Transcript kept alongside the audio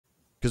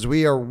because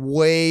we are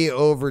way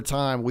over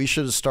time. We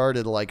should have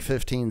started like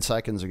 15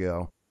 seconds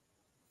ago.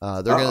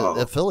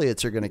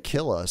 Affiliates are gonna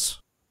kill us.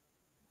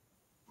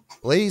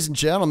 Ladies and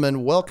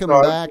gentlemen, welcome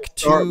back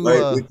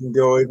to. We can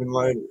go even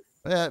later.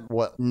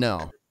 What?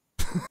 No.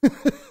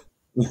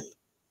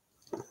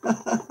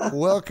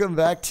 Welcome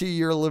back to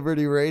Your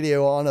Liberty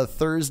Radio on a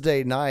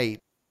Thursday night.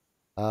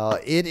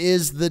 It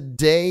is the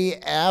day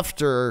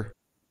after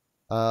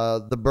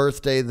the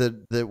birthday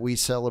that we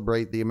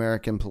celebrate the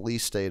American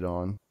police state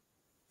on.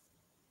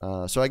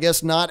 So I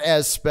guess not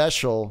as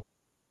special,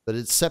 but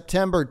it's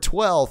September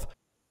 12th.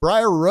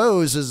 Briar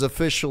Rose is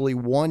officially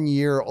 1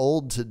 year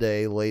old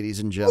today, ladies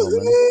and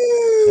gentlemen.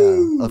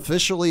 Yeah,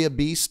 officially a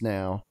beast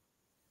now.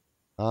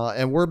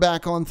 And we're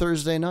back on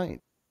Thursday night.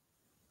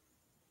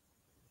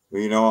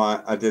 Well, you know,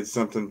 I did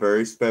something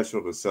very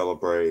special to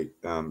celebrate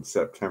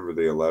September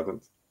the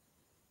 11th.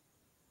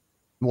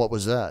 What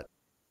was that?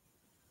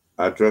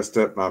 I dressed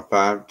up my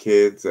 5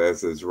 kids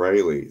as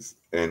Israelis,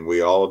 and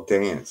we all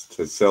danced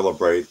to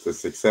celebrate the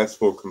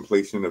successful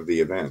completion of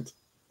the event.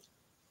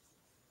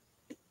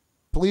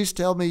 Please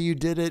tell me you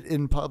did it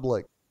in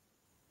public.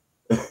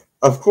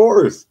 Of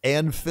course.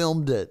 And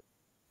filmed it.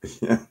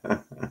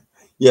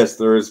 Yes,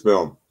 there is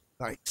film.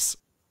 Nice.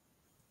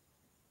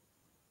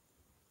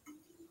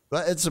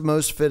 But it's the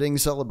most fitting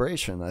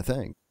celebration, I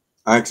think.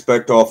 I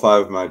expect all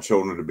 5 of my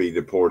children to be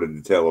deported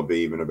to Tel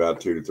Aviv in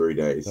about 2 to 3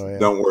 days. Oh, yeah.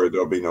 Don't worry,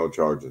 there'll be no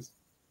charges.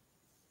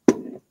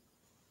 We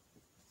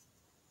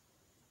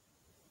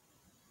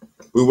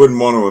wouldn't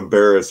want to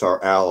embarrass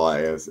our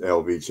ally, as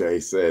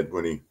LBJ said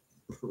when he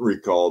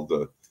recalled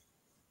the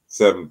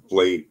 7th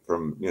Fleet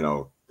from,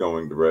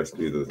 going to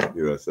rescue the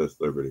USS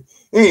Liberty.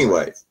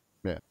 Anyways.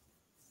 Yeah.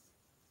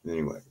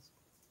 Anyways.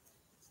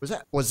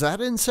 Was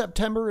that in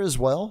September as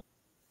well?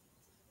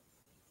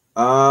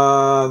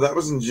 That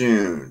was in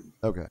June.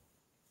 Okay.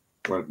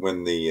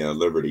 When the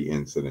Liberty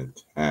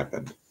incident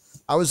happened.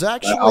 I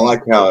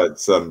like how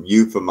it's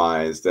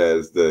euphemized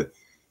as the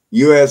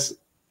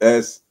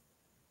USS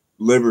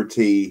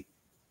Liberty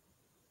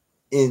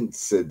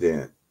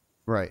incident.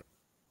 Right.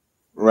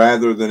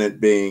 Rather than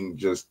it being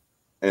just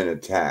an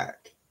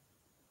attack.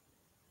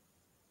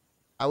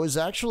 I was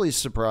actually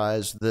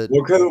surprised that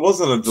because it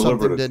wasn't a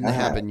deliberate didn't attack.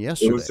 happen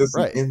yesterday. It was just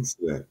an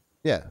incident.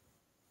 Yeah.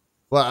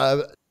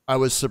 Well, I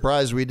was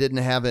surprised we didn't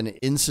have an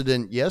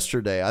incident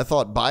yesterday. I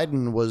thought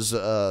Biden was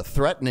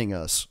threatening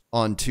us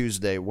on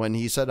Tuesday when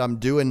he said, I'm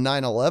doing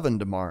 9/11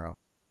 tomorrow.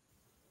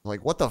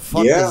 Like, what the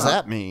fuck does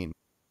that mean?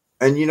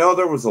 And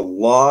there was a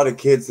lot of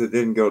kids that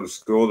didn't go to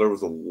school. There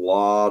was a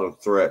lot of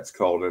threats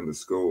called into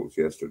schools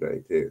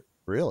yesterday, too.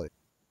 Really?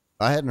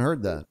 I hadn't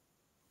heard that.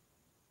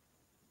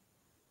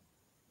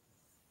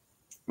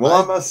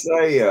 Well, I must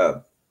say,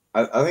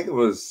 I think it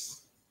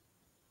was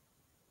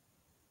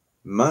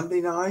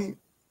Monday night,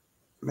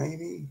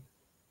 maybe.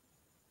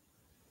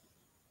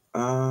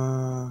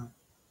 Blunt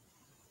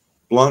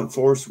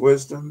Force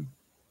Wisdom.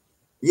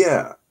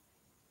 Yeah.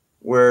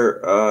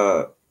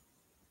 Where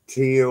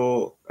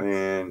Teal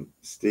and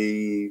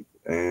Steve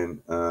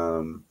and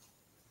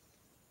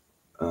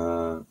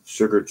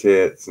Sugar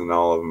Tits and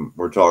all of them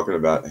were talking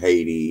about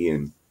Haiti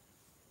and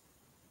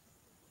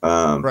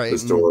the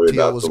story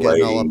about the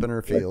lady all up in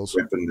her feels,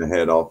 ripping the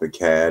head off a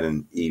cat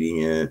and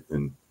eating it,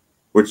 and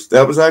which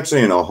that was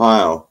actually in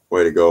Ohio.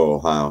 Way to go,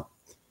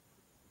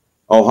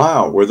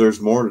 Ohio, where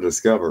there's more to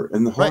discover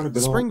in the heart of it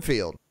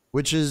Springfield,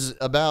 which is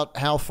about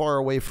how far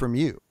away from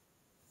you?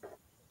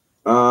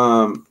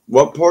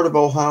 What part of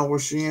Ohio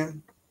was she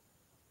in?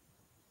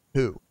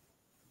 Who?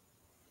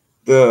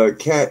 The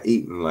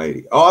cat-eating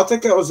lady. Oh, I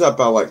think that was up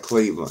by like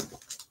Cleveland.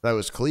 That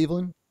was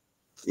Cleveland?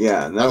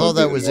 Yeah. And I thought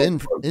that was in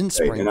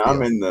Springfield. And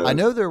I'm in the... I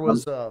know there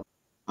was...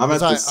 I'm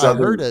at the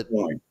southern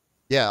point.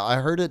 Yeah, I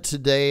heard it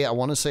today. I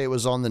want to say it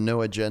was on the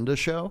No Agenda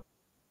show.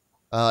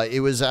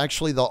 It was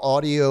actually the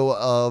audio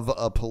of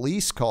a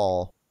police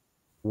call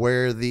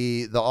where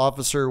the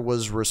officer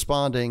was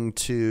responding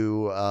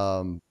to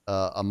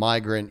a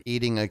migrant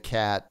eating a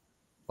cat,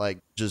 like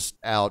just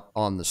out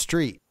on the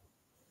street.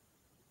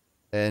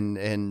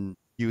 And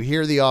you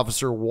hear the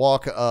officer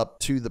walk up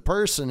to the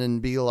person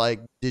and be like,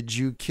 "Did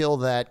you kill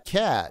that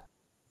cat?"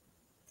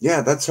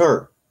 Yeah, that's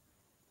her.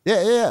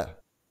 Yeah.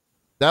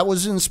 That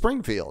was in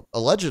Springfield,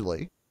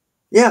 allegedly.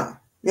 Yeah.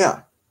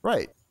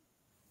 Right.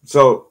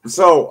 So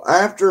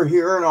after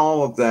hearing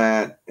all of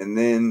that, and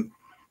then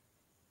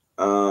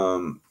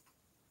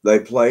they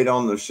played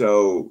on the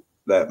show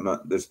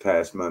this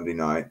past Monday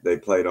night. They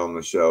played on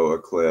the show a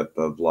clip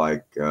of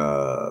like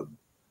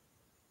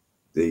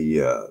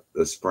the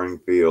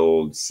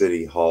Springfield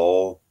City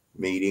Hall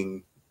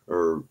meeting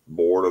or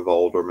board of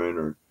aldermen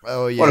or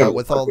whatever,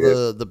 with all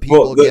the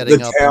people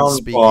getting up town and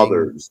speaking.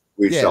 Fathers,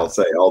 we shall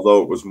say,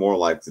 although it was more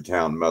like the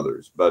town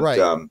mothers, but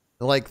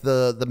like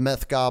the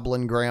meth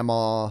goblin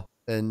grandma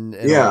and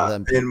all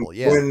them people.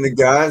 And when the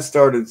guys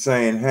started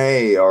saying,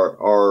 "Hey,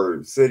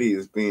 our city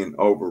is being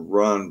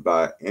overrun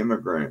by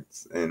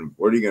immigrants, and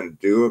what are you going to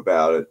do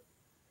about it?"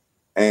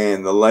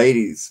 and the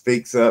lady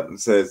speaks up and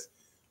says,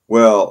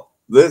 "Well,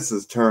 this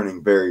is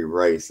turning very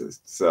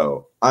racist,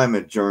 so I'm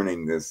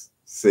adjourning this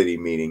city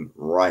meeting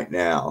right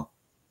now.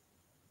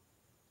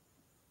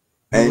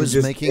 Who was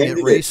making it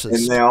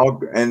racist?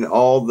 And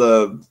all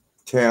the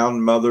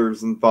town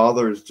mothers and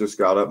fathers just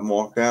got up and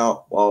walked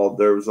out while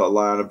there was a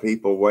line of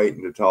people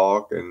waiting to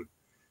talk. And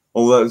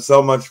well, that's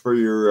so much for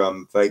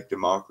your fake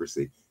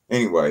democracy.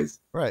 Anyways.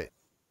 Right.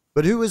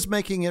 But who was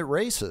making it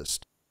racist?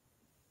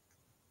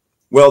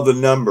 Well, the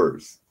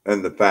numbers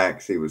and the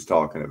facts he was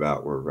talking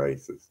about were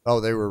racist. Oh,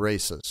 they were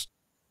racist.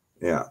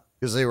 Yeah.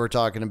 Because they were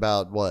talking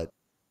about what?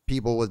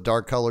 People with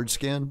dark colored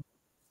skin?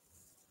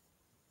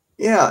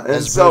 Yeah. And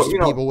as opposed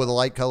to people with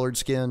light colored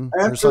skin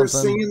or something? After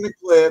seeing the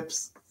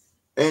clips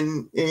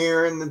and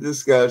hearing the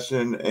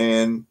discussion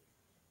and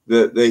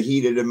the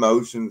heated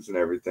emotions and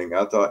everything,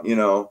 I thought,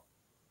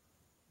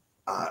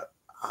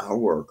 I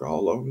work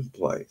all over the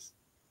place.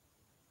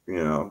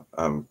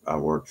 I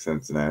work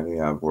Cincinnati.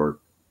 I've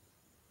worked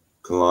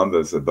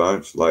Columbus a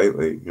bunch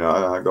lately.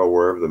 I go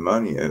wherever the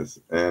money is.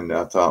 And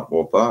I thought,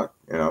 well, fuck,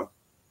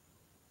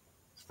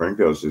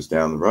 Springfield's just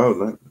down the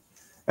road.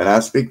 And I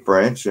speak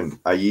French,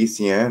 and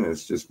Haïtien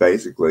is just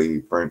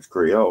basically French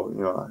Creole.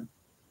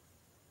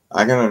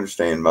 I can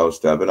understand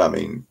most of it. I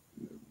mean,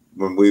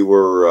 when we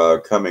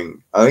were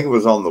coming, I think it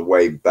was on the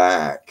way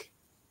back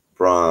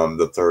from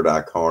the Third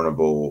Eye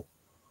Carnival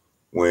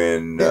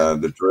when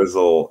the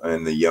Drizzle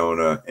and the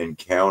Yona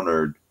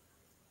encountered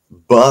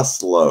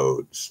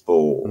busloads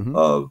full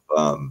of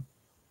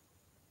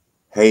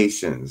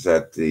Haitians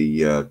at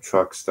the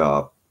truck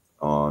stop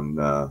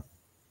on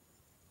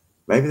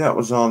maybe that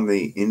was on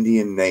the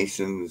Indian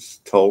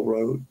Nations toll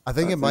road. I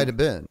think it might have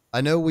been.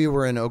 I know we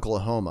were in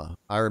Oklahoma.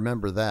 I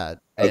remember that.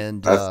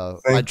 And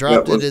I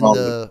dropped it in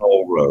the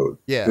toll road.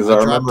 Yeah,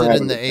 I dropped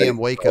it in the AM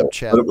wake up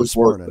chat this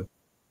morning.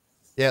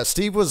 Yeah,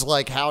 Steve was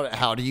like,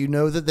 how do you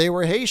know that they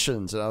were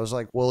Haitians? And I was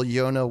like, well,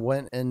 Yona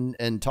went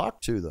and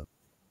talked to them.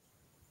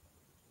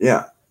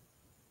 Yeah.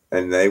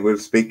 And they were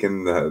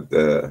speaking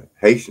the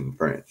Haitian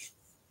French,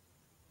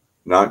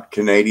 not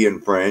Canadian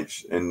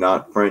French and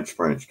not French,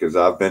 because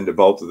I've been to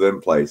both of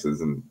them places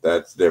and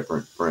that's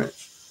different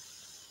French.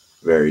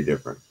 Very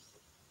different.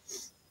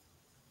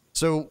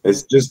 So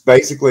it's just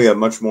basically a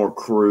much more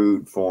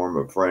crude form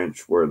of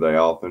French where they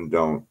often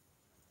don't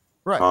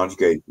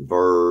conjugate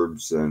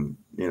verbs, and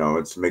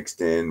it's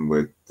mixed in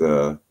with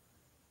Taino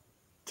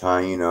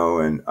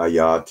and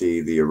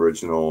Ayati, the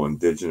original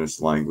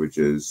indigenous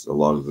languages, a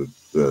lot of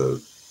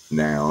the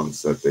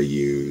nouns that they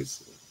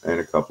use, and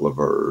a couple of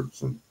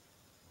verbs, and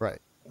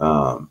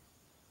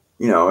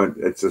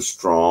it's a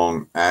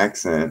strong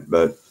accent.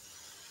 But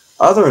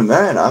other than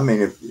that, I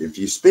mean, if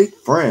you speak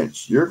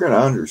French, you're going to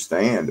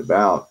understand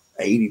about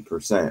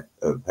 80%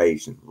 of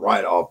Haitian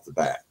right off the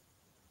bat.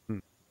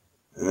 And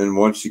then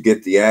once you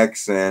get the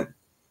accent,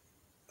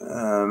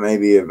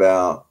 maybe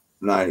about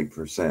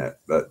 90%.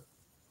 But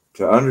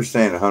to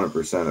understand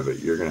 100% of it,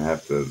 you're going to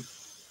have to,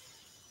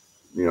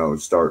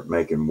 start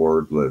making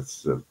word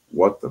lists of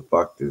what the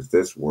fuck does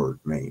this word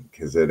mean?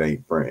 Because it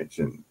ain't French.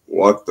 And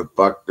what the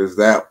fuck does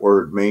that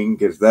word mean?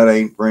 Because that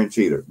ain't French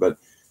either. But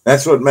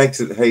that's what makes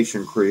it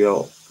Haitian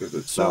Creole, because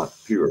it's not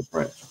pure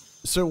French.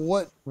 So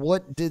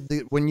what did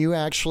when you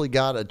actually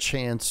got a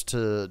chance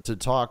to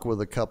talk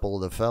with a couple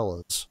of the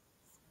fellas,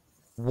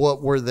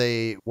 what were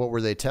they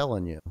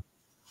telling you?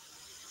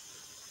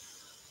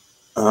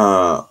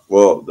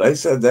 Well, they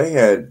said they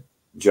had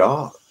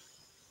jobs.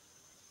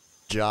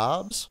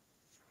 Jobs?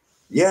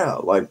 Yeah,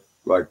 like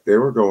they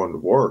were going to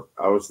work.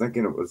 I was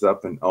thinking it was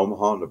up in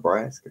Omaha,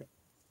 Nebraska.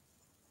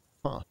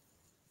 Huh.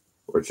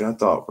 Which I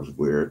thought was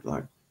weird.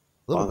 Like,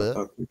 why the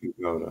fuck would you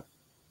go to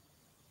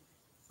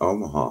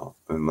Omaha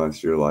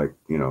unless you're like,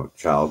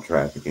 child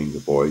trafficking to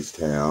Boys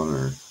Town,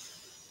 or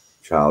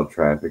child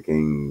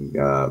trafficking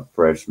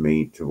fresh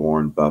meat to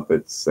Warren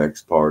Buffett's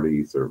sex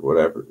parties or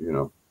whatever,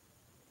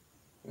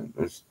 And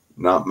there's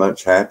not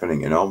much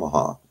happening in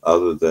Omaha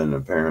other than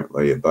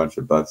apparently a bunch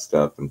of butt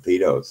stuff and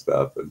pedo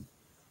stuff and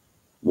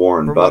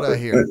Warren Buffett. What I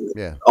hear,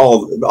 yeah,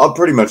 all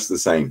pretty much the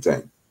same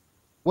thing.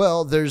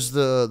 Well, there's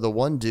the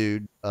one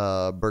dude,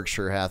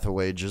 Berkshire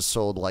Hathaway, just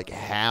sold like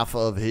half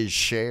of his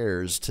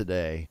shares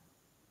today.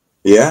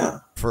 Yeah,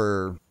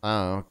 for I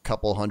don't know, a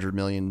couple $100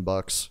 million.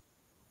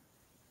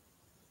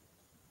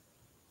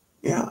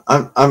 Yeah,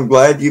 I'm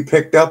glad you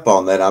picked up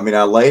on that. I mean,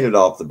 I laid it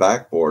off the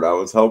backboard. I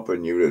was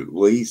hoping you'd at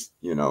least,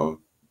 do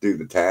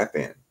the tap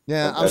in.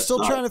 Yeah, I'm still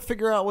trying to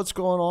figure out what's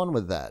going on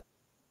with that.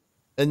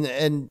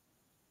 And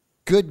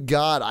good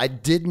God, I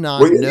did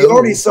not know. You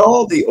already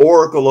saw the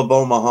Oracle of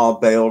Omaha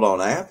bailed on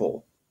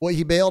Apple. Well,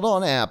 he bailed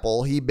on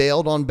Apple. He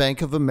bailed on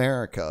Bank of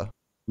America.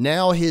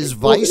 Now his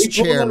vice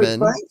chairman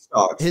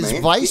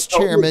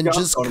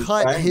just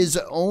cut his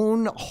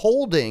own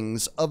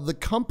holdings of the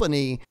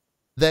company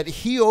that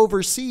he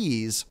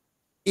oversees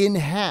in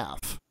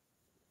half.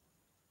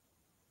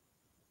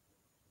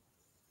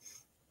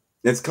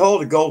 It's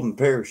called a golden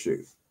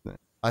parachute,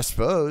 I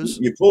suppose.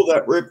 You pull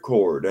that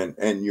ripcord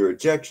and your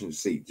ejection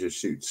seat just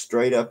shoots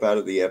straight up out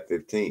of the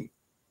F-15.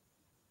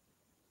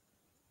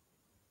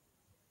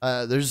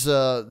 There's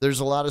a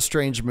lot of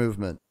strange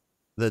movement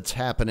that's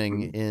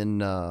happening in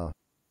the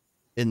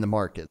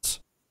markets.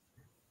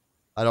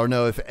 I don't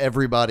know if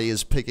everybody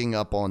is picking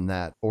up on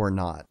that or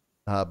not,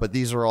 but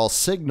these are all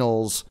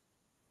signals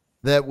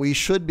that we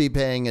should be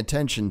paying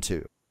attention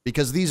to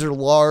because these are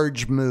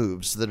large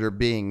moves that are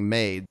being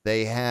made.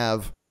 They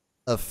have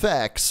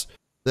effects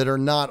that are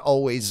not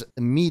always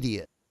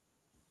immediate.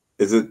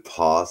 Is it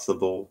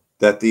possible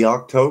that the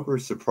October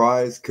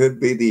surprise could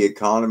be the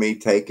economy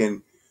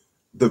taking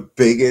the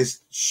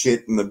biggest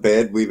shit in the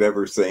bed we've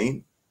ever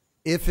seen?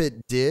 If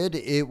it did,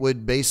 it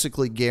would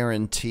basically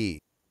guarantee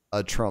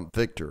a Trump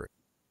victory.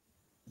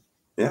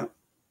 Yeah.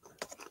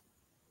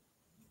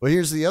 Well,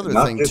 here's the other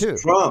Not thing, just too.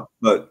 Trump,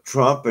 but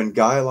Trump and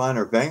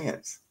Guyliner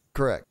Vance.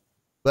 Correct.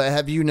 But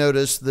have you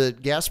noticed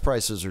that gas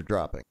prices are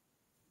dropping?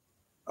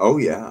 Oh,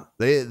 yeah.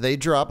 They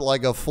dropped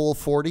like a full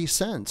 40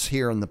 cents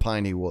here in the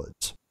Piney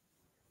Woods.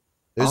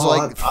 It was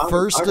like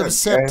first of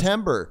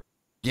September.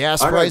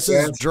 Gas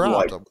prices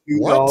dropped. Like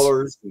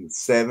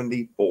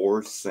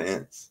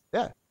 $2.74.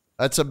 Yeah.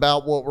 That's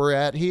about what we're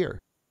at here.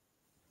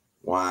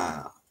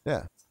 Wow.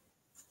 Yeah.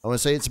 I want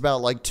to say it's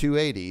about like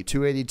 280,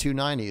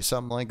 290,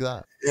 something like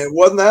that. It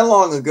wasn't that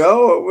long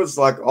ago. It was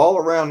like all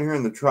around here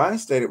in the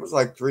tri-state, it was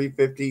like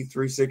 350,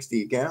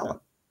 360 a gallon.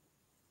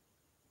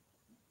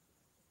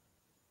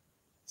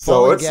 So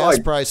falling it's gas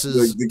like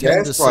prices the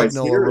tend gas to price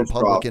signal a here has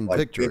dropped Republican like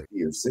victory.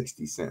 50 or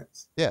 60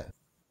 cents. Yeah.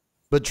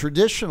 But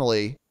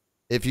traditionally,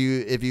 if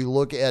you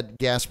look at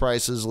gas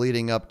prices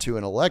leading up to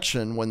an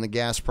election, when the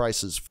gas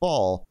prices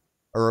fall,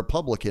 a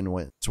Republican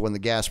wins. When the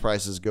gas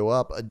prices go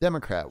up, a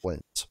Democrat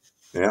wins.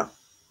 Yeah.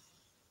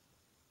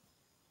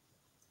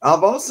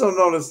 I've also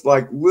noticed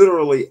like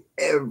literally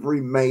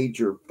every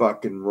major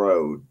fucking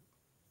road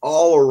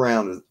all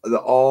around,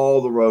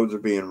 all the roads are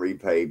being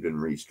repaved and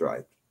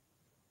restriped.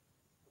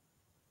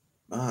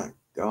 My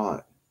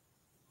God.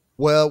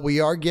 Well, we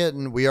are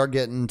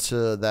getting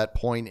to that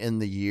point in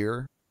the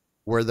year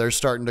where they're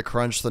starting to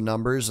crunch the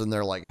numbers and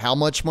they're like, how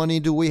much money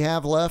do we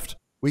have left?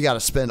 We got to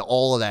spend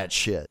all of that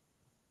shit.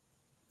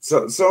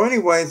 So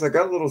anyways, I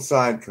got a little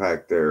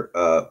sidetracked there.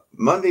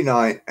 Monday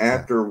night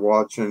after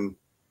watching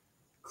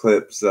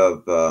clips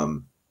of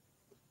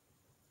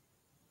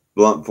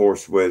Blunt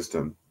Force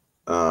Wisdom,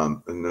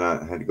 and then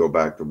I had to go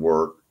back to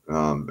work.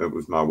 It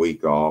was my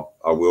week off.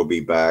 I will be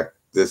back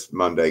this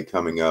Monday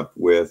coming up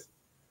with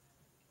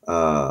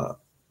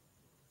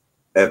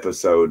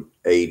episode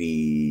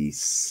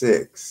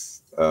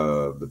 86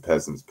 of the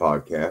Peasants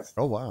Podcast.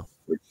 Oh, wow.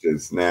 Which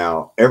is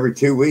now every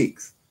 2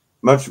 weeks.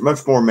 Much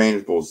more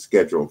manageable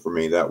schedule for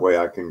me. That way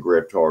I can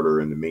grift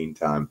harder in the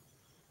meantime.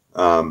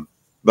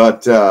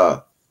 But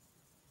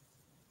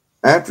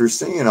after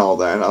seeing all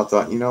that, I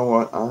thought, you know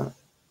what? I'll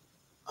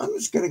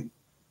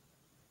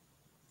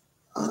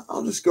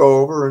just go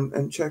over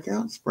and check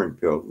out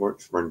Springfield, work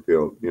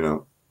Springfield,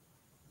 a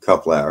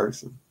couple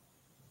hours and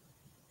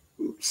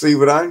see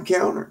what I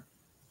encounter.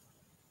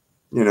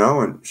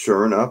 And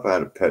sure enough, I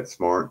had a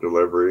PetSmart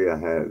delivery. I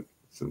had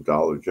some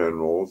Dollar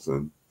Generals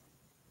and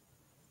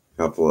a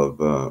couple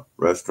of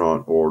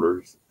restaurant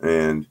orders.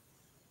 And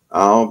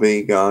I'll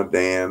be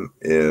goddamn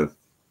if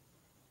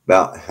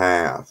about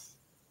half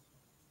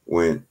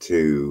went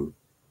to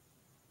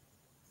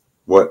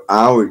what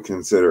I would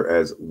consider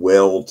as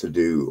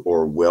well-to-do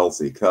or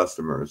wealthy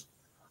customers,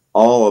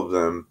 all of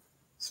them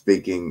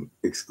speaking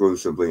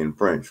exclusively in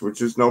French,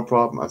 which is no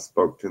problem. I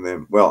spoke to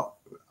them. Well,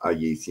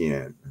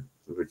 Haïtien,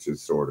 which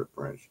is sort of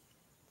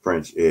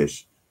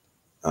French-ish.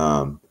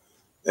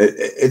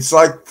 It's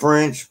like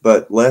French,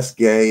 but less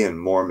gay and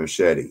more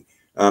machete.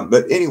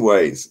 But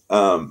anyways.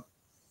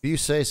 You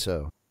say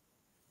so.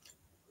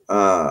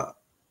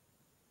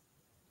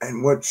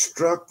 And what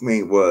struck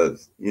me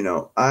was,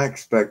 I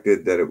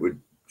expected that it would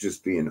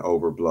just be an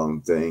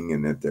overblown thing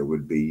and that there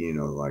would be,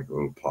 like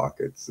little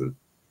pockets of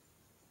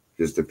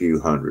just a few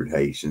hundred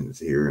Haitians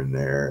here and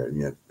there, and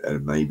yet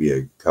maybe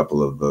a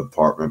couple of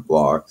apartment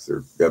blocks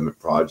or government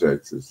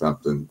projects or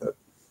something. But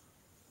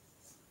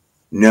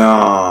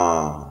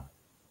no,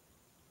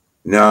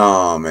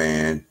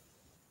 man.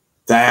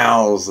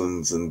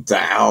 Thousands and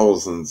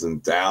thousands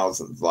and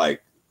thousands.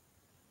 Like,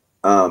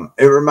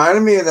 it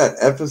reminded me of that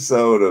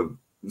episode of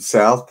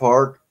South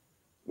Park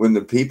when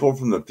the people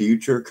from the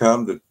future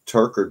come to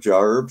Turk or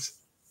Jarbs.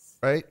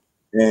 Right.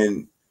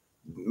 And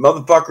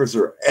motherfuckers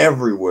are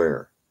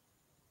everywhere.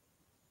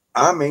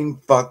 I mean,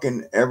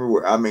 fucking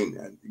everywhere. I mean,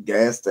 at the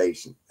gas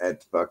station,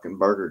 at the fucking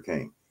Burger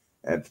King,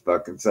 at the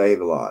fucking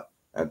Save-A-Lot,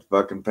 at the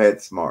fucking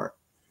PetSmart.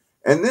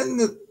 And then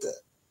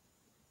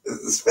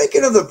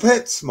speaking of the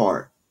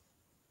PetSmart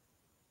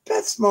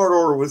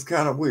order was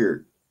kind of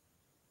weird.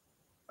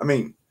 I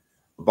mean,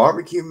 a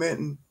barbecue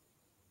mitten,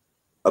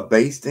 a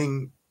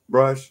basting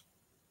brush,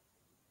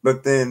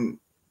 but then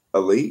a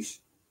leash.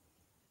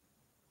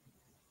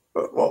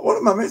 But what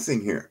am I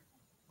missing here?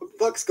 What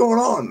the fuck's going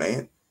on,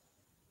 man?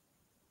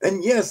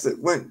 And yes, it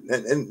went,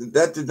 and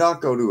that did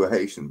not go to a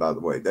Haitian, by the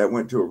way. That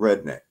went to a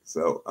redneck.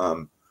 So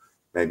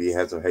maybe he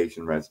has a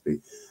Haitian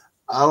recipe.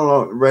 I don't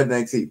know.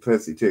 Rednecks eat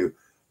pussy too.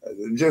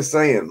 Just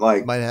saying,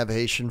 like, might have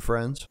Haitian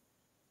friends.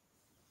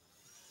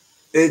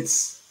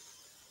 It's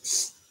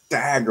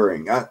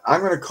staggering.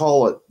 I'm going to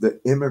call it the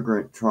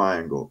immigrant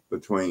triangle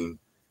between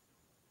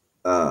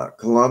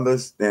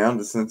Columbus down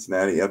to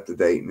Cincinnati, up to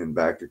Dayton, and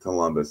back to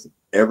Columbus.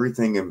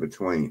 Everything in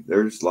between.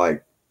 There's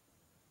like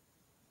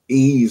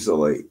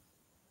easily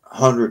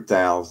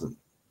 100,000,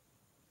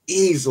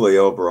 easily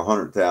over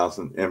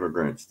 100,000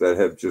 immigrants that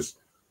have just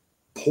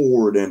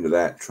poured into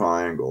that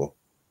triangle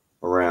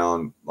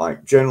around,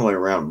 like generally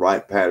around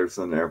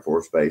Wright-Patterson Air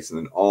Force Base, and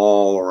then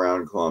all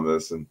around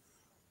Columbus and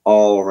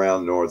all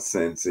around North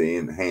Cincy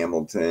and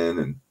Hamilton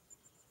and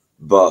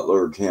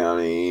Butler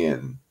County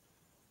and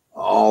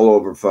all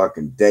over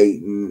fucking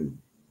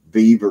Dayton,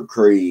 Beaver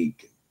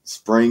Creek,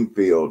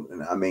 Springfield.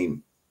 And I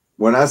mean,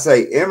 when I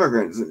say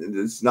immigrants,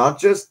 it's not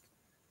just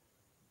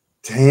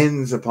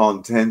tens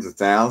upon tens of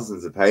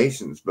thousands of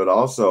Haitians, but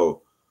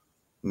also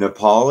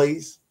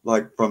Nepalis,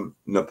 like from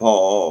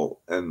Nepal,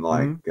 and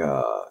like,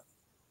 what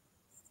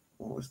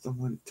was the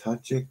one?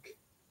 Tajiks?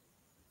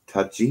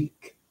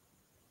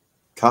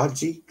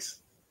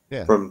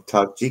 Yeah. From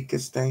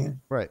Tajikistan.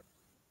 Right.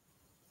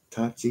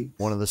 Tajiks.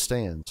 One of the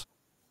stands.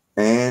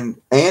 And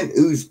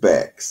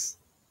Uzbeks.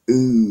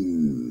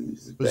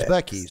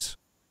 Uzbekis.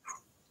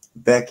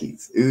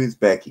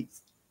 Uzbekis.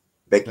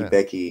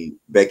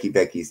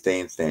 Becky,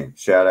 Stan.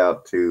 Shout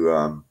out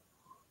to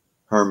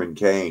Herman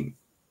Cain.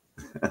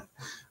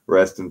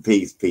 Rest in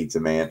peace, pizza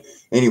man.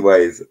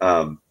 Anyways,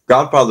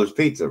 Godfather's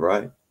Pizza,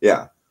 right?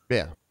 Yeah.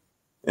 Yeah.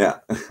 Yeah.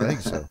 I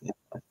think so.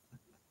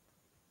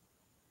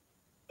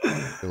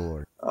 Good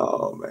Lord.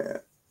 Oh, man.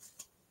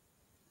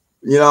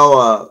 You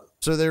know,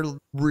 so they're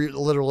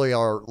literally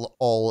are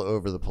all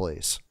over the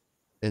place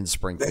in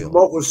Springfield. And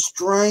what was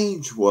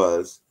strange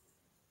was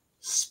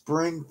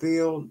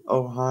Springfield,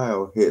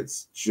 Ohio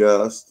hits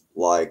just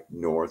like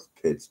North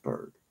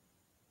Pittsburgh.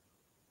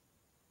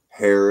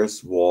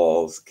 Harris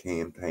Walls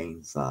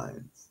campaign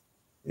signs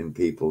in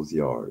people's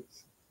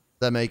yards.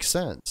 That makes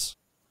sense.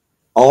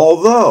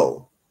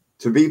 Although,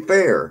 to be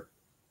fair,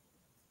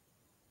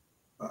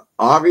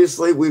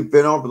 obviously we've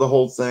been over the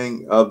whole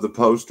thing of the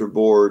poster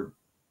board,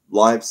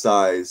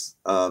 life-size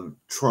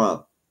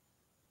Trump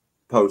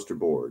poster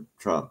board,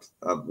 Trump,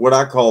 what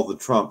I call the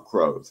Trump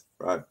crows,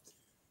 right?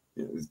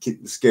 You know,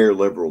 scare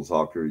liberals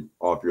off your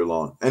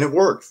lawn, and it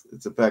works.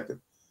 It's effective.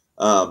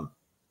 I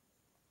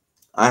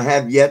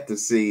have yet to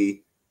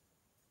see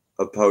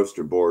a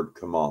poster board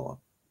Kamala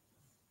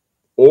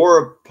or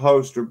a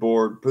poster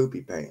board Poopy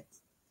Pants.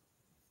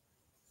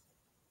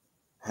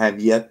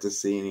 Have yet to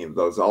see any of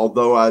those,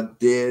 although I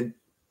did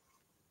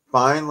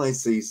finally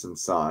see some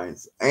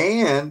signs.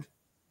 And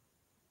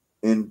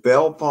in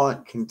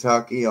Belfont,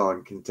 Kentucky,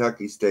 on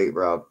Kentucky State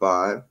Route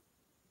 5,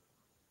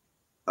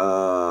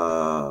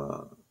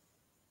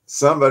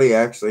 somebody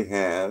actually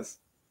has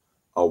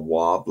a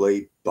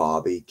wobbly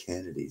Bobby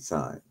Kennedy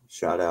sign.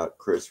 Shout out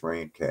Chris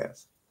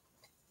Rantcast.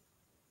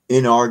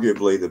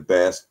 Inarguably the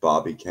best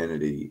Bobby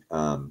Kennedy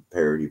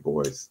parody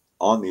voice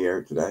on the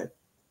air today.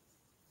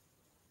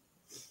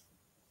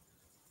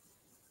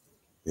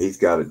 He's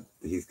got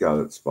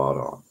it spot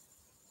on.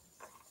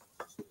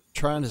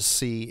 Trying to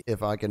see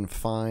if I can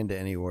find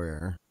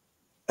anywhere.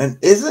 And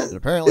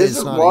apparently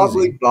it's not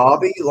wobbly easy.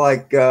 Bobby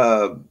like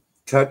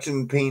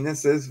touching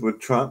penises with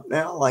Trump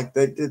now? Like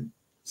they did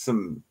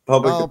some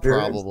public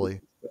appearances? Probably.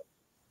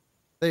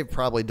 They've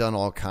probably done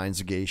all kinds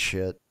of gay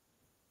shit.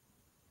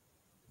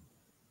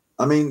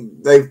 I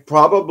mean, they've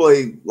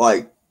probably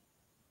like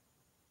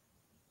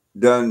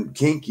done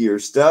kinkier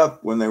stuff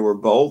when they were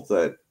both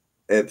at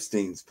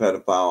Epstein's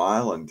pedophile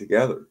island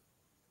together.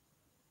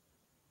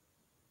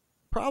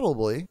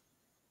 Probably.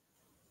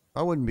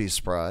 I wouldn't be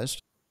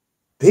surprised.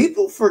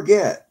 People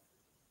forget.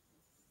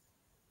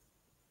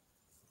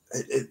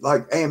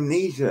 Like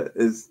amnesia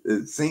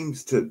it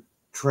seems to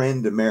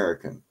trend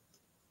American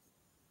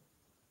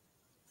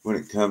when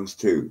it comes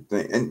to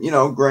things. And, you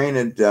know,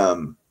 granted,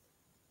 there's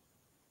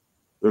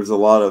a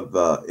lot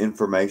of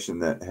information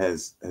that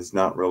has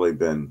not really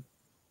been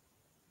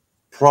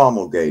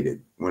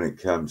promulgated when it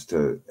comes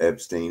to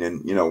Epstein.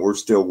 And, you know, we're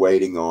still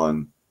waiting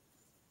on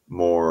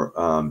more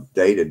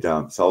data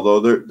dumps.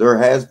 Although there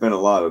has been a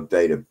lot of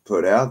data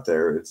put out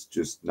there, it's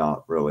just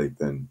not really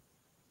been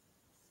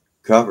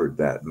covered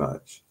that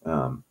much.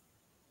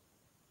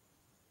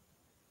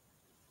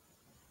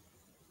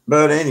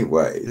 But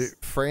anyways,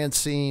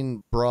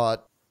 Francine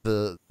brought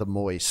the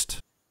moist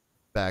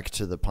back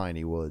to the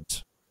piney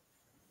woods.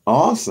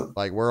 Awesome.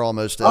 Like we're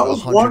almost at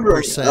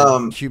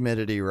 100%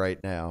 humidity right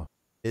now.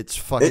 It's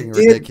fucking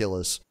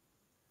ridiculous.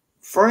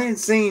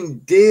 Francine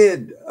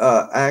did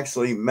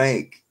actually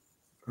make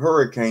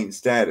hurricane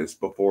status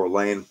before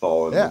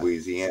landfall in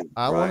Louisiana.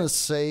 I want to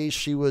say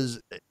she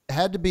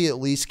had to be at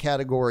least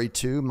category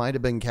 2, might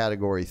have been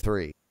category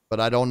 3. But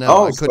I don't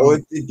know. I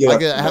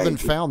haven't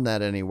found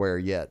that anywhere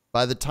yet.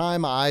 By the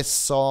time I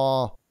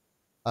saw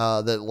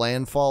that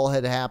landfall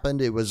had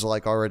happened, it was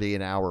like already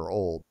an hour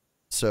old.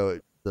 So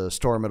the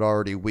storm had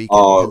already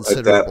weakened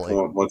considerably. At that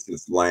point, once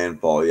it's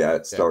landfall,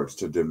 it starts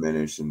to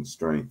diminish in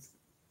strength.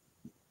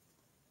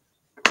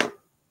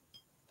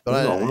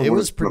 But it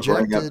was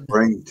projected.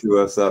 Bring to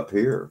us up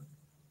here.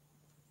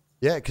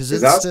 Yeah, because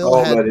it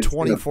still had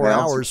 24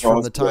 hours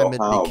from the time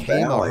it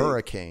became a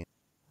hurricane.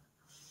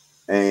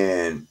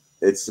 And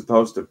it's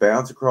supposed to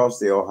bounce across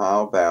the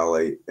Ohio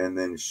Valley and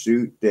then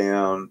shoot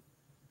down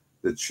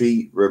the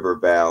Cheat River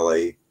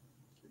Valley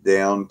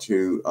down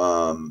to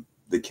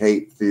the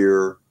Cape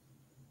Fear,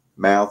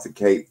 mouth of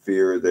Cape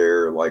Fear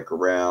there, like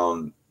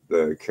around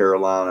the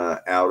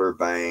Carolina Outer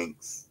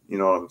Banks. You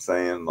know what I'm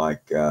saying?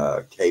 Like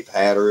Cape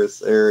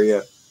Hatteras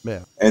area.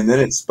 Yeah. And then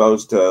it's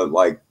supposed to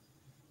like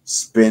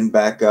spin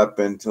back up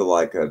into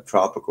like a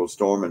tropical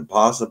storm and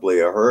possibly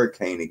a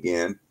hurricane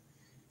again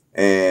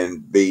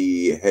and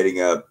be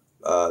heading up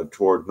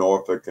toward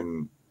Norfolk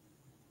and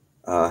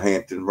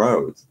Hampton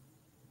Roads.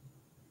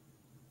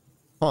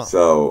 Huh.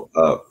 So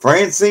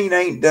Francine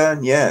ain't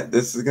done yet.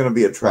 This is going to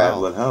be a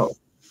traveling hoe.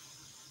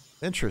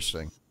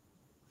 Interesting.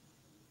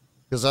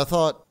 Because I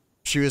thought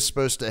she was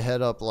supposed to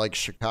head up like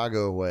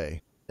Chicago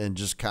way and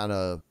just kind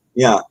of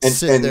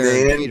sit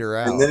there and peter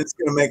out. And then it's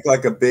going to make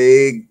like a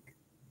big,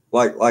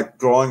 like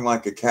drawing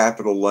like a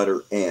capital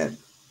letter N,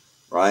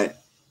 right?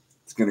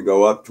 It's going to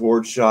go up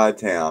towards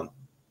Chi-Town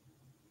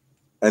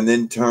and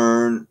then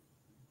turn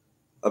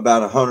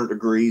about 100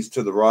 degrees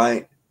to the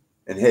right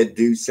and head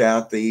due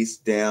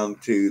southeast down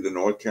to the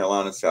North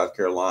Carolina, South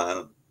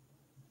Carolina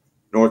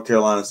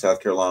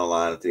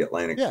line at the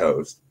Atlantic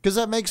coast. Because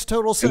that makes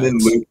total sense. And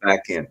then loop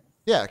back in.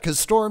 Yeah, because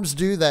storms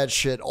do that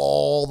shit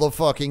all the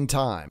fucking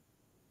time.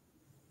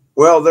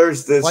 Well,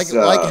 there's this like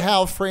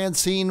how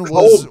Francine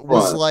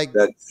was like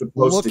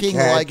looking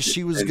like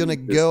she was going to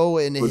go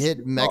and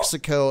hit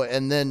Mexico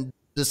and then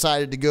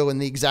decided to go in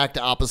the exact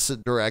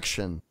opposite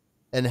direction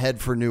and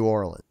head for New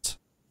Orleans.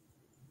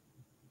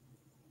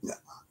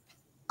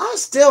 I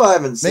still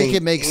haven't seen Make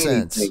it make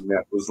sense.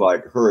 That was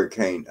like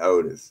Hurricane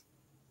Otis.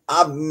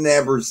 I've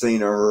never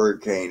seen a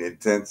hurricane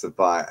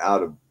intensify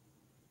out of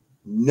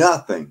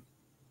nothing.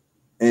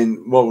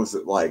 And what was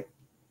it like?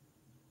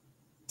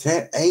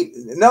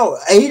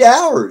 8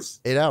 hours.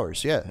 8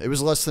 hours, yeah. It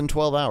was less than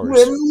 12 hours.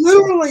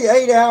 Literally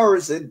 8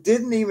 hours. It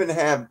didn't even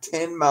have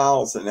 10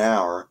 miles an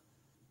hour.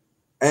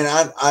 And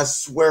I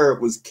swear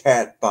it was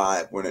Cat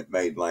 5 when it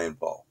made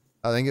landfall.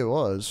 I think it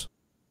was.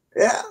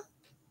 Yeah.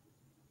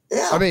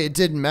 Yeah. I mean, it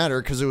didn't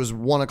matter because it was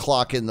 1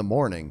 o'clock in the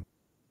morning.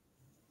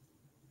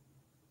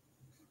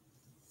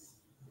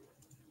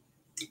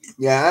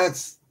 Yeah,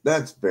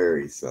 that's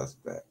very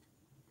suspect.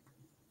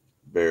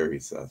 Very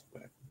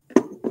suspect.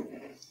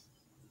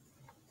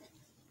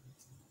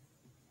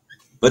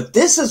 But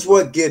this is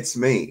what gets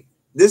me.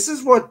 This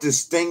is what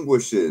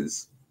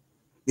distinguishes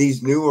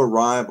these new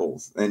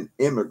arrivals and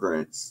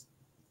immigrants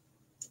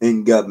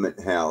in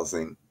government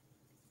housing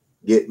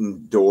getting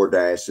door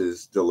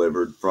dashes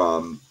delivered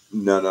from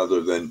none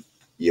other than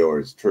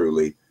yours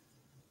truly,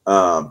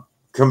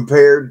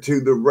 compared to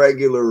the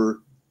regular.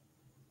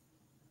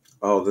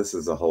 Oh, this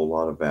is a whole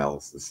lot of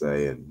vowels to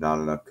say and not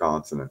enough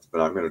consonants,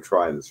 but I'm going to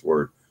try this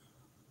word.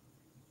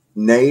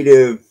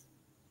 Native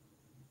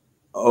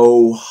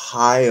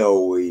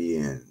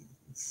Ohioans,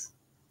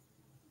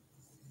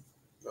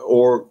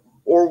 or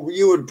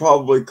you would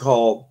probably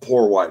call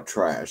poor white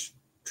trash,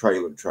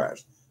 trailer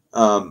trash.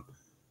 But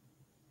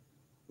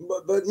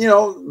you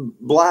know,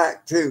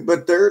 black too,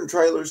 but they're in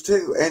trailers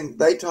too, and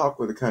they talk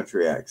with a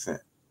country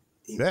accent.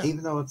 Yeah.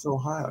 Even though it's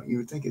Ohio, you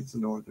would think it's a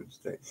northern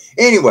state.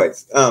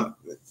 Anyways,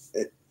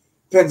 it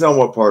depends on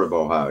what part of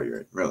Ohio you're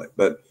in, really.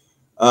 But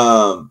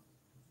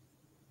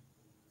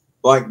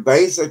like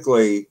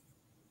basically,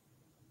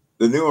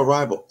 the new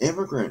arrival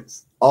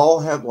immigrants all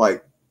have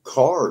like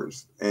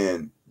cars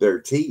and their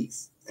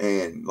teeth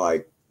and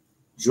like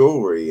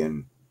jewelry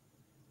and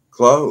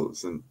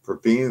clothes and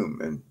perfume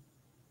and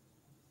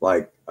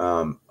like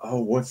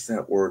what's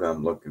that word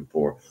I'm looking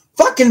for?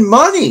 Fucking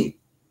money.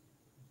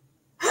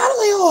 How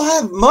do they all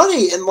have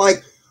money? And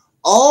like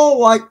all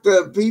like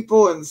the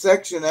people in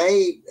Section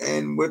 8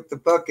 and with the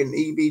fucking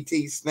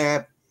EBT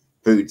SNAP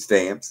food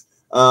stamps,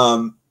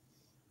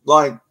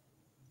 like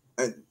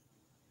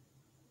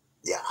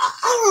yeah,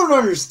 I don't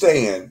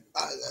understand.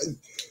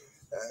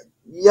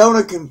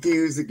 Yona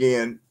confused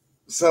again.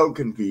 So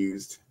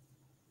confused.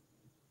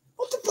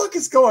 What the fuck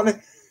is going on?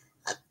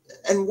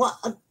 And what?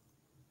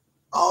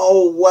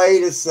 Oh,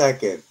 wait a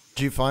second.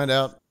 Did you find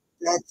out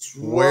that's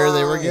where right.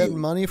 they were getting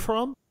money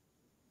from?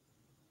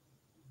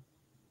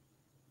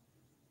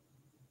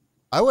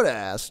 I would have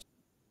asked.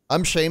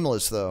 I'm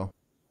shameless, though.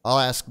 I'll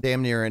ask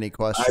damn near any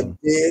question.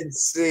 I did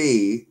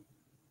see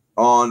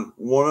on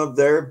one of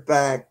their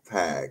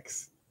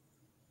backpacks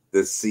the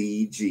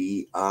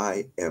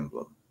CGI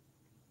emblem.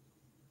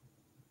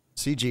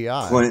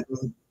 CGI?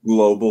 Clinton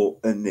Global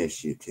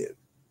Initiative.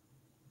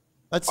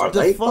 That's Are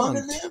defunct. They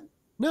funding them?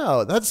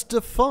 No, that's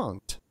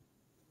defunct.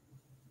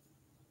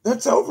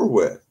 That's over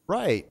with.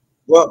 Right.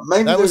 Well,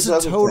 maybe that was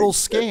there's a total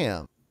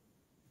scam.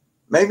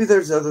 Maybe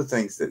there's other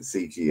things that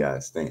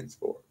CGI stands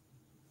for.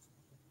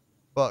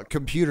 Well,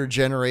 computer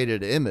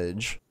generated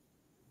image.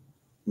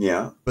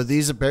 Yeah. But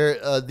these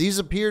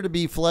appear to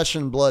be flesh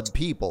and blood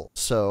people,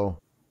 so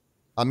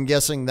I'm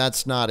guessing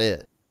that's not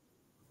it.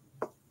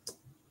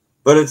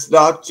 But it's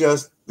not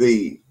just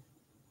the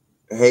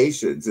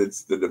Haitians,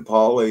 it's the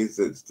Nepalis,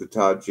 it's the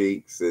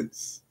Tajiks,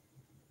 it's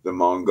the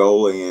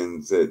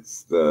Mongolians,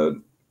 it's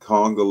the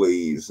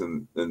Congolese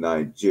and the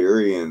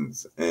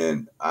Nigerians,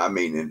 and I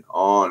mean, and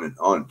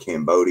on,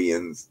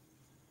 Cambodians,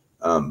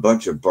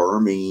 bunch of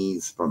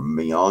Burmese from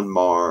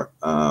Myanmar.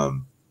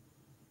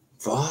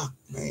 Fuck,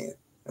 man.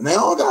 And they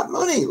all got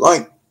money.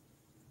 Like,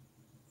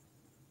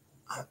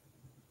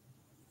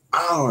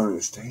 I don't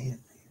understand, man.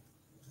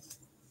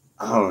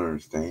 I don't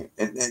understand.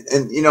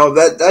 And you know,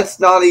 that's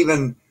not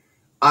even,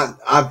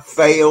 I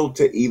failed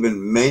to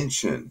even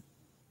mention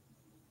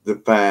the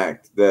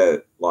fact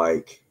that,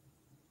 like,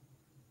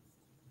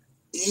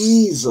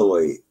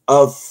 easily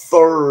a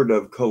third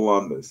of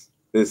Columbus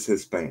is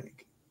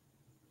Hispanic.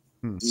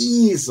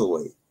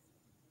 Easily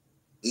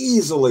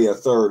a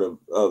third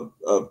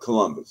of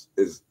Columbus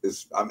is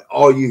I mean,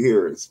 all you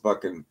hear is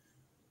fucking,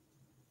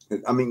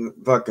 I mean,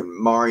 fucking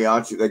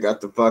mariachi. They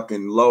got the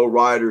fucking low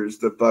riders,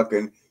 the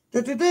fucking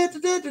with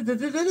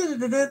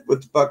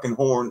the fucking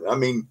horn. I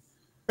mean,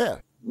 yeah,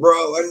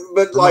 bro.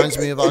 But reminds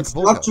like, me of it's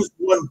Acapulco. not just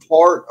one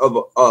part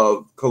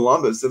of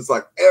Columbus. It's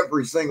like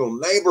every single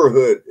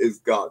neighborhood is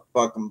got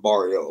fucking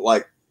barrio.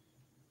 Like,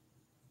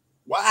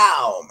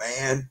 wow,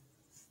 man.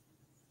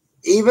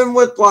 Even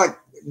with like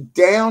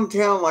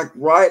downtown, like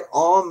right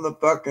on the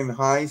fucking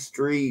High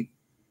Street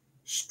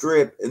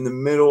strip in the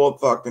middle of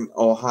fucking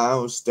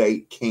Ohio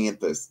State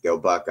campus, go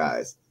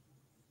Buckeyes.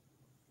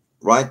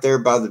 Right there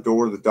by the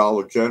door of the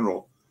Dollar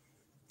General,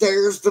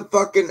 there's the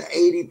fucking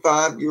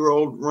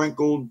 85-year-old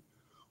wrinkled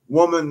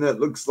woman that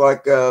looks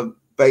like a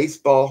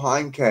baseball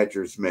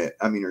hindcatcher's mitt.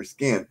 I mean, her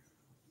skin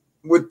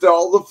with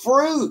all the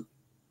fruit,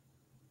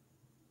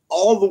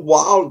 all the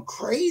wild,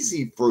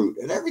 crazy fruit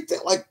and everything.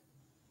 Like,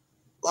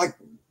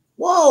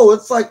 whoa!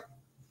 It's like,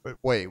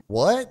 wait,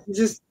 what?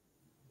 Just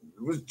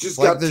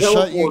like got the teleported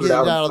shot you get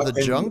out of the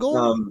fucking,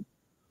 jungle,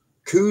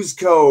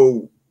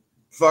 Cuzco,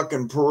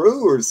 fucking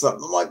Peru or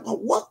something. I'm like, well,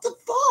 what the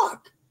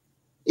fuck?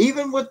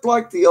 Even with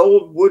like the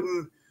old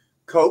wooden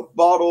Coke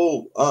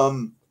bottle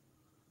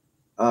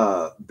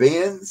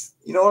bins,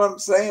 you know what I'm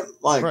saying?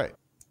 Like, right?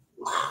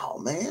 wow,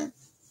 man.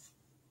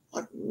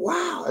 Like,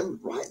 wow, and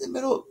right in the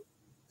middle.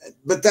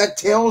 But that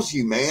tells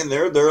you, man,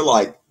 they're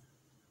like,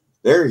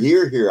 they're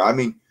here. I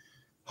mean,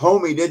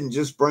 homie didn't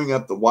just bring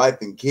up the wife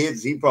and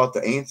kids. He brought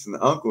the aunts and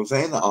the uncles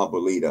and the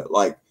abuelita.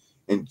 Like,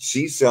 and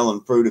she's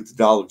selling fruit at the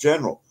Dollar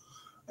General.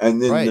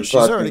 And then Right, she's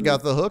already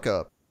got the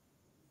hookup.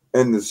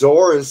 And the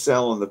Zora's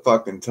selling the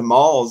fucking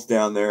tamales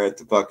down there at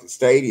the fucking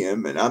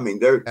stadium. And I mean,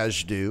 they're,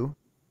 as you do.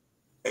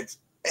 It's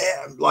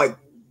like,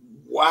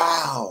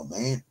 wow,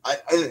 man.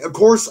 And of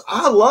course,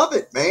 I love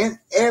it, man.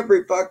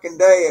 Every fucking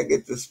day I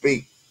get to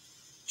speak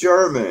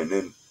German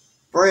and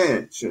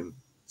French and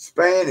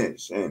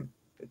Spanish and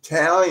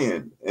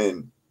Italian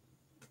and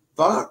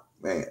fuck,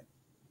 man.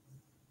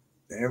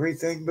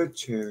 Everything but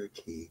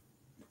Cherokee.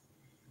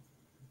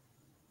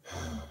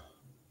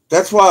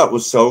 That's why it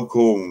was so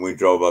cool when we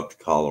drove up to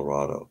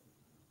Colorado.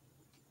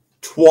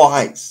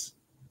 Twice,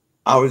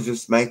 I was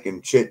just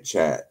making chit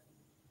chat.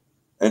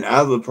 And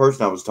out of the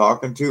person I was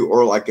talking to,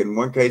 or like in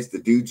one case, the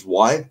dude's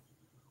wife,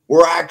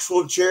 were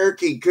actual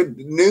Cherokee,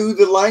 knew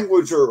the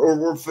language or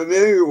were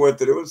familiar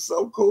with it. It was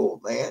so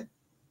cool, man.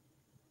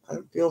 I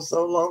feel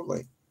so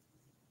lonely.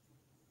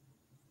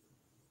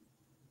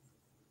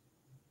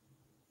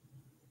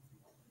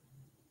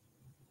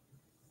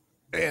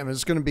 Damn,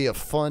 it's going to be a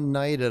fun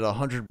night at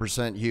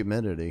 100%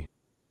 humidity.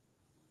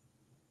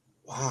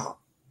 Wow.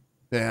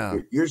 Yeah.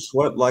 You're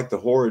sweating like the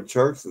horrid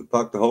church that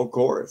fucked the whole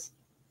chorus.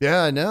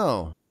 Yeah, I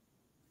know.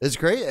 It's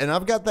great. And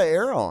I've got the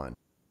air on.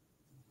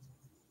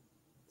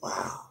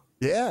 Wow.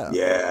 Yeah.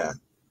 Yeah.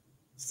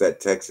 It's that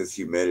Texas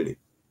humidity.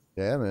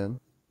 Yeah, man.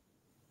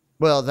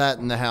 Well, that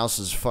in the house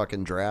is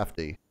fucking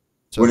drafty.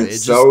 So when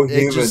it's so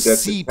humid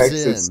that the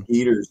Texas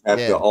skeeters have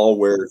to all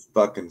wear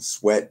fucking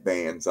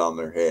sweatbands on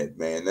their head,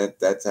 man.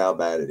 That's how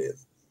bad it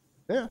is.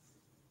 Yeah,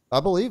 I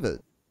believe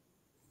it.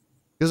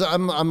 Because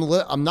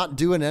I'm not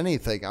doing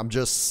anything. I'm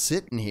just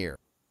sitting here.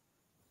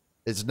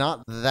 It's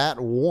not that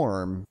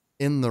warm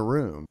in the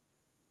room.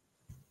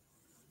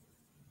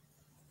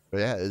 But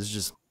yeah, it's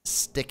just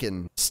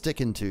sticking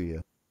to you.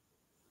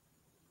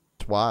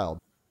 It's wild.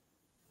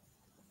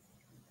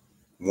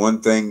 One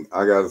thing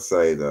I got to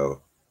say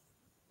though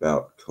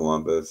about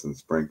Columbus and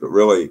Springfield,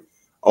 really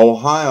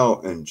Ohio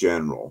in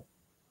general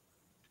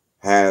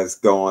has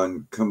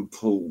gone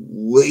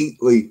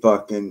completely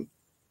fucking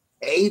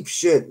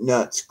apeshit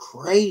nuts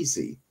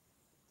crazy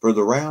for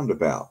the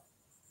roundabout.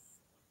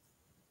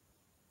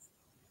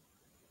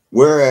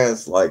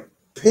 Whereas like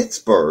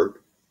Pittsburgh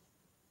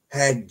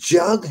had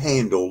jug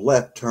handle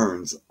left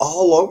turns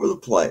all over the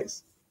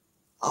place.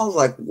 I was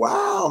like,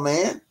 wow,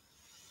 man.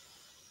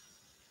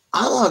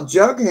 I thought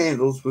jug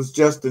handles was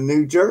just a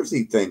New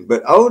Jersey thing,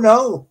 but oh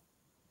no,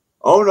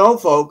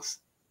 folks.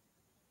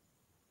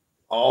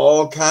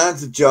 All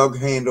kinds of jug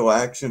handle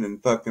action in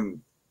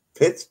fucking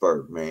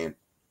Pittsburgh, man.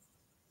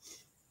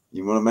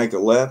 You want to make a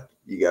left,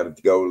 you got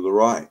to go to the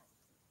right.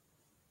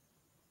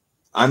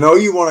 I know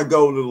you want to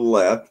go to the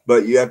left,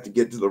 but you have to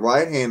get to the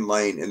right-hand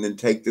lane and then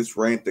take this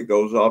ramp that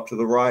goes off to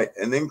the right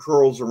and then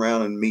curls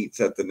around and meets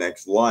at the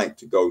next light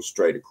to go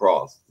straight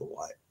across the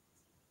light.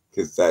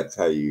 Because that's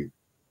how you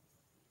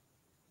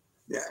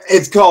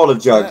It's called a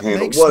jug That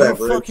handle. makes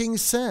Whatever. no fucking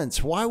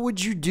sense. Why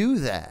would you do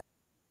that?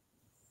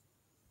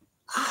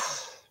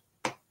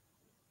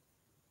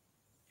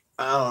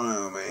 I don't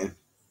know, man.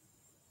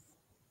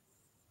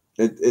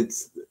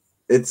 It's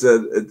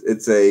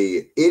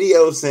a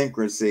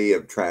idiosyncrasy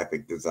of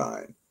traffic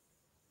design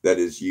that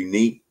is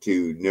unique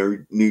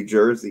to New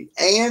Jersey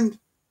and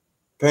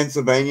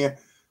Pennsylvania.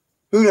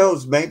 Who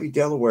knows? Maybe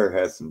Delaware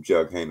has some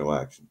jug handle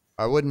action.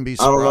 I wouldn't be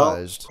I don't know.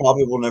 surprised.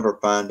 Probably we'll never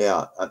find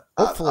out. I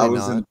Hopefully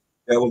was not. in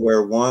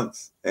Delaware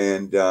once,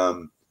 and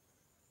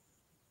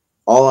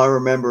all I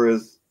remember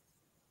is,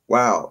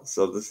 wow,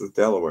 so this is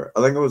Delaware.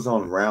 I think it was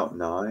on Route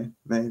 9,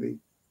 maybe.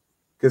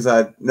 Because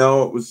it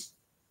was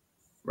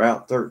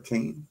Route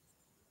 13.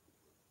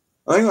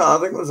 I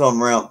think it was on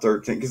Route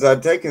 13 because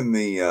I'd taken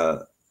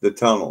the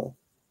tunnel,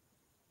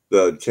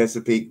 the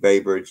Chesapeake Bay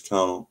Bridge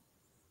tunnel.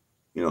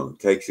 You know, it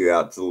takes you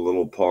out to the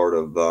little part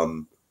of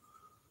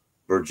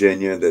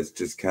Virginia that's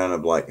just kind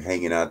of like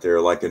hanging out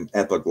there like an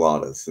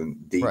epiglottis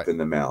and deep in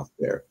the mouth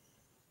there.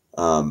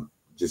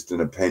 Just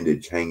an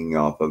appendage hanging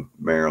off of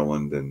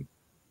Maryland. And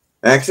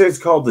actually, it's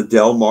called the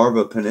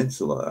Delmarva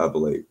Peninsula, I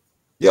believe.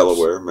 Yes.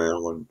 Delaware,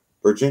 Maryland,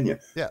 Virginia.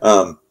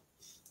 Yeah.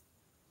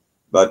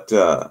 But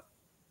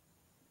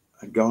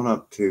I'd gone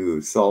up to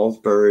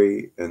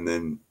Salisbury and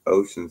then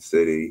Ocean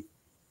City.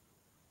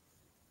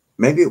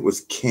 Maybe it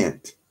was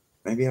Kent.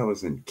 Maybe I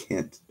was in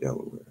Kent,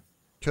 Delaware.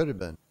 Could have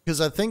been.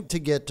 Because I think to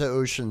get to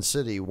Ocean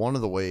City, one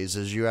of the ways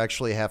is you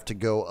actually have to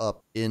go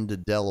up into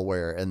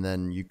Delaware and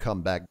then you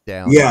come back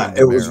down. Yeah,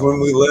 it was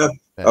Maryland. when we left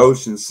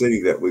Ocean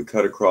City that we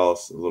cut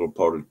across a little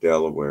part of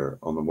Delaware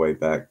on the way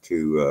back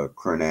to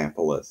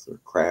Crapolis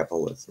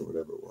or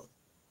whatever it was.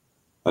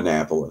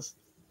 Annapolis.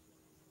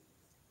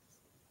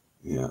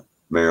 Yeah,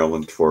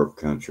 Maryland twerp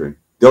country.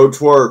 Go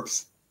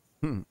twerps!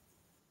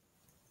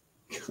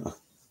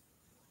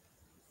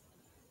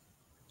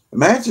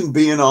 Imagine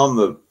being on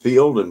the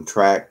field and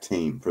track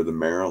team for the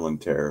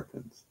Maryland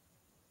Terrapins.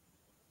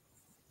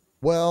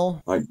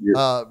 Well, like you're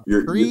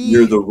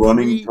the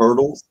running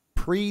turtles.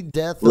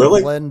 Pre-death of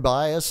Len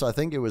Bias, I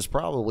think it was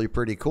probably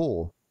pretty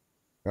cool,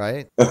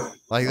 right?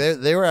 Like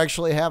they were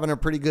actually having a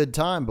pretty good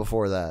time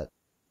before that.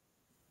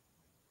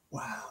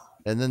 Wow.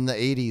 And then the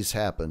 80s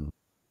happened.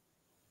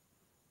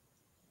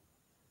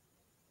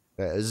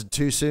 Is it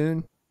too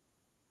soon?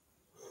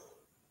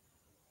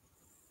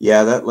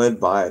 Yeah, that Len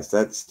Bias,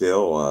 that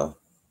still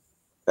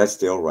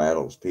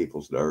rattles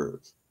people's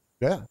nerves.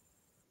 Yeah.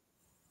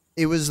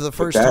 It was the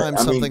first time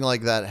something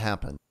like that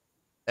happened.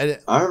 And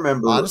I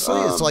remember, honestly,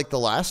 it's like the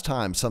last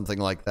time something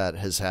like that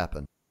has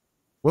happened.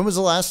 When was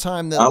the last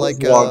time that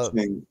a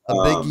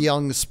big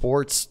young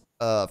sports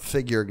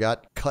figure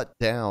got cut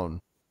down?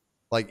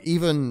 Like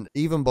even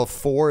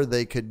before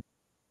they could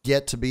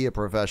get to be a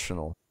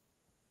professional.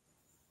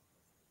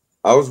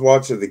 I was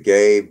watching the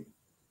game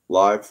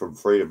live from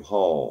Freedom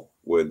Hall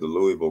with the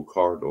Louisville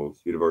Cardinals,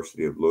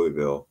 University of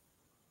Louisville,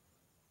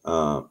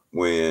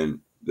 when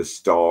the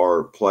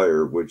star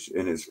player, which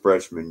in his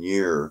freshman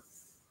year,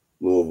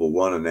 Louisville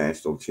won a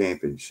national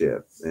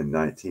championship in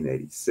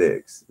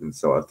 1986. And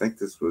so I think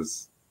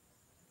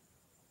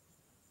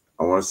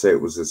I want to say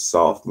it was his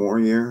sophomore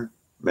year.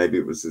 Maybe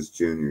it was his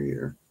junior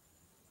year,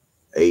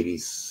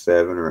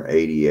 87 or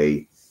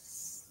 88.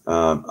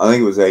 I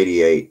think it was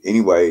 88.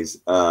 Anyways,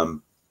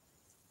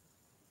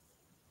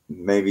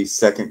 maybe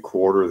second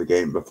quarter of the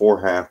game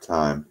before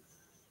halftime,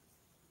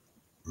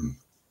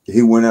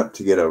 he went up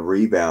to get a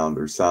rebound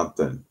or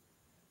something.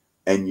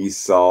 And you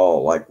saw,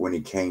 like, when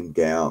he came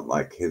down,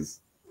 like,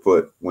 his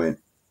foot went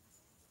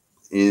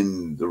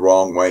in the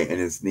wrong way and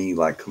his knee,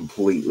 like,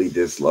 completely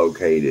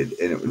dislocated.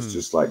 And it was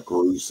just, like,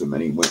 gruesome.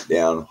 And he went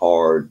down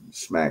hard,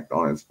 smacked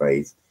on his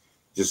face,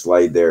 just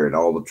laid there. And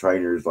all the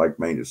trainers, like,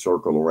 made a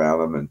circle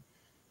around him. And,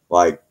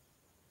 like,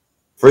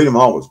 Freedom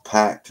Hall was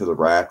packed to the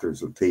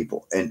rafters with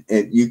people. And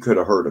you could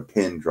have heard a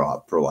pin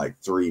drop for, like,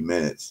 3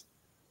 minutes.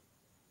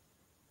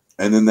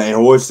 And then they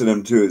hoisted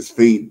him to his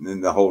feet, and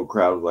then the whole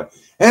crowd was like,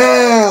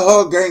 "Hey,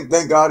 oh,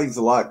 thank God he's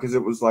alive!" Because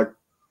it was like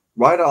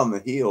right on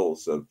the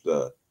heels of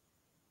the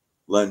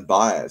Len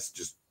Bias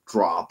just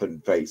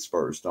dropping face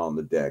first on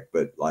the deck,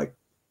 but like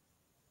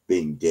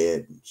being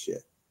dead and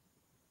shit.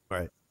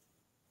 Right.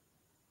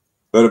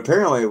 But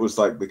apparently, it was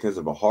like because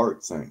of a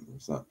heart thing or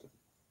something.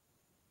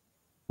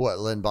 What,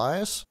 Len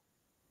Bias?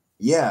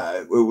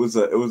 Yeah, it was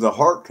a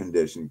heart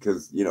condition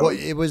because well,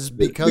 it was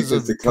because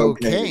of the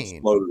cocaine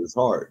exploded his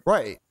heart.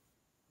 Right.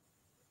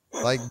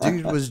 Like,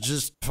 dude was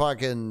just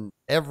fucking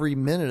every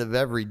minute of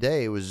every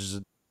day was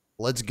just,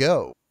 let's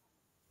go.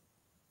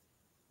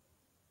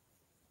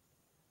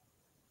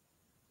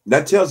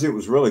 That tells you it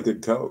was really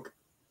good coke.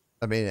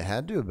 I mean, it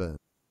had to have been,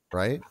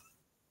 right?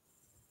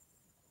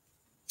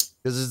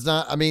 Because it's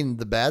not, I mean,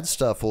 the bad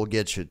stuff will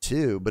get you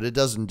too, but it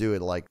doesn't do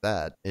it like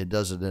that. It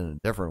does it in a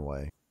different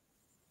way.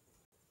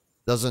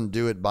 Doesn't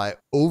do it by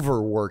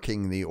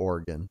overworking the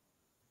organ.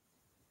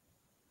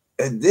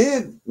 And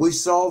then we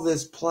saw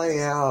this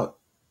play out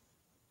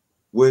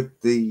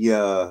with the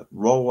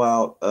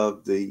rollout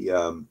of the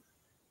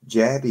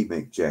Jabby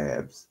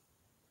McJabs,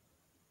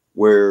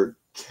 where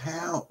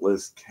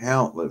countless,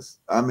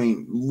 I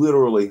mean,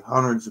 literally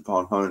hundreds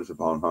upon hundreds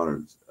upon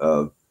hundreds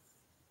of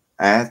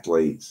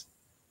athletes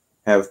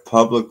have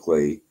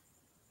publicly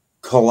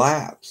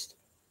collapsed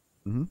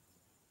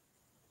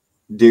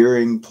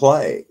during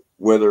play,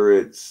 whether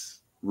it's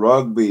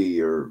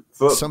rugby or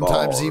football,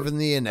 sometimes even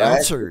the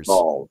announcers,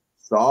 basketball,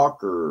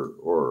 soccer,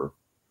 or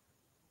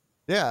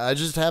I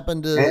just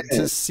happened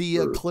to see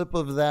a clip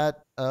of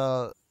that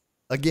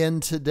again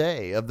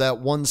today, of that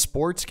one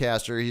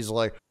sportscaster. He's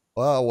like,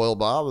 "Oh well,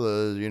 Bob,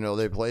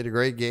 they played a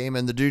great game,"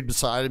 and the dude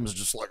beside him is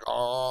just like,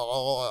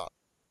 "Oh."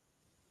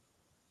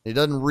 He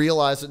doesn't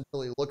realize it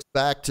until he looks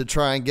back to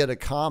try and get a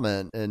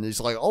comment, and he's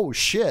like, "Oh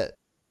shit!"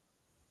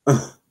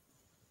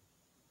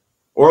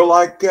 Or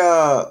like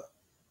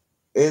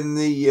in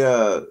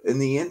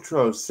the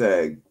intro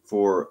seg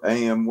for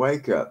AM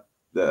Wake Up,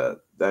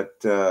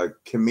 that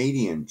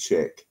comedian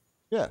chick,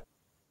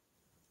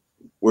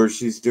 where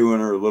she's doing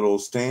her little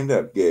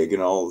stand-up gig,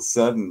 and all of a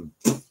sudden,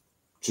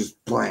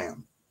 just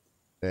blam,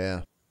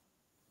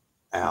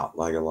 out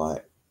like a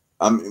light.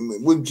 I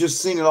mean, we've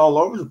just seen it all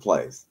over the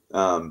place.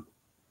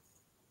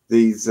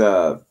 These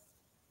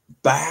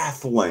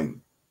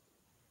baffling,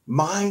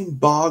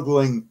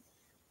 mind-boggling,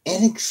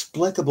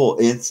 inexplicable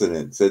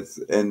incidents.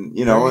 And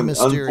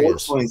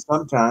unfortunately,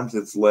 sometimes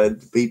it's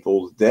led to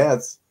people's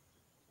deaths,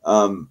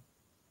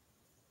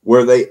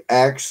 where they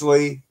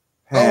actually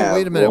have. Oh,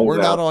 wait a minute. We're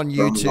not on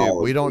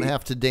YouTube. We don't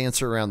have to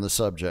dance around the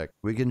subject.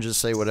 We can just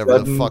say whatever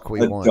the fuck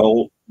we want.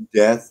 Adult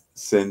death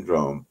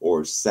syndrome,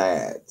 or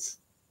SADS.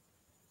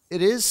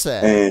 It is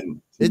sad.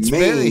 And it's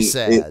very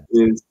sad. It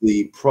is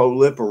the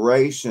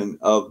proliferation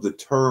of the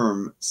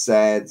term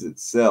SADS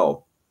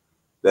itself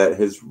that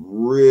has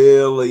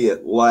really,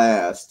 at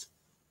last,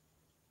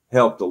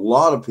 helped a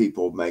lot of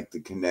people make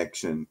the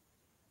connection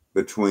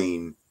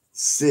between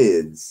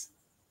SIDS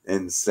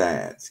and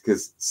SADS.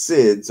 Because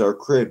SIDS are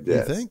crib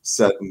deaths,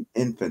 sudden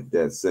infant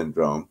death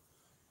syndrome.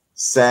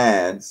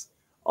 SADS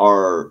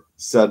are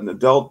sudden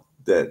adult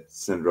death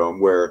syndrome,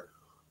 where,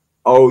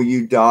 oh,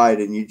 you died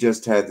and you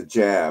just had the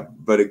jab,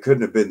 but it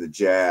couldn't have been the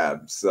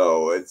jab.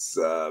 So it's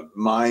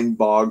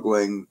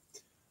mind-boggling.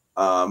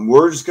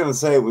 We're just going to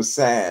say it was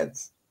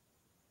SADS.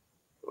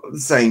 The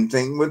same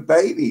thing with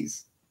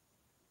babies.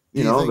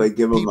 They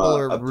give them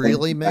a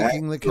really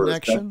making the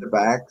connection, or a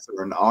Septavax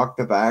or an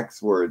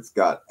Octavax, where it's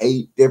got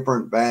 8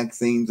 different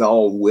vaccines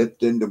all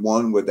whipped into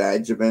one with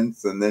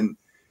adjuvants, and then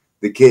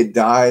the kid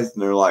dies,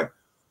 and they're like,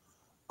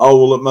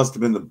 "Oh, well, it must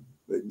have been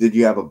did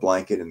you have a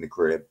blanket in the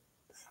crib?"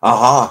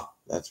 Aha,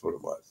 that's what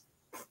it was.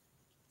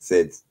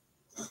 SIDS.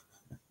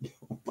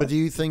 But do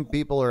you think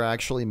people are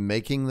actually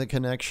making the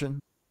connection?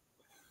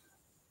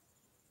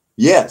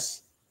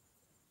 Yes.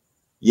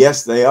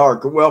 Yes, they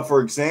are. Well, for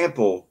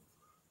example,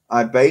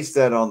 I base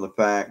that on the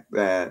fact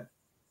that,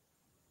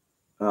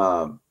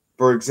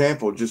 for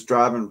example, just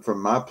driving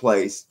from my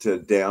place to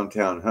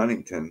downtown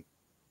Huntington,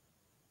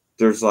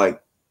 there's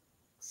like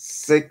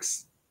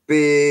 6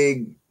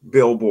 big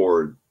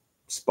billboard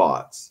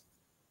spots.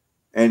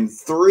 And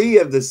 3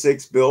 of the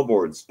 6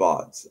 billboard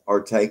spots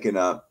are taken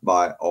up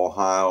by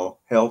Ohio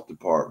Health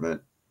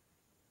Department,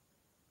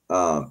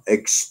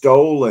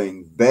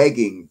 extolling,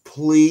 begging,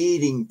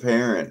 pleading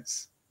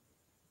parents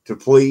to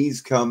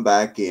please come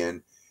back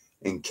in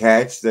and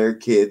catch their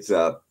kids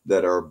up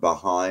that are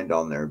behind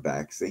on their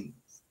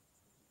vaccines.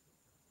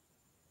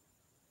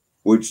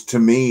 Which to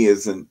me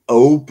is an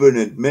open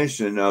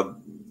admission of,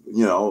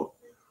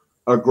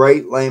 a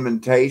great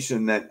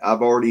lamentation that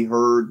I've already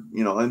heard,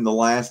 in the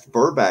last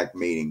VRBAC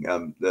meeting,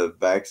 the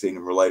Vaccine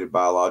and Related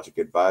Biologic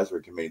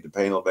Advisory Committee, the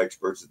panel of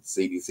experts at the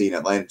CDC in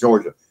Atlanta,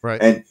 Georgia.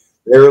 Right. And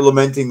they're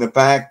lamenting the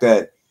fact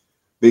that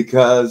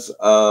because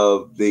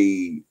of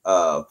the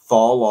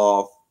fall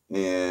off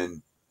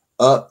in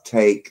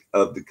uptake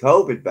of the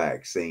COVID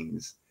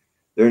vaccines,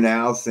 they're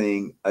now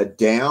seeing a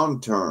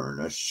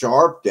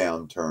sharp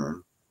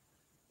downturn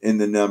in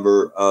the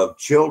number of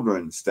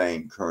children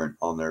staying current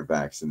on their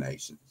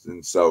vaccinations.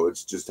 And so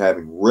it's just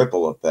having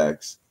ripple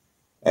effects,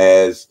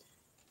 as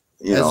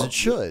it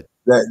should.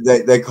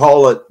 They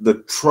call it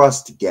the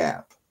trust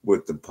gap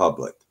with the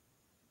public.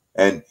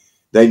 And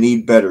they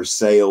need better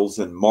sales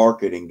and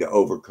marketing to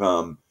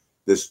overcome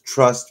this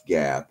trust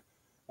gap,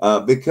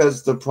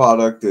 because the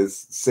product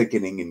is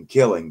sickening and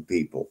killing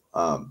people.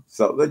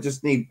 So they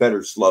just need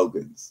better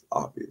slogans,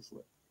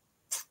 obviously.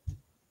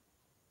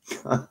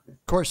 Of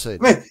course they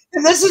do. Man,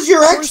 and this is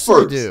your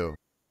experts. Do.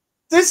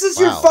 This is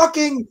your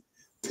fucking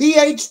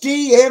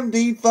PhD,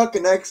 MD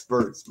fucking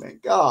experts, man.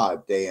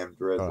 God damn,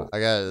 Drizzle. I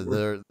got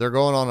it. They're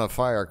going on a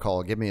fire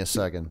call. Give me a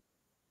second.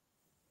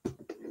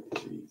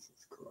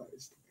 Jesus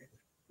Christ,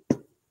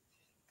 man.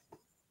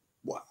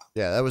 Wow.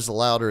 Yeah, that was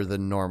louder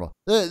than normal.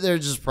 They're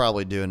just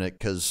probably doing it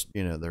because,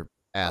 they're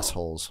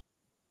assholes.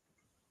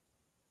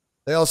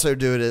 They also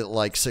do it at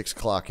like 6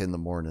 o'clock in the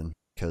morning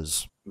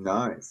because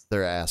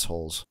they're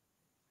assholes.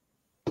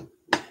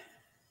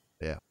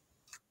 Yeah.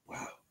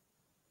 Wow.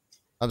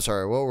 I'm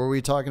sorry. What were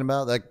we talking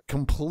about? That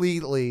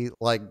completely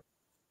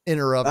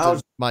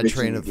interrupted my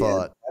train of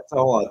thought. That's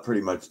all I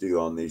pretty much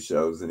do on these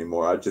shows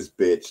anymore. I just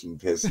bitch and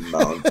piss and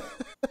moan.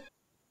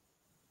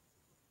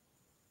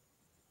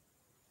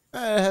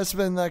 It has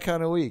been that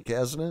kind of week,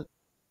 hasn't it?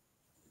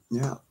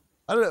 Yeah.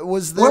 I don't,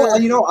 was there?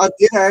 Well, I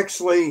did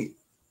actually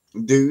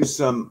do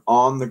some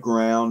on the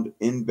ground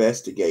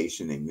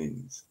investigation in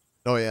these.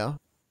 Oh yeah.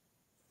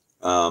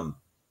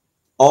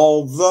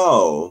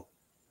 Although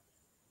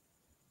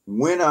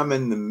when I'm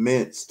in the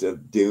midst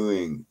of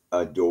doing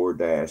a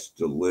DoorDash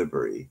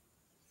delivery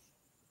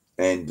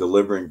and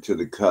delivering to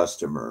the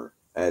customer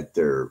at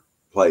their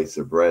place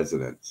of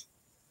residence,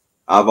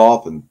 I've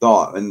often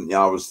thought, and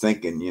I was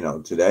thinking,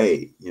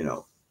 today,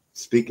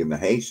 speaking the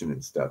Haitian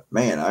and stuff,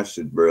 man, I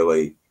should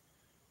really,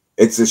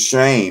 it's a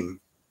shame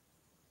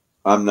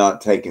I'm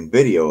not taking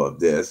video of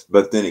this,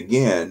 but then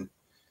again,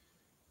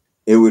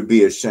 it would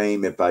be a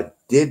shame if I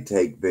did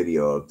take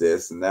video of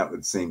this, and that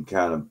would seem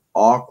kind of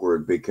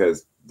awkward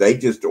because they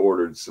just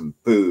ordered some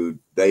food.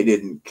 They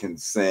didn't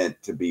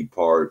consent to be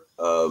part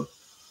of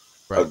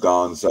a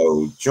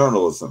gonzo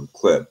journalism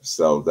clip.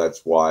 So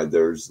that's why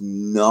there's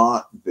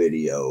not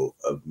video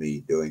of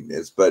me doing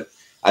this. But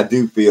I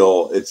do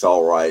feel it's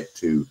all right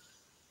to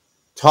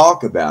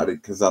talk about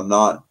it because I'm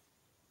not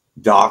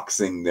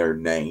doxing their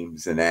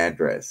names and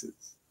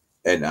addresses.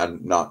 And I'm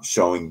not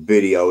showing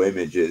video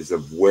images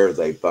of where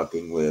they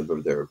fucking live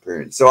or their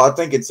appearance. So I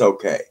think it's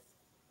okay.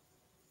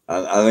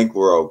 I think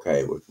we're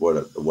okay with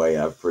the way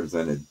I've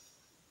presented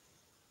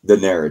the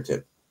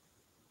narrative.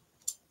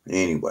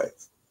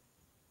 Anyways,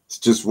 it's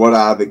just what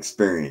I've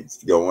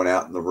experienced going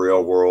out in the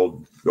real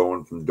world,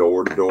 going from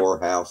door to door,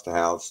 house to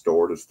house,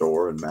 store to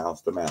store, and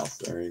mouse to mouse.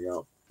 There you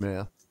go.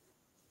 Yeah.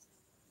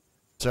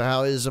 So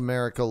how is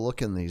America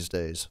looking these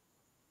days?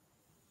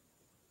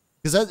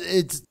 Because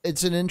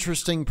it's an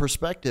interesting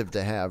perspective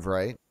to have,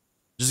 right?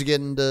 Just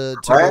getting to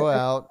go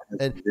out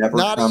and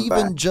not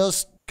even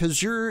just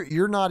because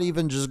you're not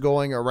even just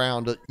going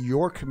around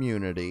your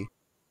community,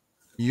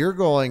 you're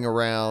going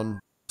around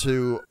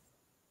to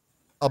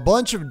a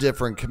bunch of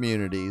different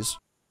communities.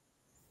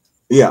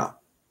 Yeah,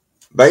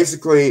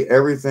 basically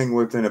everything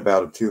within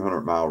about a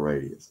 200-mile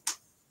radius.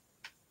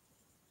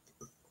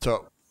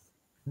 So,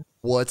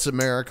 what's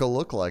America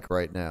look like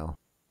right now?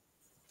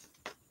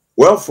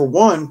 Well, for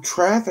one,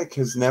 traffic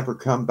has never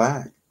come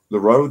back. The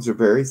roads are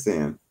very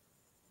thin.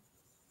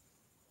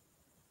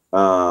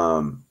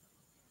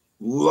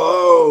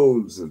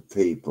 Loads of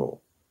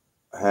people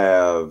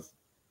have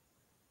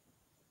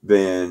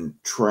been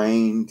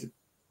trained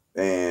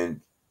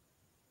and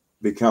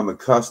become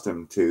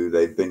accustomed to,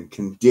 they've been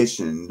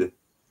conditioned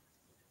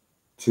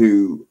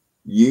to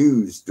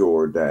use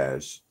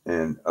DoorDash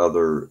and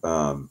other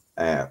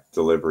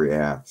delivery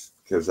apps.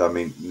 Because, I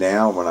mean,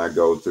 now when I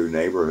go through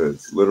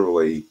neighborhoods,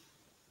 literally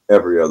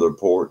every other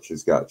porch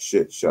has got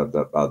shit shoved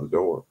up by the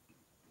door.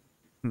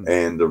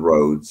 And the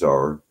roads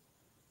are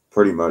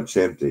pretty much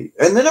empty.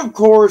 And then, of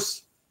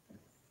course,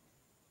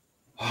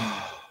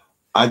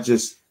 I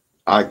just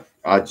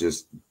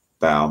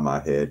bow my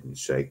head and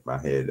shake my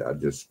head. I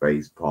just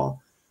face palm.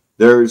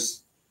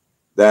 There's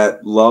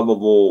that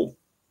lovable,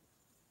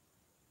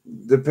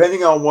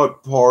 depending on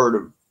what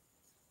part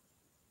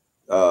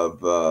of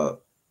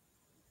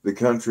the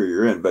country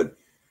you're in, but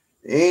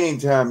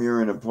anytime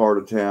you're in a part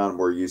of town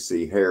where you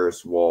see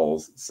Harris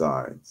Walls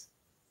signs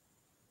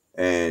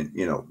and,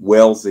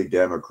 wealthy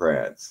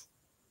Democrats,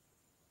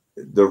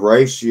 the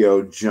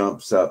ratio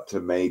jumps up to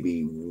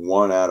maybe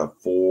 1 out of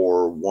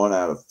 4, 1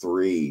 out of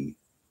 3,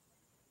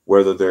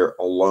 whether they're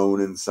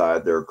alone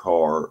inside their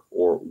car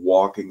or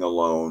walking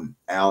alone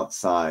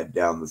outside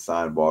down the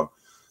sidewalk.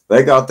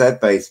 They got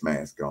that face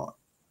mask on.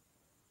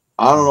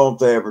 I don't know if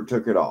they ever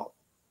took it off,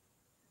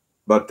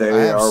 but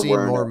they are seen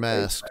wearing more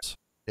masks.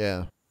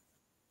 Yeah.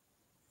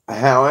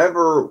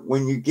 However,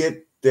 when you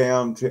get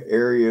down to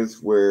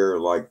areas where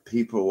like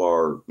people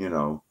are,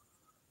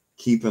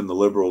 keeping the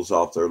liberals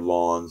off their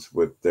lawns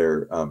with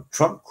their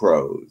Trump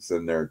crows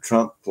and their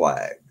Trump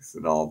flags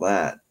and all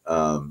that,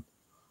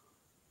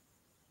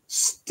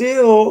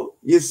 still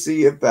you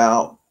see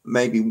about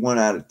maybe 1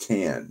 out of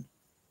 10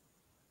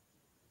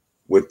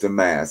 with the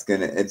mask.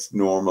 And it's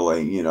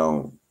normally,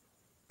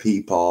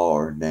 Peepaw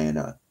or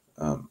Nana,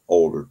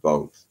 older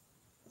folks.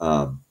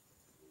 You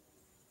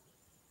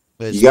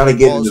got to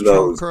get into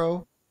those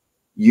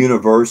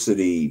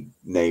university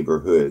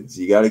neighborhoods.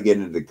 You got to get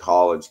into the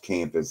college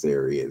campus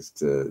areas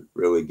to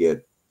really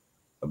get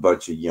a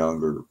bunch of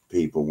younger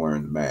people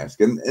wearing the mask.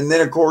 And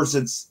then, of course,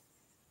 it's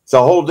a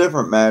whole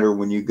different matter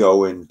when you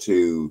go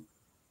into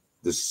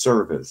the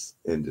service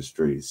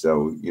industry.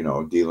 So,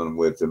 dealing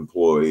with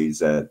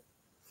employees at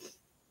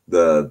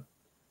the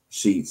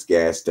Sheetz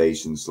gas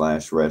station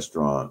 /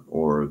 restaurant,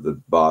 or the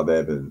Bob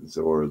Evans,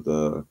 or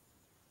the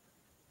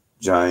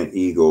Giant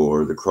Eagle,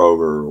 or the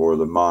Kroger, or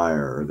the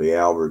Meijer, or the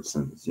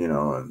Albertsons,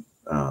 and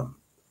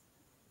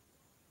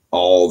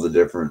all the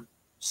different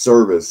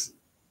service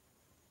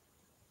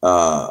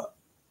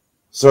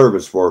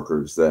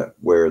workers that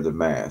wear the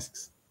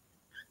masks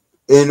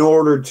in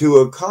order to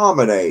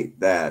accommodate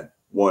that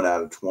 1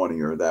 out of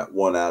 20 or that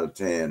 1 out of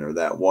 10 or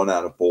that 1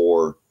 out of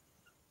 4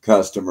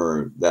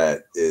 customer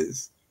that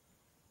is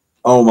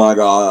oh my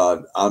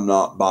God, I'm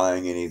not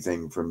buying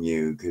anything from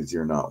you because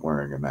you're not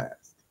wearing a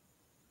mask.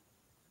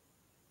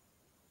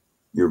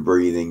 You're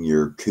breathing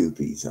your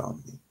koopies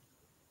on me.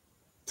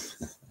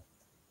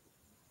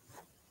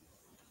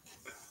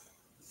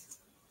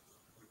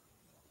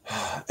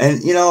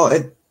 And you know,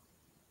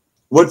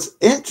 what's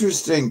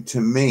interesting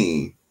to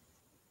me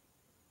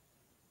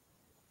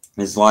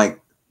is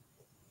like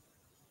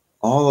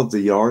all of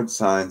the yard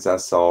signs I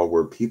saw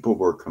where people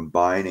were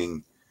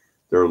combining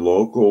their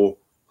local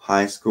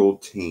high school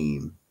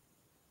team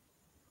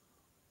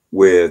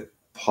with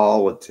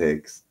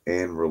politics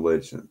and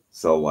religion.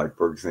 So, like,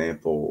 for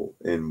example,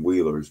 in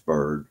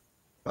Wheelersburg,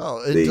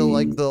 Oh, into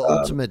like the the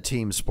ultimate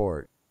team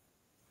sport.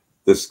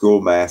 the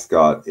school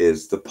mascot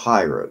is the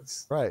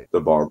Pirates, Right.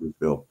 the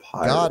Barbersville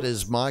Pirates. God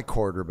is my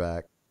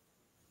quarterback.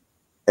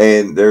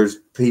 And there's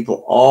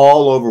people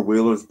all over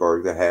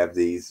Wheelersburg that have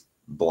these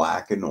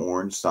black and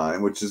orange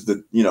sign, which is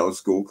the, you know,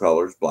 school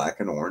colors, black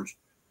and orange,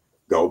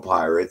 go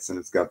Pirates. And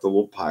it's got the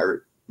little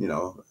pirate, you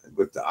know,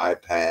 with the eye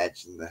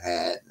patch and the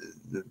hat,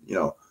 and, you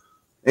know,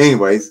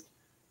 anyways,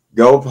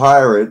 go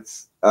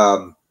Pirates.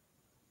 But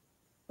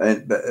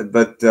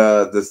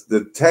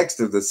the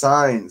text of the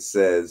sign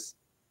says,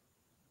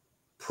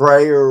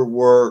 prayer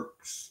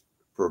works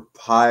for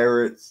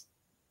pirates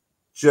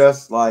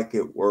just like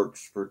it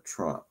works for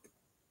Trump.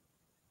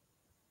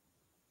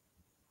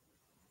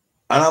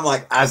 And I'm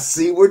like, I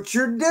see what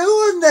you're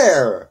doing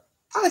there.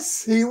 I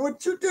see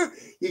what you're doing.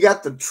 You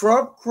got the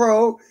Trump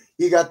crow.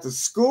 You got the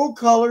school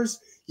colors.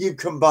 You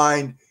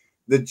combined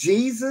the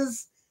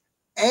Jesus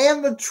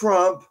and the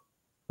Trump.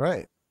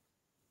 Right.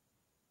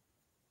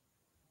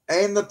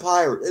 And the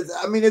pirate.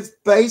 It's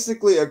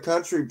basically a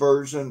country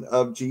version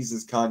of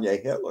Jesus,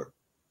 Kanye, Hitler.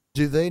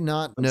 Do they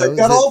not But know they've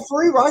got that, all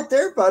three right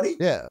there, buddy.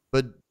 Yeah,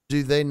 but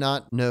do they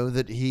not know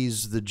that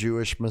he's the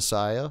Jewish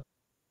Messiah?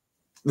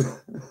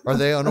 Are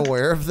they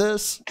unaware of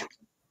this?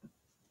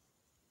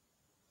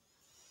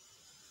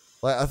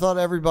 Like, I thought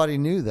everybody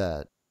knew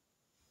that.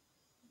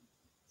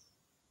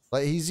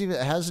 Like,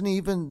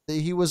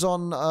 he was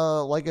on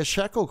like a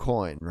shekel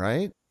coin,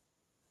 right?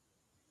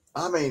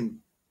 I mean,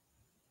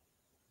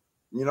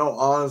 you know,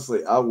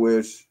 honestly, I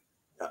wish,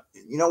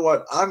 you know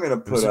what? I'm going to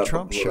put up a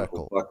political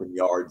shekel. Fucking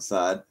yard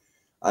sign.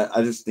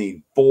 I just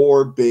need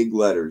 4 big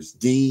letters,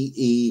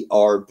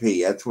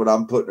 DERP. That's what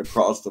I'm putting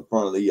across the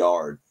front of the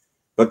yard.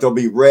 But they'll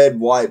be red,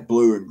 white,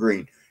 blue, and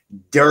green.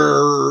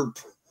 Derp.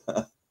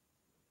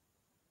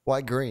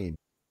 Why green?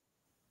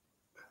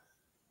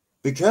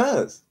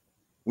 Because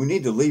we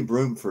need to leave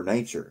room for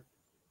nature.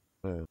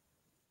 Yeah.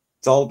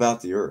 It's all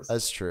about the earth.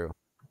 That's true.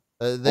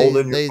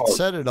 They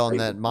said it on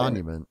that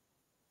monument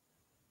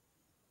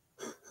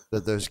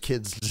that those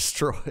kids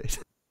destroyed.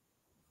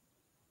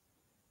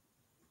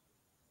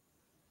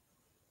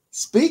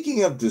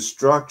 Speaking of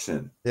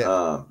destruction,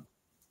 yeah.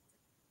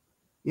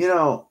 You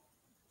know,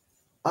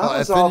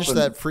 I finished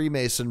that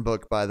Freemason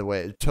book, by the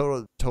way.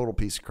 Total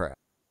piece of crap.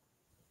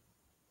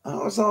 I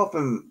was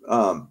often,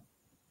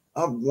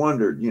 I've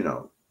wondered, you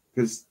know,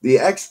 because the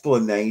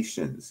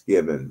explanations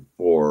given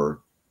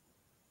for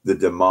the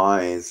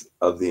demise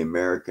of the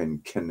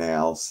American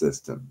canal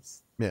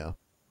systems, yeah,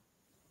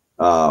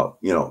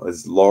 you know,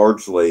 is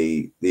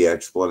largely the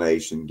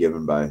explanation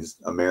given by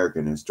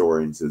American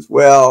historians as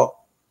well.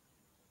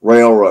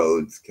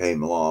 Railroads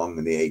came along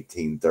in the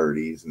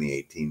 1830s and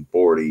the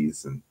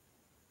 1840s, and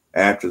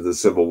after the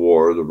Civil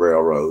War, the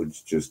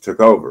railroads just took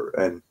over.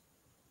 And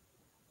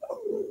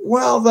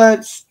well,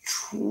 that's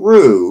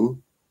true.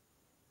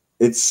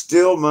 It's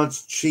still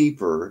much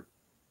cheaper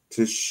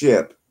to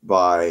ship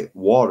by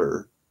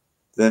water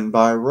than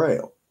by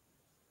rail.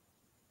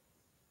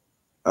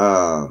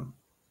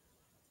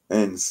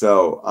 And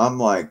so I'm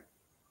like,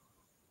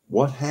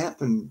 what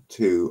happened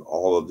to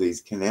all of these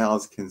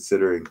canals,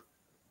 considering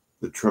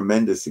the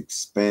tremendous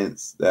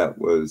expense that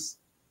was,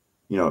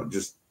 you know,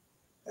 just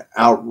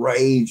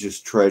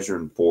outrageous treasure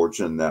and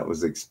fortune that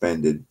was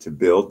expended to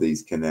build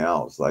these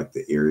canals, like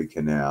the Erie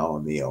Canal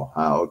and the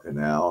Ohio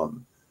Canal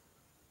and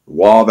the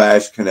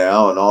Wabash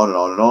Canal, and on and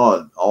on and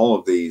on. All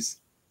of these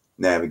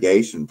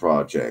navigation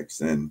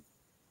projects. And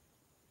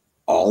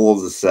all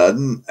of a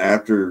sudden,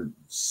 after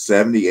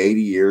 70,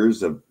 80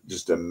 years of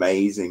just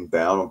amazing,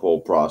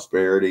 bountiful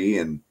prosperity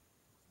and,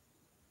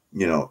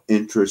 you know,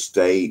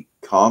 interstate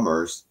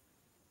commerce,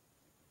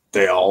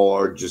 they all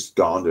are just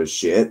gone to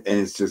shit, and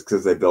it's just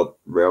because they built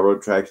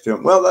railroad tracks to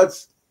them. Well,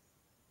 that's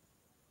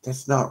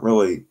not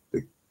really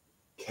the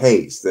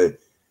case. The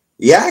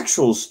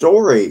actual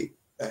story,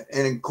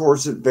 and of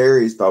course it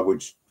varies by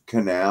which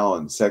canal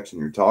and section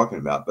you're talking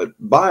about, but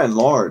by and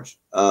large,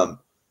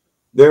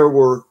 there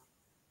were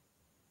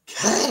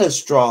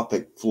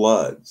catastrophic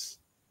floods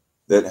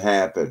that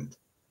happened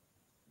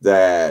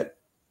that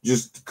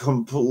just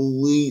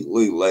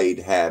completely laid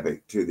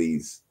havoc to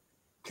these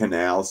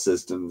canal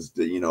systems,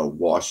 that, you know,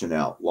 washing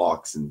out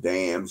locks and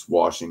dams,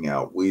 washing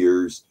out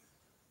weirs,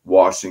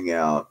 washing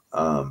out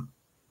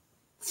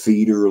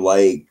feeder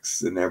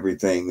lakes and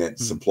everything that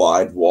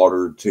supplied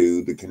water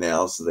to the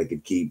canal, so they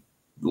could keep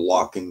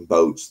locking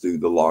boats through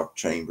the locked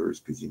chambers,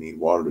 because you need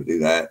water to do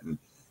that. And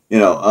You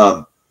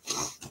know,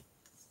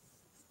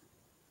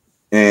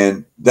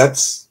 and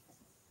that's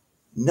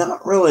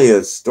not really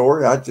a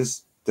story. I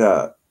just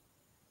don't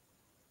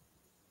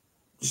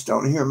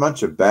hear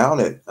much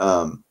about it.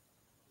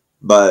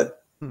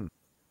 But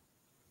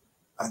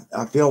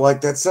I feel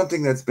like that's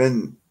something that's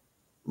been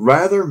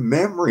rather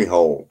memory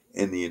hold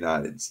in the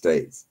United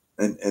States.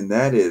 And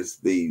that is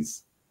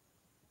these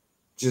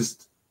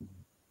just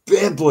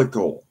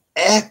biblical,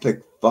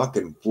 epic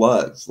fucking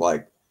floods,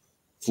 like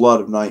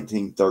flood of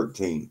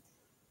 1913,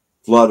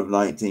 flood of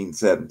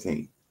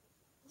 1917,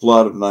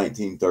 flood of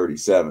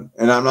 1937.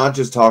 And I'm not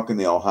just talking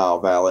the Ohio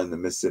Valley and the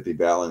Mississippi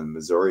Valley and the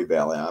Missouri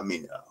Valley. I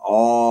mean,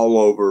 all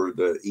over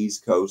the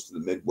East Coast, the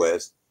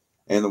Midwest,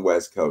 and the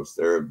West Coast,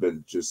 there have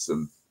been just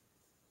some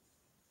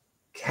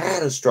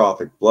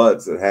catastrophic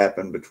floods that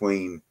happened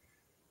between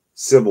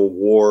Civil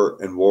War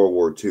and World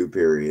War II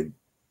period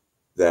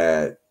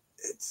that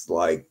it's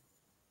like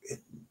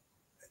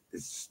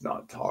it's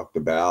not talked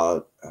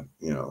about,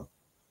 you know,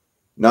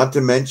 not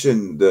to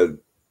mention the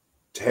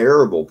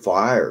terrible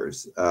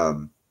fires.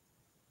 You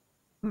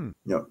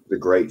know, the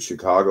Great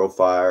Chicago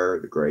Fire,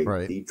 the Great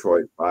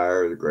Detroit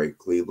Fire, the Great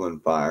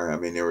Cleveland Fire. I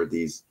mean, there were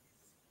these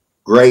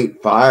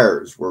great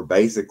fires where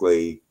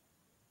basically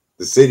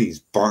the cities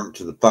burnt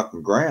to the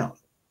fucking ground.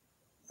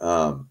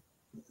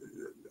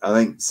 I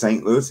think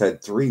St. Louis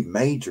had 3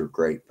 major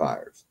great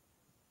fires.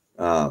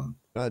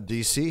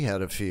 DC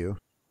had a few.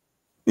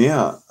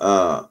 Yeah.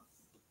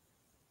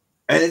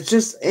 And it's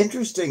just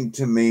interesting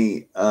to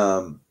me,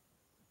 other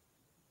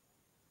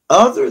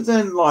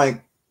than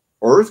like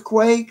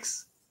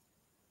earthquakes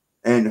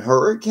and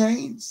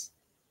hurricanes,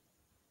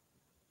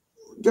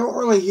 don't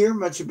really hear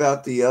much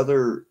about the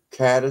other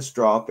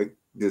catastrophic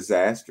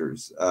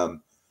disasters.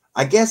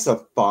 I guess a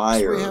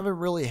fire. We haven't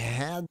really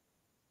had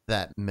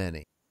that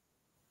many.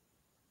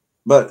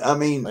 But I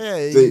mean,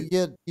 you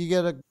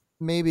get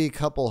maybe a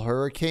couple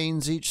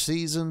hurricanes each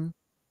season.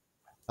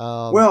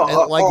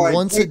 Well, like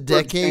once a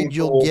decade,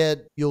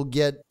 you'll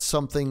get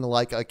something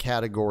like a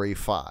Category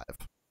 5,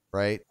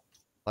 right?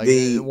 Like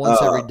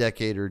once every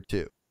decade or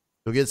two,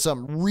 you'll get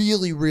something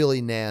really,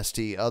 really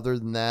nasty. Other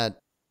than that,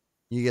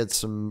 you get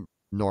some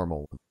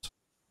normal ones.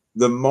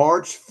 The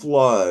March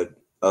flood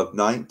of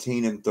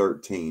 19 and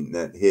 13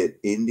 that hit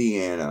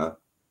Indiana.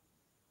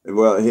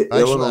 Well, it hit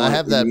Illinois. I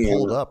have that Indiana,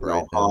 pulled up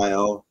right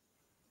Ohio, now.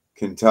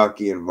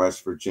 Kentucky, and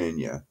West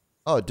Virginia.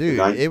 Oh, dude,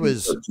 it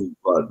was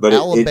flood, but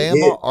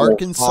Alabama,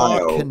 Arkansas,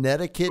 Ohio,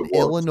 Connecticut,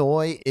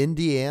 Illinois,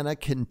 Indiana,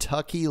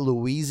 Kentucky,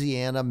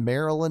 Louisiana,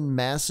 Maryland,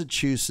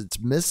 Massachusetts,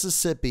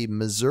 Mississippi,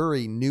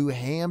 Missouri, New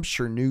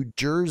Hampshire, New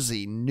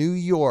Jersey, New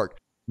York,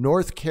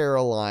 North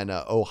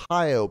Carolina,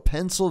 Ohio,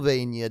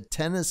 Pennsylvania,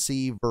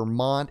 Tennessee,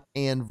 Vermont,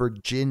 and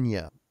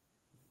Virginia.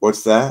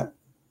 What's that?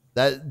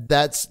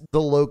 That's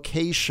the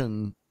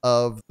location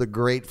of the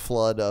Great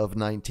Flood of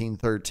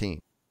 1913.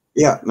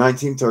 Yeah,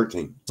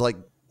 1913. It's like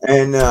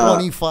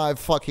 25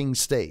 fucking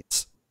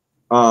states.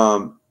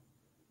 For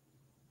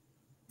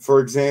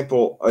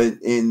example,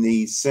 in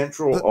the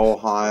central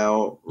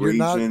Ohio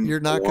region,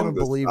 you're not going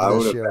to believe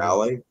this,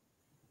 Valley.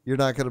 You're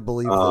not going to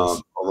believe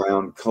this.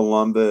 Around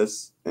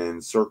Columbus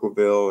and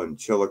Circleville and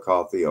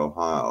Chillicothe,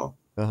 Ohio.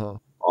 On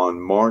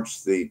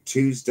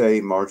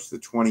Tuesday, March the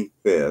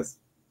 25th,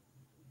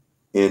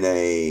 in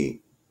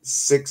a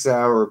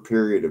 6-hour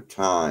period of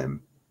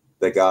time,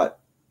 they got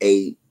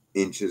 8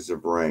 inches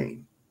of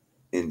rain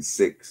in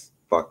 6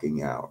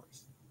 fucking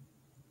hours.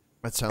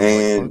 That sounds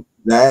like fun.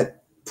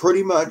 That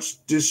pretty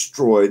much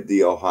destroyed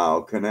the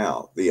Ohio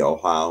Canal, the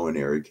Ohio and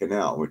Erie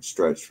Canal, which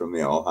stretched from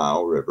the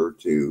Ohio River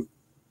to,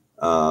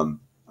 I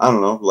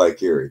don't know,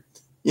 Lake Erie.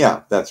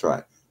 Yeah, that's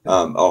right.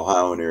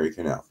 Ohio and Erie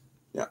Canal.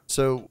 Yeah.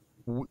 So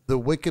the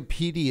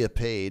Wikipedia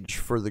page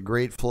for the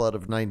Great Flood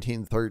of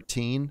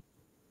 1913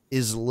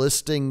 is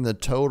listing the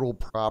total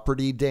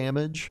property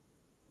damage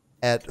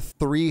at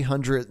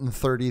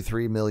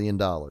 $333 million.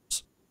 Did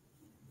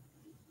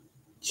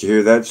you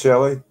hear that,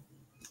 Shelley?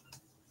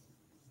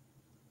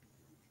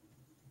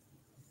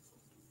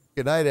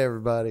 Good night,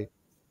 everybody.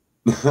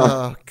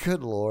 Oh,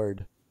 good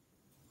Lord.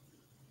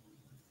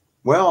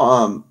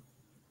 Well,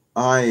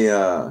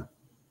 I've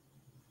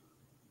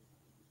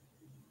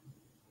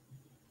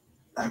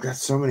got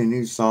so many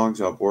new songs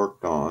I've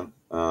worked on,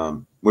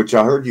 which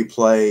I heard you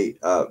play,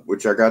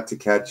 which I got to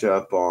catch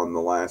up on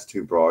the last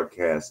 2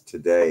 broadcasts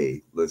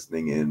today,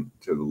 listening in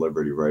to the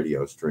Liberty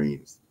Radio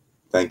streams.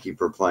 Thank you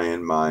for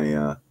playing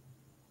my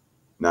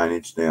 9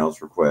 Inch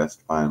Nails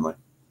request, finally.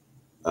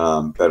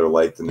 Better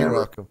late than never. You're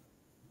welcome.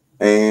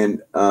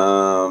 And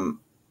on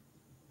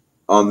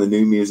the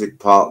new music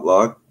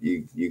potluck,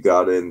 you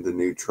got in the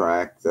new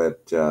track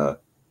that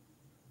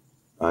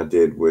I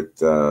did with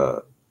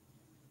Dr.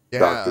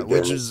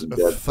 Which is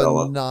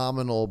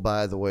phenomenal,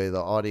 by the way.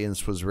 The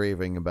audience was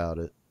raving about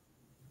it.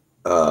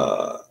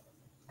 Garden,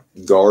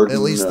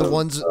 at least the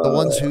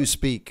ones who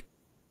speak.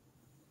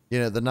 You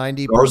know, the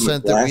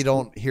 90% that we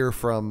don't hear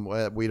from,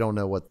 we don't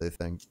know what they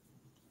think.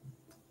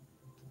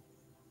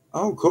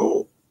 Oh,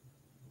 cool.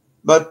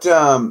 But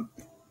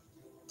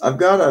I've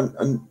got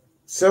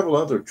several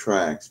other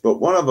tracks, but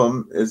one of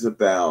them is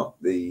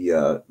about the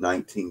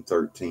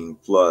 1913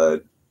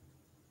 flood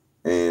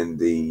and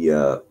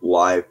the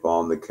life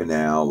on the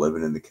canal,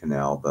 living in the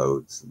canal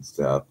boats and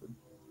stuff.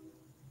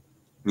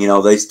 You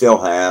know, they still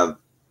have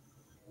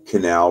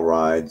canal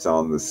rides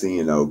on the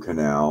C&O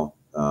Canal,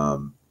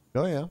 Oh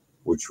yeah,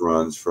 which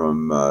runs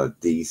from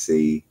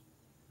D.C.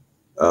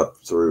 up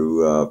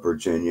through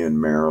Virginia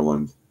and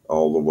Maryland,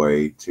 all the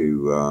way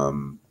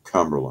to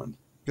Cumberland.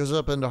 goes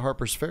up into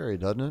Harper's Ferry,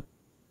 doesn't it?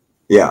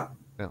 Yeah,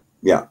 Yeah.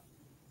 yeah,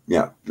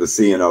 yeah. The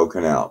C&O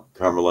Canal,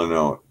 Cumberland.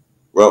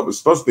 Well, it was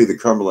supposed to be the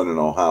Cumberland and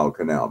Ohio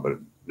Canal, but it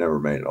never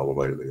made it all the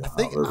way to the I Ohio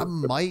think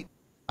River.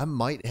 I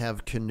might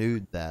have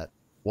canoed that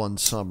one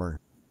summer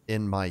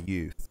in my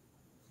youth.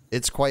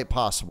 It's quite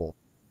possible.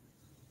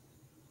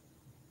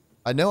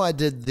 I know I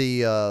did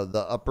the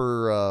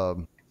upper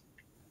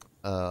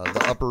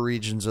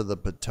regions of the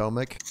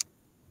Potomac,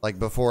 like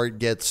before it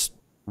gets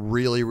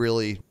really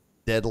really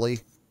deadly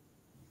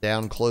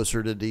down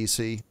closer to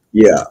DC.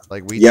 Yeah,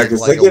 Like we yeah, did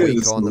because they like a get into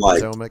week some on the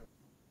like Potomac.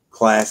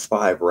 Class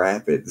 5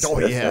 rapids. Oh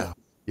yeah,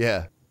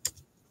 yeah.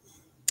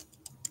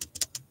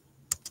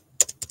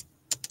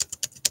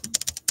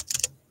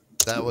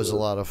 That was a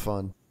lot of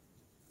fun.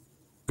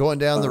 Going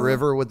down the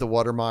river with the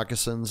water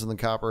moccasins and the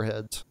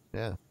copperheads.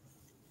 Yeah.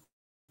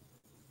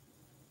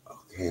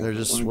 Okay, They're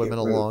just swimming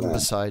along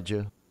beside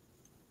you.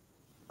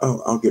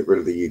 Oh, I'll get rid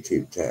of the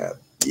YouTube tab.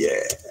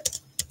 Yeah.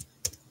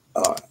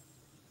 All right.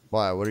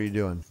 Why? What are you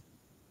doing?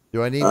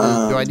 Do I need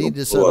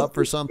to set up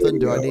for something?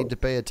 Do I need to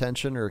pay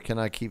attention, or can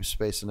I keep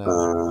spacing out?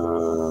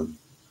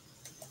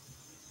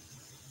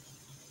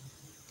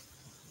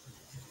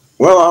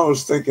 Well, I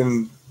was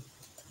thinking.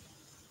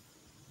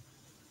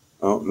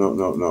 Oh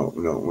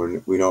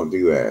no! We don't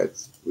do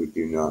ads. We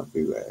do not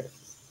do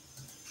ads.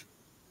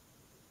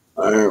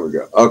 There we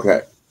go.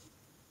 Okay.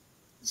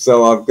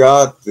 So I've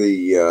got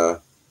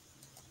the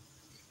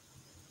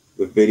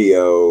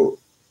video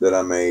that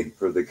I made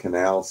for the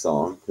canal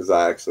song, because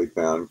I actually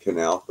found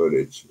canal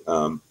footage.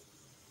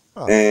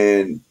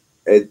 And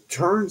it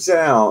turns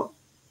out,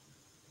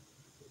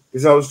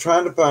 because I was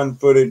trying to find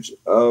footage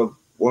of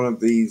one of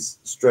these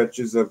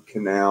stretches of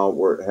canal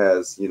where it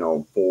has,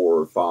 4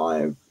 or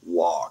 5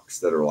 locks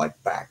that are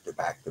like back to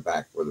back to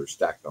back, where they're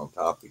stacked on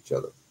top of each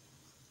other.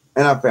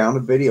 And I found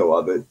a video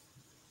of it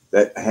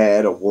that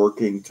had a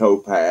working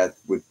towpath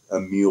with a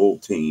mule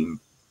team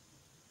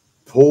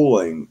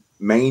pulling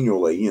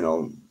manually,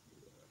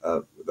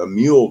 a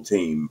mule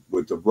team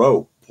with the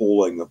rope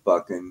pulling the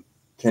fucking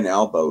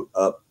canal boat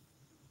up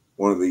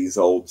one of these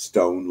old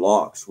stone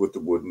locks with the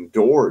wooden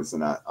doors.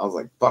 And I was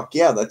like, fuck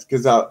yeah, that's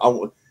because I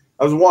was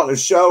wanting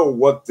to show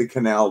what the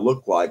canal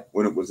looked like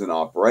when it was in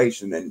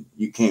operation. And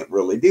you can't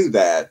really do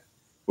that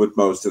with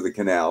most of the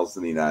canals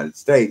in the United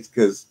States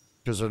because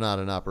they're not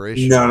in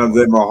operation. None of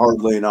them are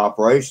hardly in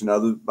operation.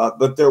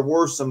 But there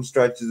were some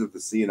stretches of the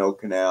C&O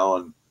Canal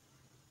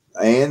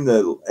and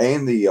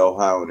the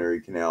Ohio and Erie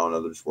Canal and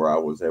others where I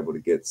was able to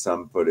get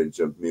some footage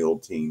of mule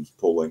teams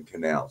pulling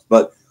canals.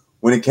 But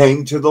when it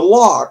came to the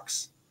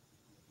locks,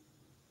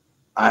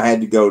 I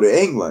had to go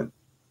to England,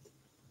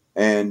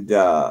 and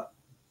I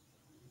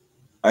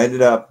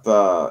ended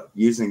up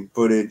using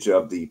footage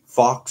of the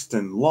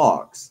Foxton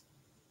locks.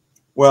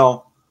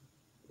 Well,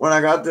 when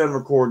I got done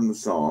recording the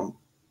song,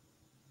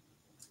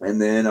 and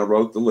then I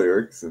wrote the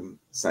lyrics and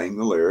sang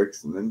the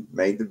lyrics and then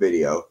made the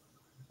video,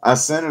 I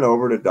sent it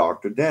over to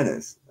Dr.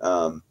 Dennis.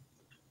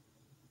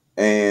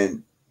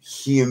 And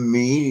he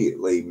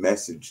immediately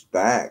messaged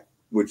back,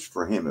 which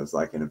for him is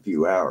like in a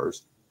few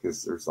hours,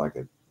 because there's like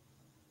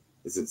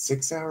is it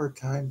 6-hour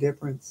time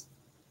difference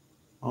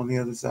on the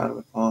other side of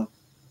the pond?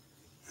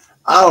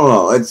 I don't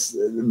know. It's,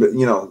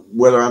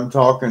 whether I'm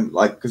talking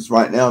like, because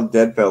right now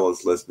Dead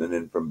Fella's listening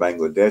in from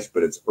Bangladesh,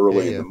 but it's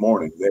early in the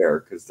morning there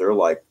because they're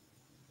like,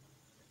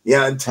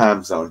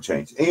 time zone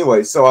change.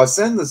 Anyway, so I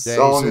send the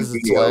song and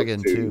video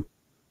to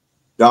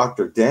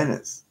Dr.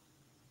 Dennis.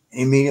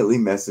 He immediately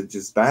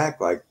messages back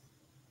like,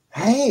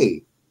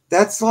 hey,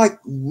 that's like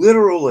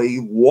literally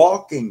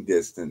walking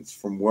distance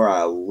from where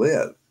I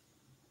live.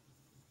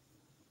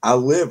 I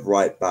live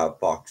right by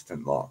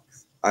Foxton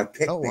Locks. I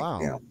picnic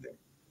down there.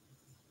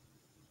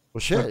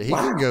 Well, shit, he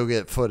can go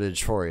get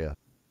footage for you.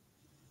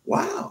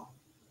 Wow.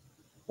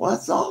 Well,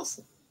 that's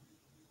awesome.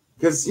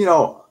 Because,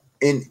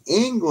 in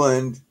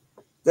England,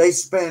 they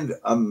spend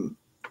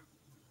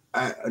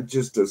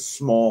just a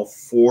small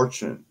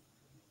fortune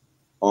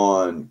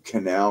on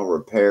canal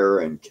repair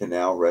and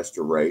canal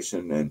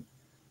restoration. And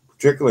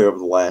particularly over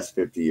the last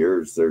 50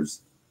 years,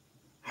 there's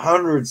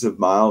hundreds of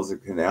miles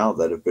of canal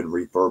that have been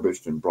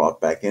refurbished and brought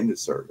back into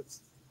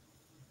service.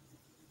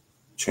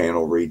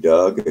 Channel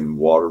redug and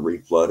water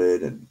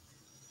reflooded. And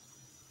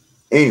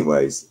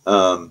anyways,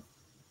 because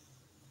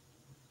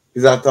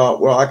I thought,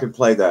 well, I could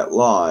play that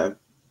live,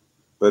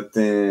 but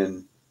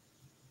then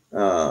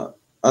I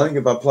think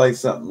if I play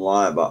something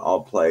live,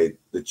 I'll play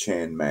the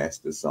Chan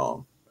Master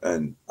song,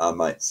 and I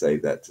might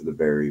save that to the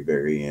very,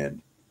 very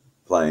end,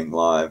 playing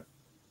live.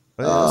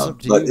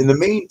 But in the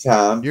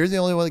meantime, you're the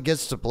only one that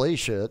gets to play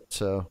shit,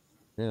 so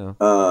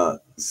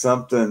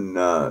something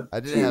I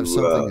did have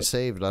something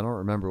saved. I don't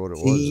remember what it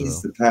tease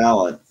was. The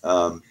palate.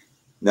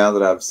 Now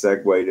that I've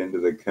segued into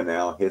the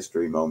canal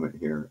history moment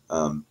here,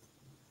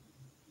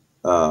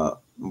 we'll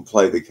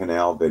play the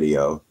canal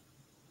video.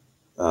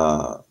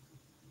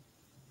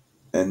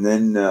 And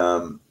then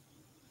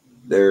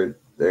there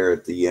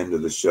at the end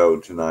of the show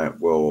tonight,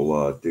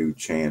 we'll do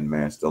Chan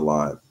Master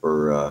Live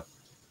for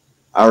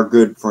our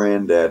good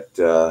friend at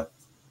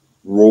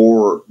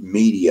Roar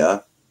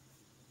Media,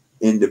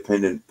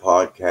 independent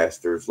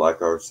podcasters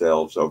like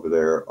ourselves over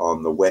there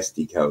on the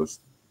Westy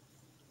Coast.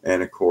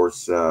 And of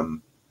course,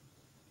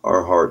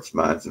 our hearts,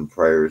 minds, and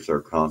prayers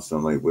are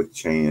constantly with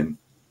Chan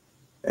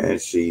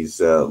as she's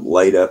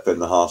laid up in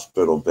the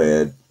hospital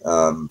bed,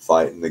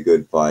 fighting the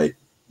good fight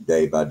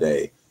day by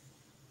day.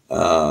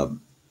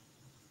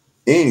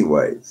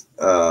 Anyways,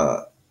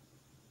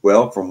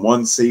 well, from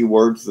one C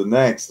word to the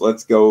next,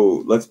 let's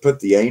put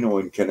the anal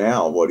in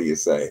canal. What do you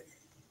say?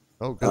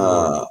 Oh, good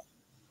Lord.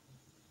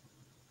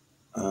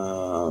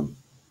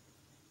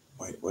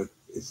 Wait, what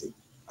is it?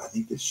 I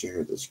need to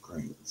share the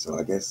screen, so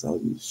I guess I'll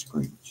use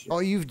screen share. Oh,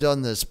 you've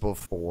done this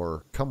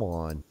before. Come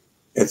on.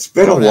 It's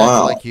been Don't a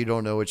while. Act like you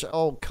don't know which.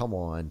 Oh, come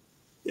on.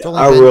 Yeah,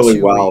 I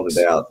really wilded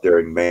out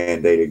during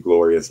mandated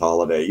glorious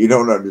holiday. You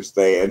don't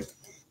understand.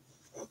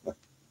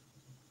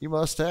 You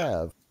must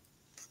have.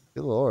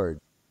 Good Lord.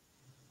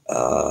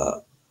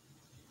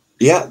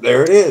 Yeah,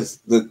 there it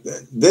is.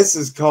 This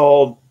is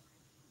called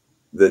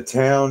The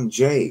Town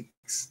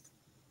Jakes.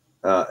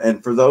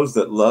 And for those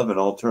that love an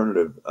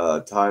alternative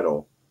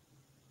title,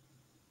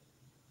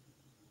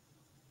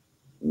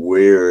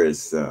 where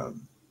is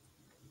some?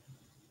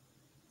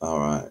 All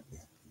right.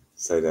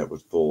 Say that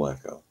with full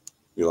echo.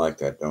 You like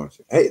that, don't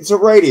you? Hey, it's a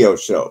radio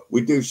show.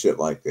 We do shit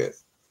like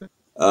this.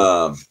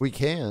 We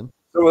can.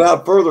 So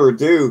without further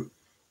ado,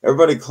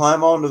 everybody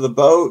climb onto the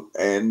boat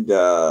and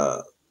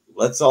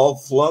let's all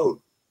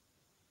float.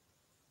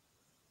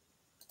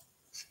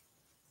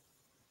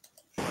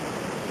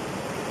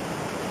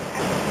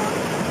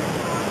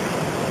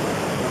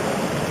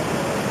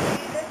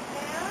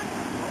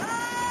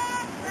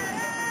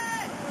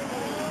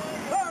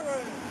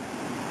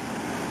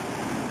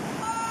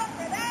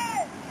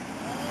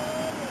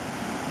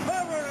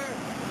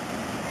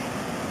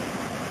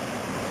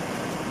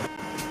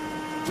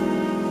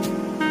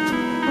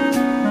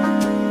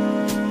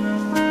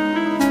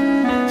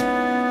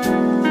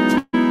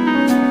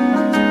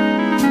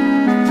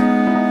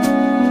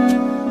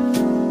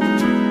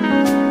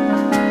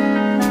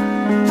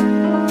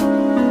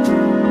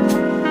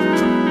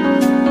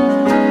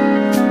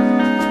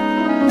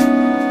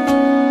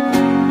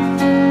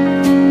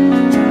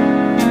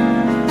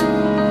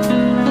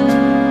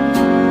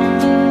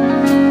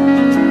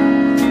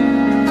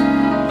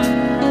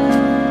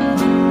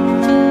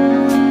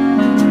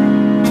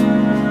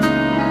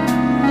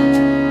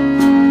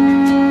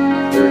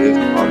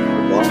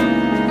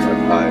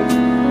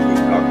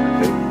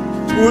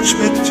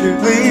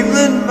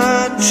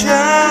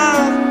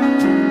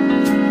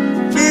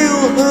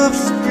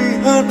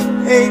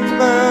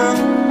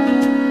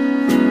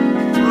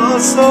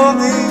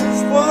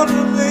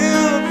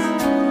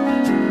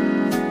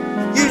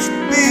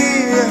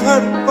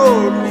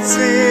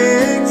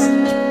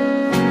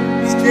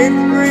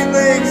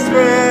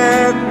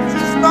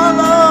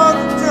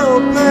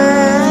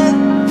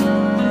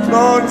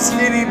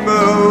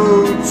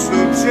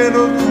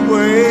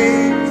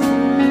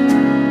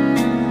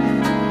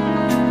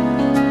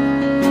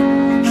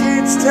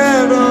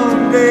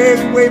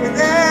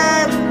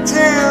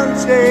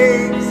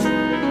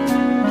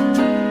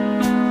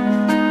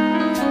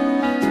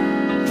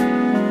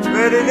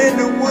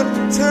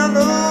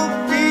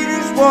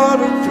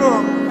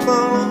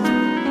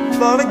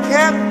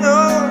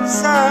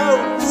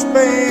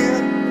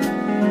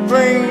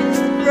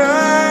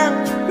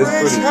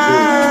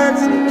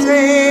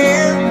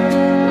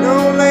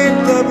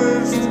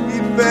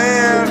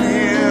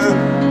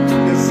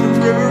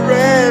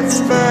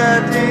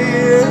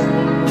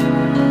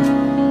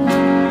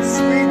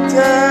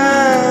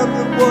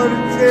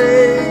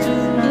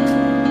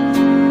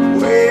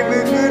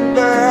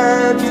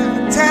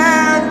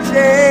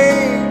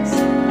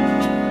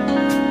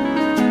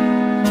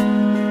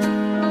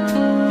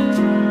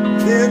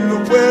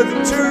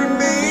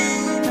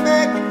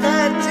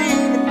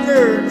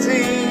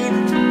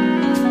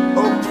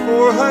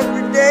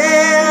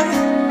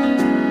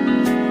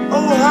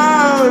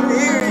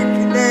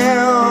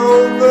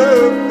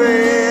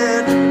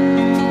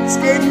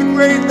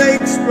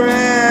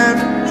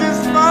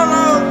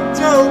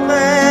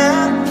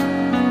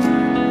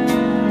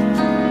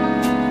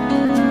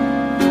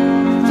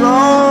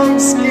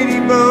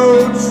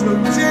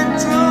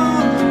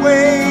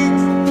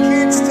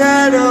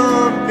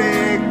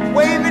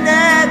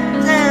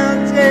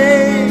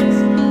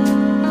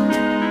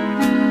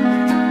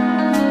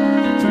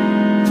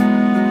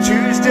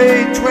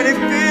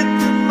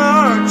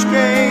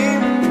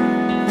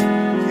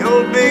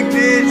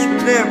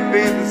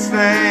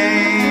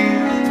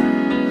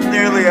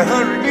 Nearly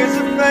 100 years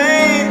of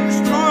fame,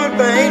 destroyed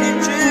by 8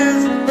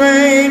 inches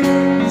rain,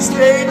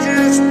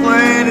 stages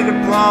planted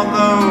upon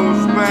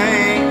those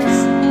banks.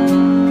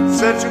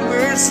 Such a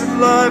wearisome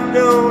life,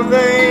 no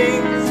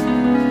thanks.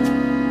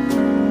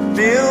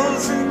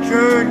 Mills and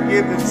current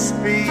giving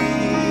speed,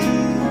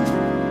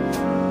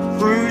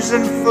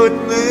 cruising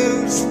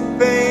footloose,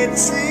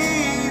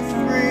 fancy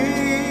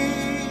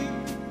free.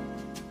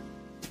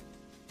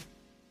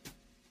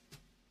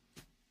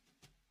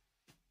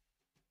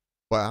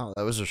 Wow,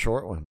 that was a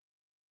short one.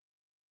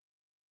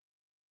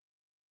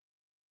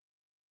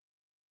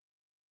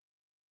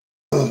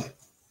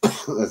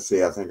 Let's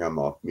see, I think I'm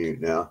off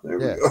mute now. There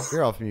we go.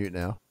 You're off mute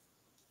now.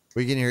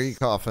 We can hear you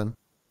coughing.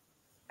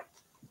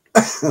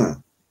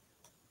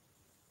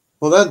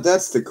 Well,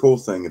 that's the cool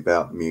thing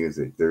about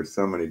music. There's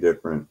so many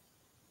different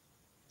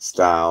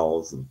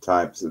styles and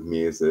types of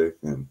music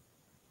and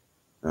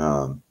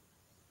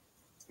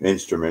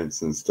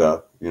instruments and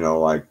stuff. You know,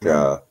 like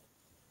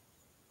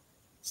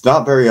it's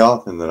not very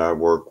often that I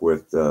work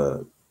with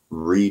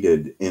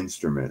reeded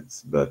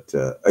instruments, but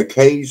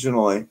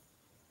occasionally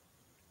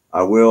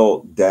I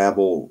will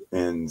dabble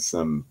in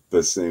some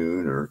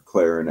bassoon or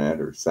clarinet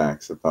or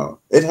saxophone.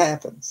 It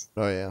happens.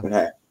 Oh, yeah. It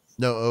happens.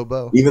 No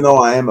oboe? Even though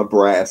I am a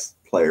brass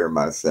player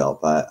myself,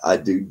 I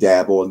do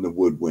dabble in the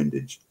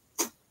woodwindage.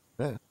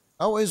 Yeah.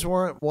 I always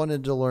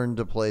wanted to learn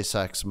to play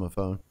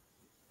saxophone.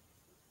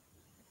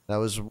 That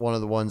was one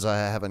of the ones I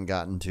haven't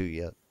gotten to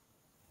yet.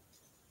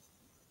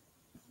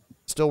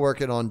 Still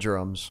working on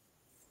drums.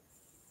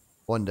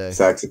 One day.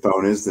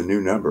 Saxophone is the new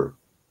number.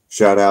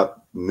 Shout out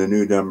the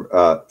new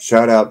number.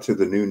 Shout out to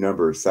the new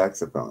number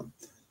saxophone.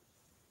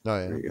 Oh,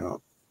 yeah. There you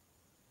go.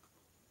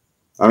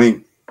 I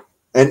mean,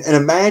 and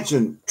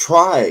imagine,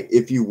 try,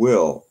 if you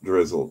will,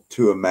 Drizzle,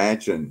 to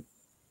imagine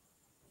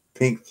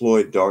Pink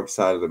Floyd Dark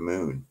Side of the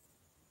Moon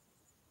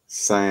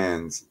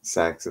sans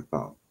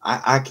saxophone.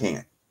 I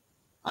can't.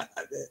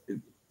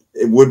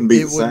 It wouldn't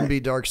be the same. It wouldn't be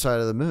Dark Side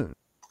of the Moon.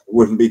 It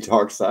wouldn't be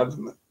Dark Side of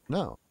the Moon.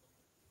 No.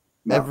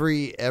 No.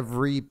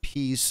 Every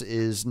piece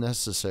is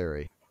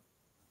necessary.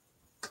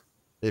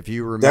 If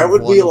you remove that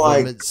would one be of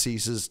like, them, it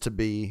ceases to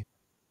be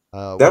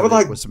that would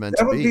like was meant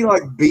that to would be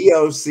like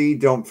BOC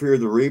Don't Fear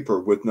the Reaper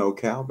with no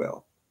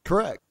cowbell.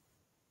 Correct.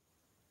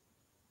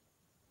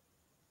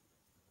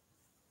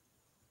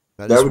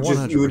 That would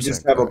just, you would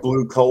just have correct. a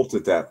blue Colt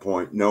at that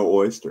point, no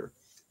oyster.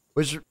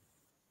 Which,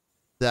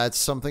 that's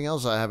something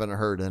else I haven't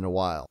heard in a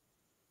while.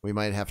 We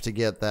might have to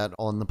get that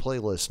on the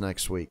playlist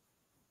next week.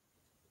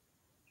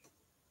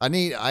 I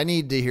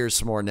need to hear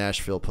some more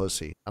Nashville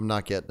Pussy. I'm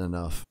not getting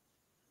enough.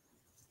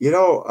 You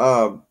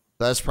know,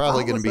 that's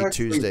probably going to be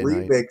Tuesday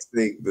night.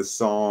 Remixing the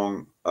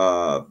song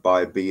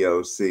by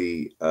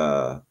BOC,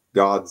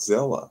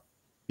 Godzilla.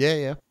 Yeah,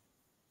 yeah.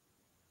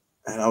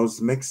 And I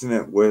was mixing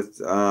it with,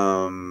 did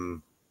I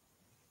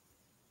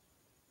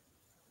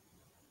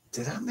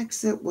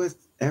mix it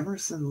with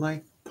Emerson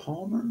Lake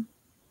Palmer?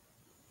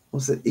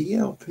 Was it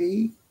ELP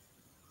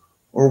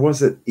or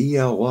was it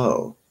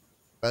ELO?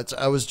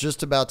 I was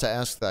just about to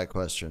ask that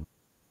question.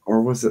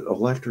 Or was it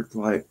Electric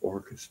Light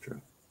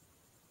Orchestra?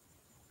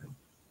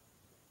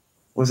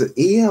 Was it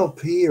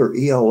ELP or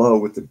ELO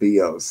with the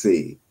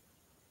BOC?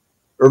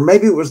 Or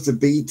maybe it was the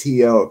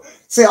BTO.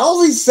 See,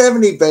 all these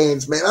 70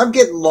 bands, man, I'm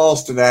getting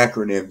lost in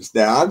acronyms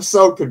now. I'm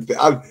so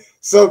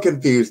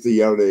confused, the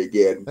Yona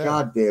again. Yeah.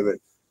 God damn it.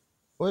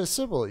 Well, it's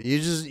simple.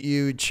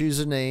 You choose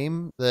a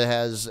name that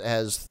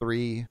has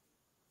 3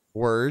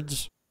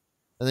 words,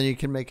 and then you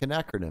can make an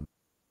acronym.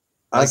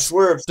 I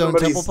swear, if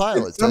somebody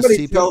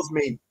tells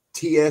me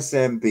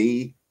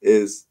TSMB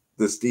is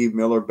the Steve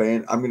Miller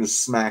Band, I'm going to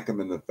smack him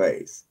in the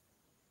face.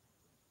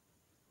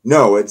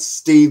 No, it's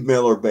Steve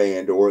Miller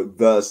Band or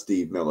the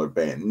Steve Miller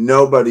Band.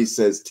 Nobody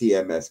says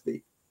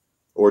TMSB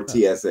or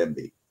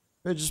TSMB.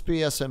 It'd just be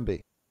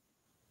SMB.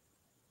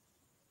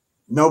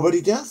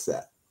 Nobody does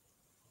that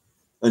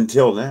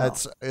until now.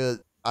 That's.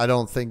 I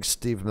don't think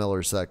Steve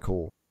Miller's that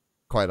cool,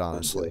 quite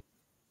honestly.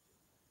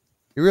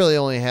 He really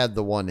only had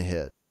the one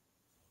hit.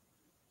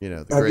 You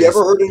know, have you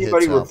ever heard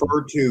anybody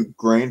refer to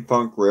Grand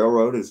Funk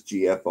Railroad as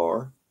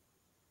GFR?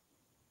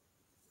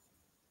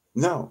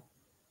 No.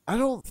 I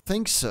don't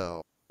think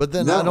so. But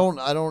then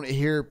I don't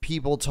hear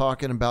people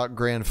talking about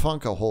Grand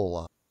Funk a whole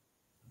lot.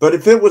 But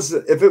if it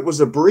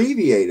was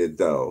abbreviated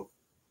though,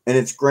 and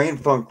it's Grand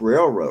Funk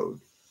Railroad,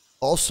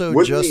 also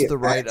just the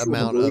right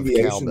amount of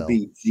cowbell.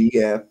 Be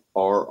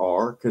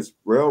GFRR because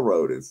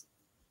railroad is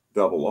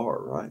double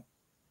R, right?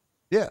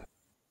 Yeah.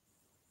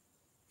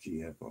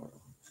 GFRR.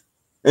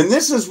 And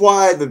this is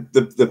why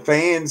the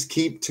fans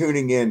keep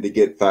tuning in to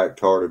Get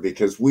Factarded,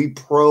 because we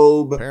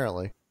probe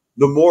apparently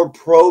the more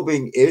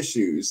probing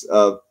issues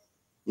of,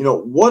 you know,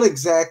 what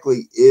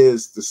exactly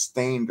is the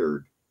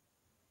standard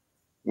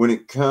when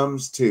it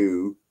comes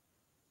to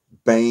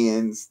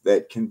bands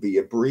that can be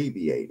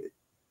abbreviated?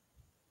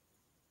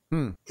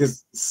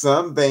 Because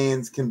some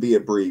bands can be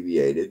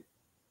abbreviated.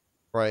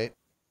 Right.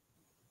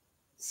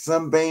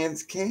 Some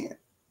bands can't.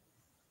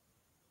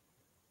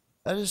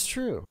 That is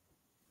true.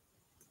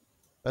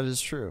 That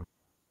is true.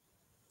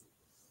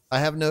 I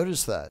have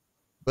noticed that.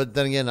 But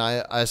then again,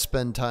 I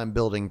spend time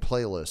building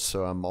playlists,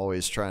 so I'm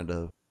always trying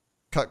to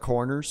cut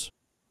corners.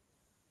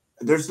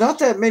 There's not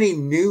that many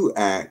new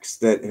acts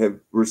that have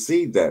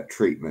received that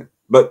treatment,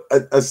 but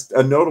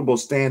a notable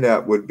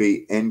standout would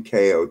be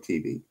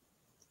NKOTV.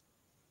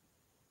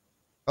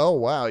 Oh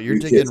wow, you're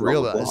New digging Kids on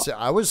real. the Block.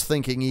 I was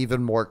thinking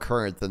even more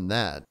current than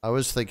that. I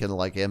was thinking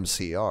like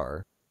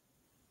MCR.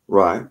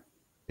 Right.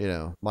 You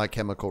know, My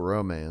Chemical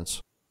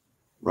Romance.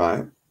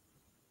 Right.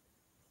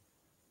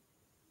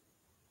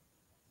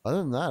 Other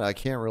than that, I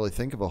can't really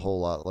think of a whole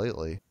lot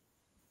lately.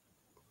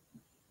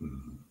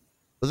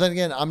 But then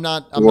again, I'm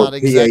not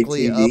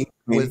exactly up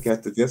with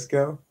at the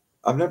Disco.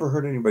 I've never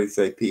heard anybody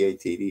say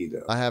PATD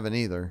though. I haven't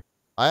either.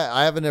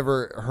 I haven't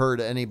ever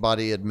heard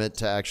anybody admit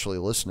to actually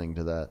listening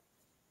to that.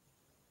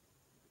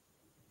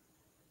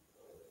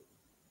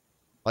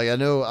 Like I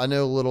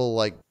know little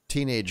like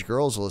teenage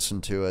girls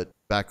listened to it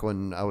back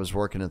when I was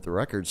working at the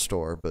record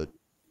store, but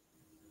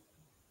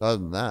other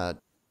than that,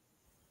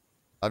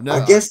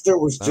 I guess there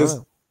was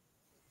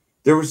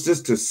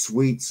just a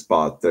sweet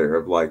spot there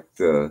of like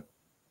the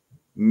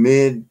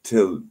mid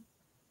to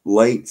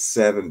late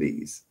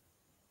 70s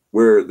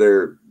where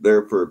they're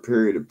there for a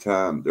period of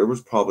time. There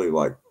was probably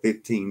like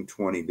 15,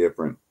 20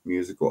 different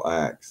musical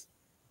acts.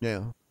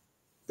 Yeah.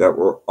 That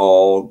were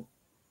all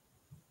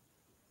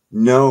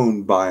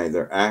known by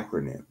their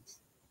acronyms.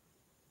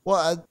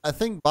 Well, I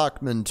think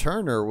Bachman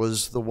Turner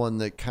was the one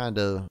that kind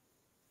of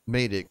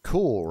made it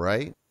cool,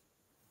 right?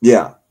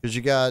 Yeah. Because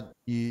you got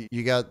the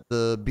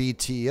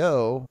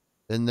BTO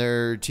and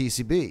their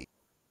TCB.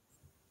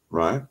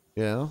 Right.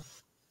 You know?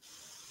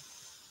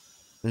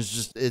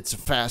 It's a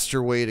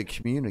faster way to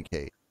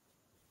communicate.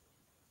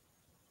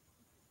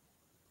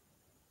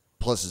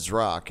 Plus it's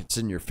rock. It's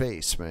in your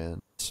face, man.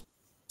 It's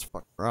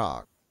fucking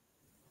rock.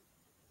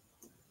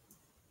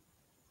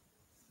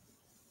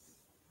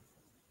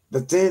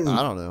 But then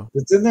I don't know.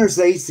 But then there's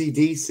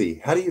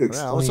AC/DC. How do you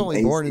explain? I was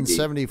only born in AC/DC?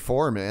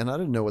 74, man. I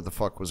didn't know what the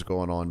fuck was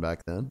going on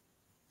back then.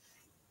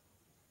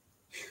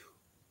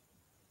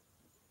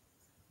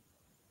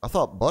 I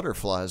thought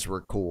butterflies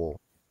were cool.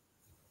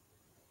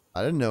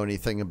 I didn't know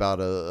anything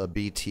about a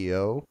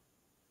BTO.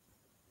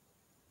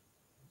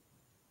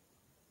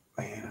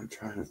 Man, I'm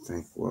trying to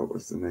think. What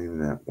was the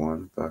name of that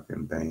one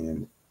fucking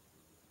band?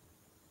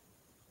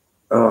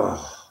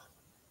 Oh,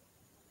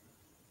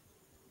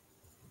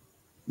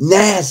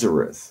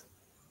 Nazareth.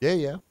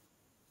 Yeah.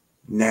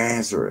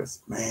 Nazareth.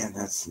 Man,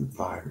 that's some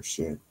fire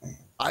shit, man.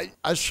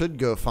 I should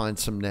go find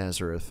some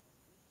Nazareth.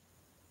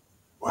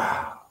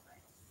 Wow.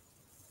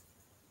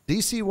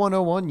 DC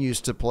 101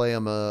 used to play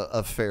them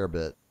a fair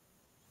bit.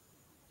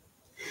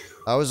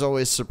 I was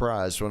always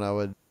surprised when I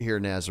would hear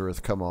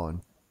Nazareth come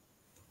on.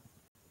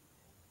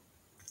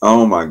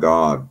 Oh my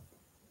God.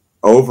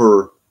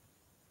 Over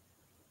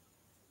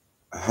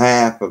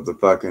half of the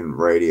fucking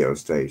radio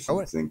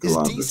stations in Is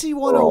Columbus DC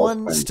are all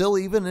 101 Spanish. still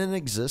even in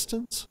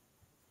existence?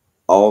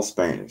 All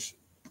Spanish.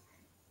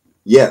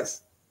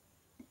 Yes.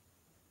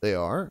 They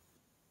are?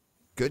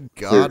 Good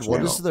Clear God, what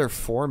channel. is their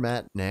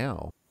format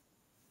now?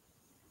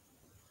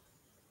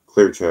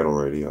 Clear Channel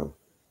Radio.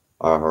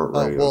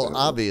 iHeartRadio. Well, Network.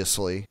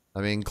 obviously. I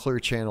mean, Clear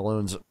Channel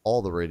owns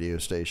all the radio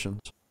stations.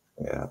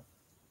 Yeah.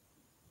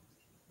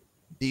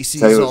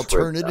 DC's Taylor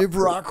alternative Swift.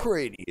 rock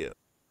radio.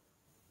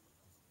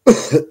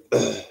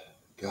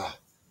 God.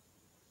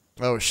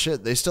 Oh,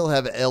 shit. They still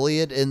have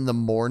Elliot in the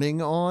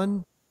morning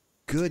on?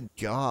 Good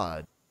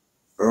God.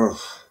 Ugh.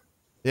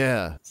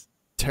 Yeah.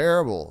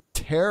 Terrible,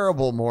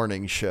 terrible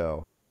morning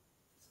show.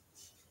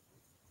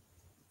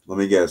 Let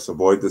me guess.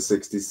 Avoid the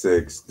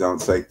 66.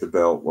 Don't take the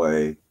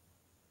Beltway.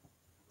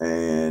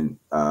 And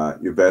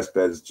your best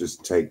bet is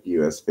just take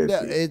US 50. Yeah,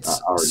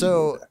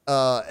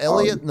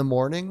 Elliot in the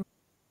morning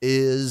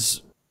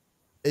is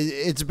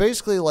it's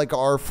basically like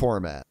our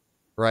format,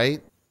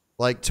 right?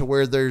 Like to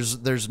where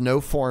there's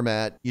no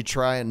format. You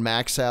try and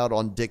max out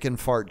on dick and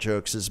fart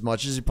jokes as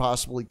much as you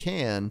possibly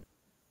can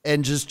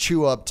and just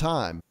chew up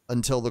time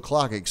until the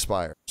clock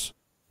expires.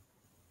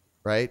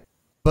 Right?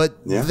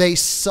 But they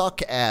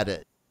suck at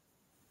it.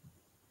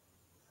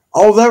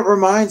 Oh, that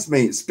reminds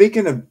me.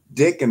 Speaking of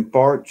dick and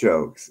fart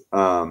jokes,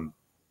 I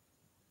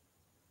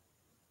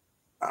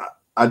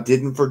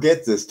didn't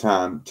forget this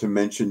time to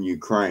mention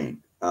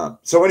Ukraine.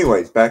 So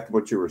anyways, back to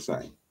what you were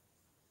saying.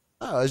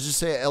 Oh, I was just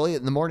saying Elliot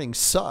in the morning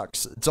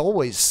sucks. It's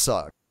always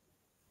sucked.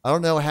 I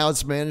don't know how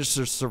it's managed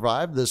to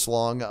survive this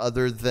long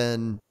other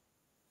than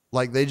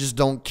like they just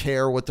don't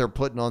care what they're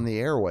putting on the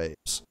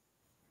airwaves.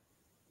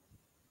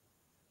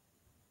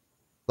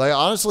 Like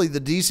honestly,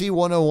 the DC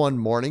 101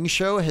 morning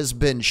show has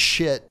been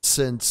shit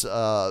since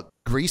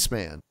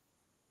Greaseman.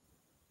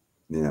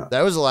 Yeah.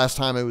 That was the last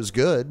time it was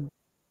good. And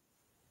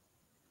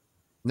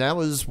that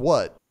was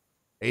what?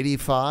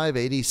 85,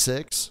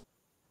 86?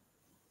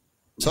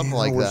 Something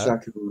like that. I wish I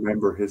could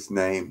remember his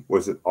name.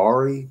 Was it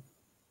Ari?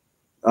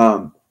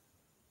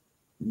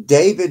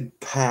 David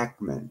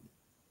Pakman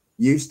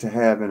used to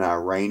have an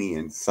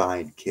Iranian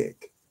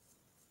sidekick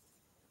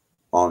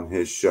on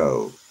his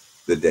show,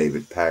 The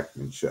David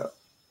Pakman Show.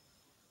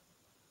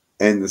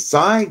 And the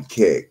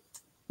sidekick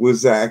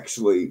was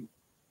actually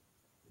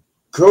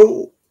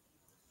cool.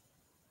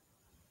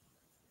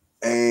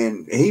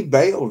 And he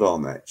bailed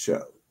on that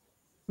show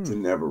to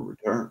never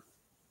return.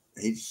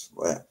 He just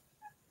left.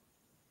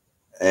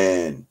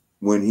 And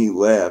when he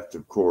left,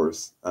 of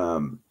course,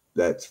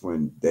 that's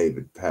when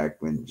David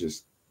Pakman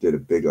just did a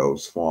big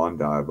old swan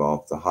dive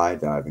off the high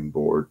diving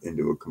board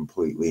into a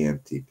completely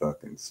empty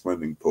fucking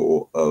swimming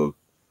pool of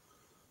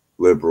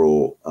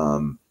liberal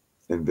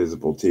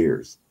invisible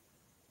tears.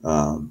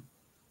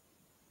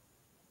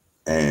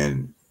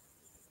 And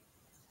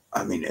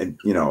I mean, and,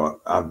 you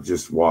know, I've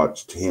just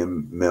watched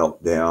him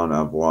melt down.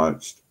 I've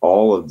watched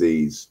all of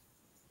these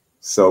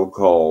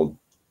so-called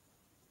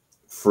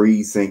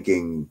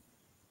free-thinking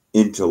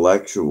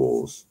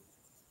intellectuals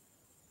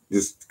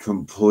just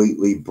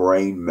completely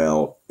brain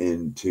melt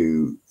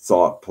into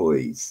thought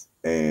police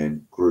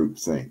and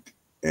groupthink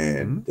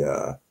and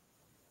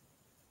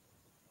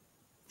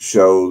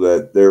show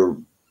that they're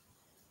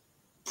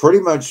pretty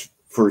much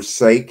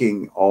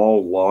forsaking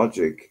all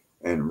logic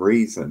and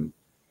reason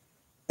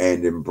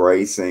and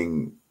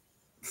embracing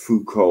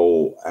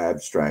Foucault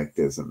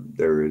abstractism.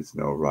 There is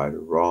no right or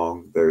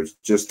wrong. There's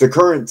just a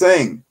current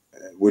thing,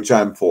 which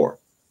I'm for.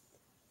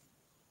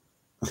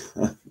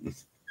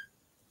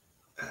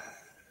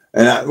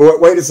 And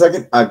wait a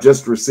second. I've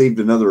just received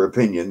another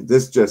opinion.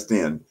 This just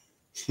in.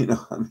 You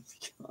know, I mean,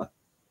 God.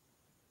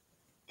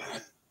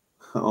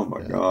 Oh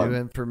my God. New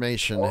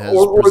information has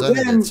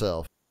presented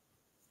itself.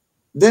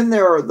 Then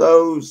there are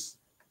those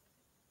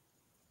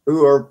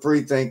who are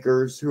free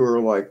thinkers who are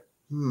like,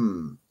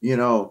 you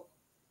know,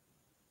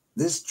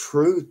 this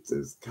truth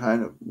is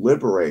kind of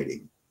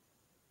liberating.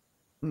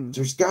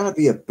 There's got to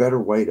be a better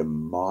way to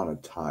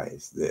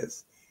monetize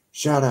this.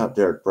 Shout out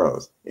Derek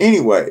Bros.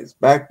 Anyways,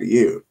 back to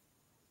you.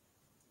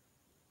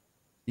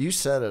 You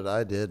said it.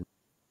 I did.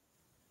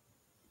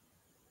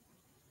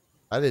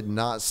 I did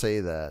not say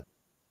that.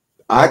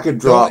 I could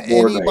drop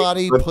more.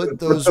 Anybody put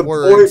those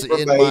words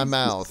in my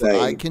mouth?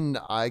 I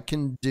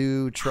can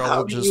do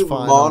trouble just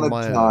fine on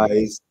my own. How do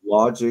you monetize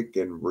logic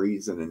and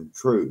reason and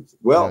truth?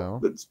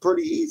 Well, it's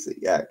pretty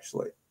easy,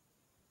 actually.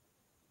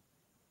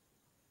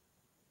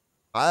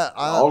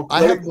 I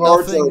have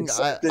nothing.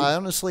 I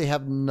honestly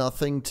have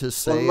nothing to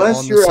say unless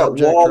on you're the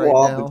subject at Wawa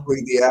right now.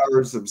 Between the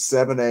hours of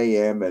 7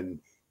 a.m. and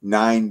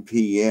 9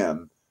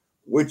 p.m.,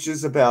 which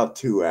is about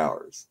 2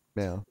 hours.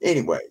 Yeah.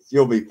 Anyways,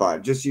 you'll be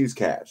fine. Just use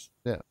cash.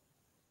 Yeah.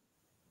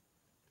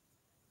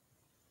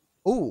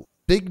 Oh,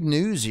 big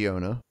news,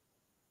 Yona.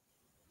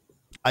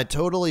 I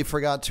totally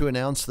forgot to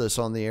announce this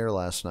on the air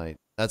last night.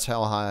 That's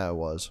how high I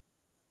was.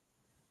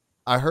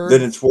 I heard.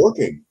 Then it's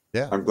working.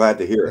 Yeah. I'm glad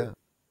to hear it.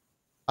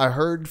 I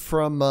heard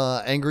from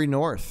Angry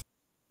North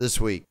this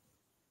week.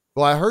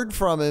 Well, I heard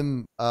from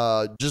him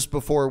just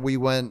before we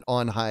went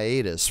on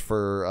hiatus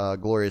for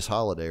Glorious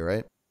Holiday,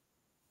 right?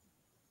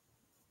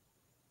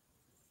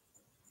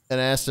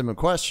 And I asked him a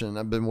question.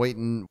 I've been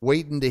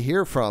waiting to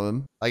hear from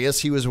him. I guess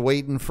he was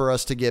waiting for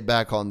us to get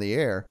back on the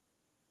air.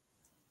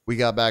 We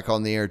got back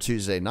on the air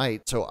Tuesday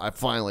night, so I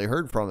finally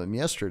heard from him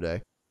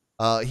yesterday.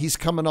 He's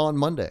coming on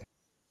Monday.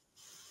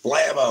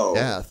 Blammo!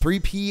 Yeah, 3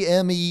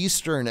 p.m.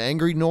 Eastern.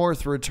 Angry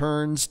North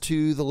returns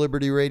to the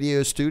Liberty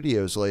Radio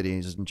studios,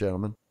 ladies and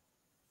gentlemen.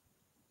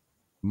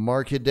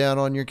 Mark it down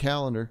on your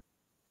calendar.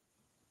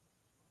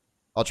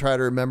 I'll try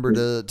to remember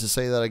to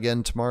say that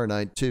again tomorrow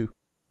night, too.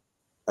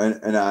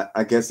 And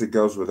I guess it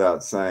goes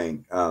without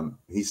saying,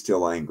 he's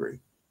still angry.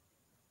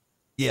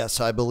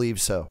 Yes, I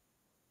believe so.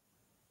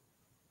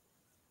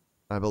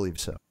 I believe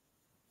so.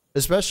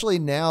 Especially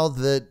now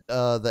that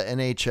the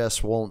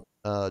NHS won't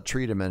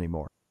treat him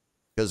anymore.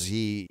 Because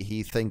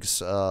he thinks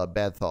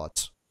bad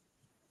thoughts.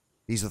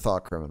 He's a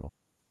thought criminal.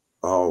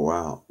 Oh,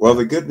 wow. Well,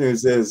 the good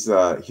news is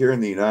here in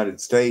the United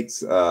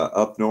States,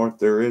 up north,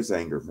 there is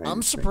anger management.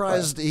 I'm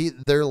surprised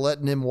they're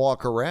letting him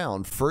walk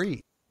around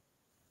free.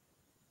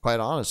 Quite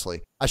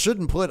honestly. I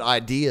shouldn't put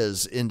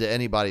ideas into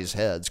anybody's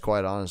heads,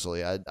 quite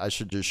honestly. I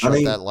should just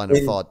shut that line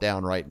of thought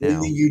down right now.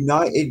 In the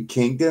United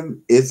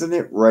Kingdom, isn't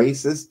it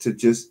racist to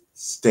just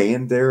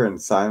stand there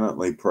and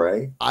silently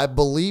pray? I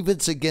believe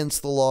it's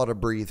against the law to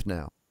breathe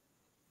now.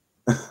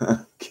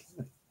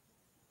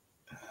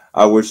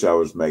 I wish I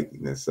was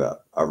making this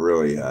up. I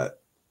really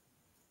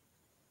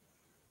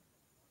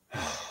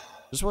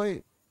just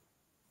wait.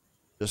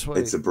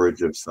 It's a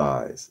bridge of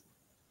sighs.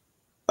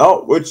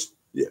 Oh, which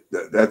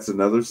that's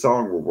another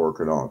song we're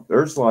working on.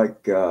 There's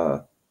like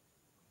in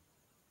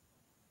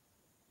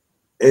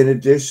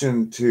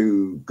addition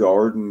to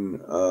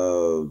Garden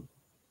of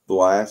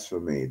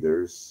Blasphemy,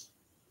 there's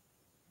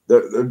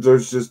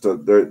just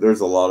there's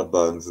a lot of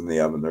buns in the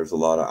oven. There's a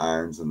lot of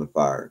irons in the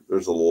fire.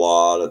 There's a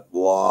lot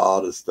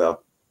of stuff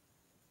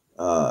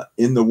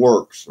in the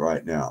works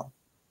right now.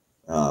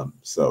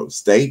 So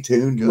stay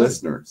tuned,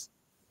 listeners.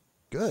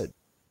 Good.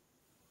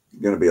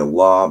 Going to be a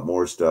lot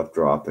more stuff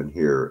dropping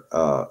here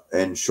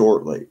and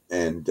shortly.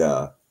 And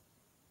the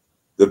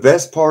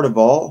best part of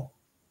all,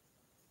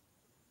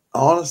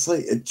 honestly,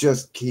 it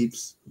just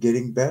keeps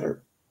getting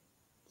better.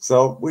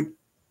 So we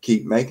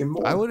keep making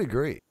more. I would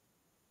agree.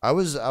 I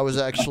was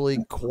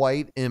actually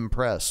quite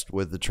impressed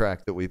with the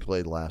track that we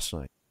played last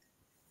night.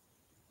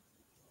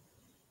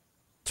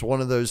 It's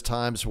one of those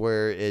times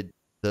where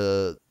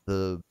the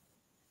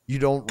you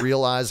don't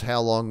realize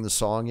how long the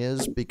song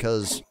is,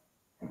 because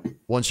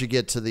once you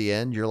get to the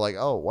end, you're like,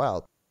 oh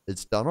wow,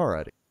 it's done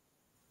already.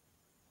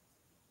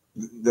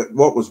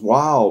 What was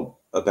wild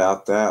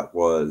about that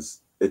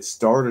was it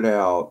started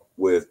out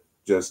with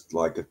just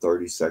like a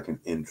 30-second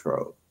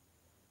intro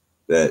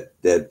that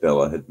Dead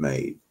Fella had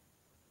made.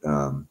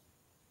 And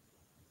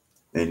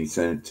he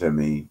sent it to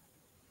me.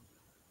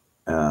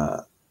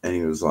 And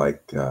he was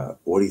like,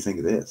 what do you think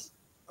of this?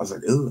 I was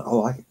like, ooh, I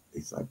like it.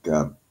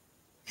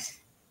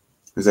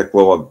 He's like,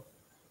 well,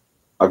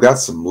 I've got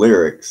some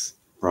lyrics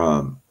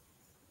from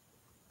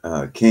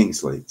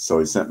Kingsley. So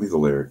he sent me the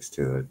lyrics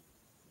to it.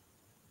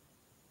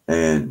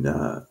 And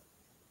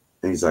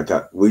he's like,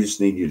 we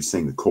just need you to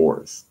sing the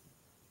chorus.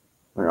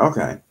 I'm like,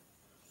 okay.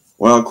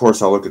 Well, of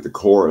course, I look at the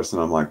chorus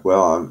and I'm like,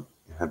 well,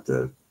 I have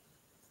to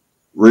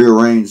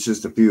rearrange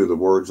just a few of the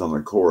words on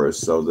the chorus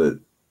so that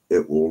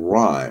it will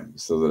rhyme,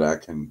 so that I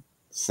can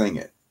sing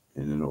it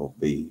and it'll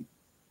be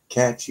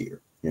catchier,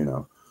 you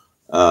know.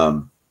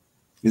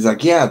 He's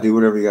like, yeah, do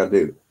whatever you got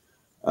to do.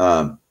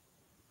 And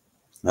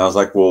I was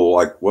like, well,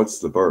 like, what's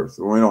the verse?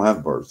 Well, we don't have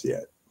a verse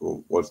yet.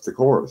 Well, what's the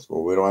chorus?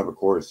 Well, we don't have a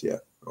chorus yet.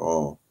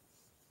 Oh,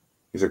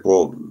 he's like,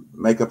 well,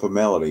 make up a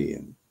melody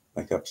and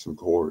make up some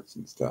chords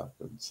and stuff.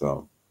 And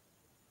so,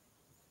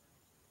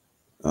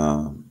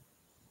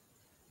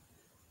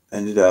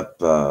 ended up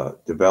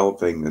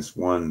developing this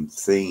one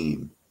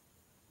theme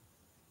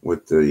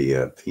with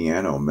the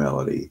piano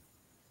melody,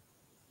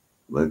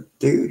 like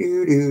do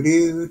do do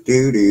do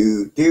do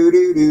do do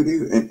do do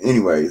do, and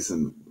anyways,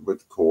 and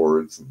with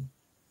chords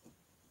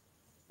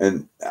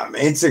and I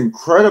mean, it's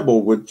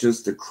incredible with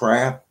just a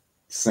crap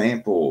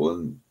sample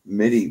and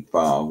MIDI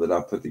file that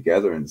I put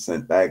together and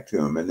sent back to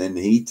him, and then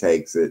he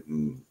takes it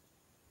and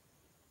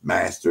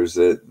masters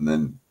it, and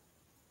then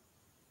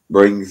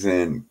brings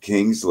in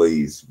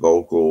Kingsley's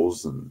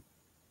vocals and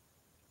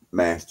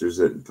masters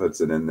it and puts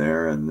it in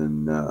there, and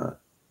then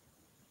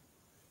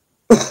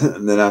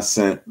and then I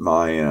sent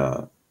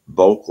my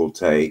vocal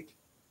take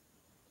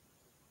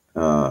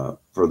for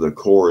the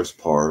chorus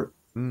part,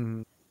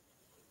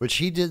 which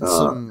he did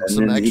some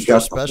he extra got the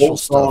special whole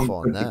stuff song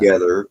on put that.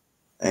 together.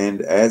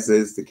 And as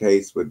is the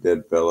case with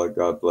Dead Fella,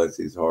 God bless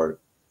his heart,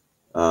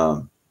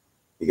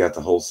 he got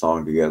the whole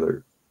song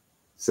together,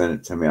 sent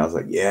it to me. I was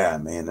like, yeah,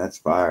 man, that's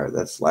fire,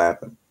 that's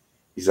slapping.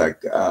 He's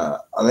like, I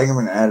think I'm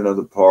going to add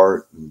another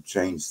part and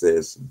change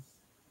this. And,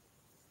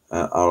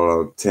 I don't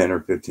know, 10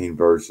 or 15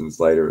 versions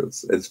later.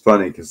 It's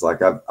funny because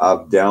like I've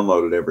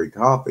downloaded every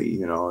copy,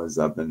 you know, as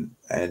I've been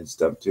adding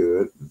stuff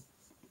to it.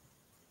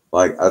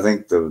 Like I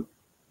think the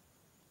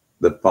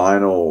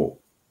final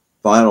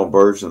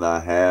version I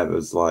have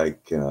is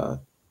like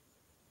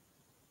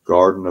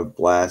Garden of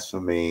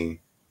Blasphemy,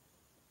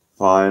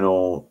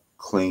 final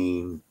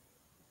clean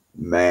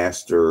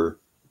master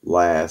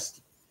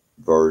last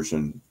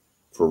version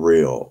for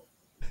real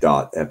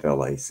 .flac.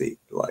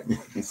 Like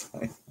it's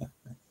like,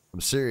 I'm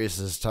serious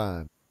this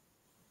time.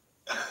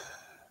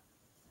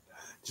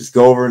 just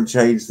go over and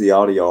change the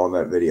audio on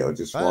that video.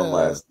 Just one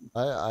last.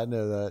 I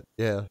know that.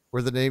 Yeah,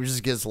 where the name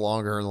just gets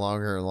longer and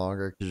longer and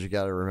longer because you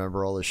got to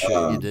remember all the shit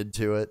you did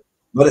to it.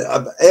 But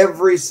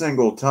every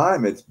single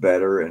time it's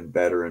better and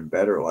better and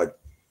better. Like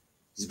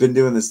he's been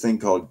doing this thing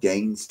called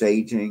gain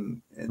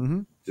staging,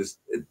 and just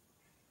it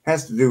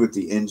has to do with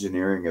the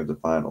engineering of the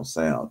final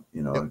sound.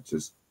 You know, it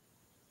just.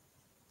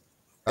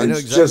 I know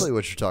exactly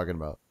what you're talking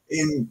about.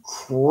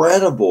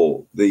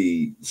 Incredible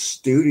the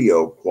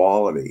studio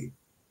quality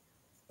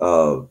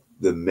of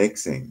the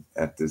mixing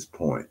at this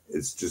point.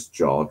 It's just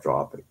jaw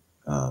dropping.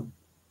 And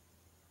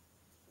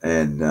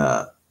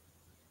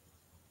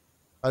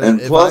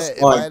plus,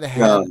 if I had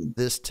had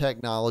this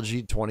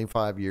technology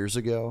 25 years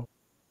ago,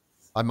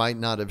 I might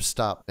not have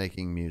stopped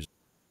making music.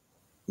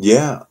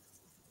 Yeah.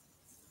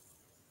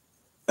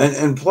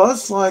 And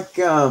plus, like,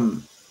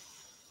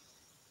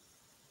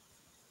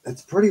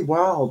 it's pretty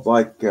wild,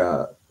 like,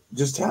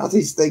 just how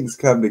these things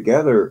come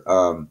together,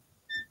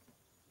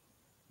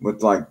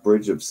 with like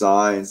Bridge of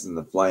Sighs and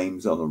the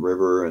flames on the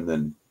river. And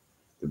then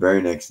the very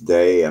next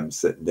day I'm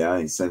sitting down,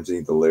 he sends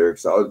me the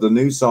lyrics. Oh, the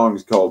new song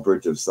is called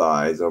Bridge of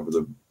Sighs over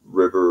the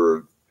river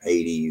of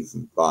Hades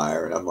and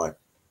fire. And I'm like,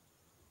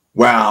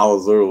 wow, I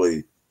was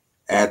literally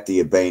at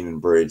the Abanon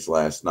Bridge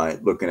last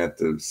night looking at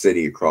the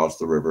city across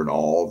the river, and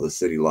all the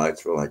city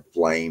lights were like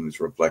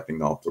flames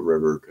reflecting off the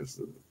river because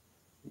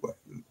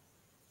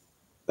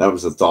that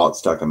was a thought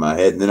stuck in my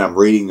head. And then I'm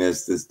reading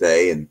this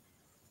day, and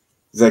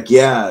he's like,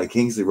 yeah,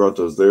 Kingsley wrote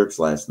those lyrics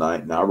last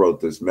night, and I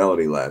wrote this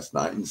melody last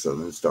night. And so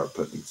then start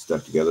putting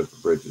stuff together for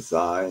Bridge of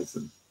Sighs.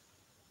 And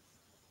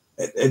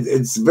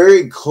it's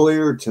very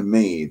clear to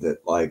me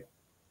that, like,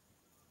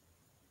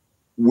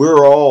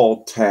 we're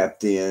all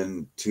tapped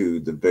into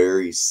the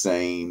very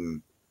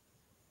same,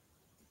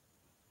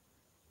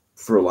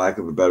 for lack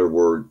of a better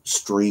word,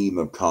 stream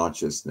of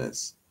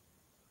consciousness.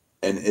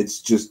 And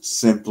it's just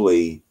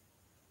simply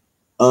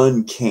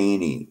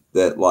uncanny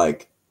that,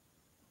 like,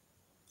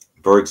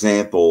 for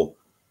example,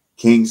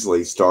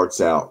 Kingsley starts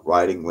out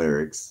writing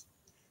lyrics,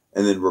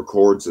 and then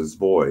records his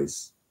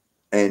voice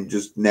and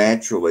just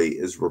naturally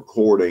is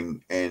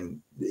recording.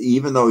 And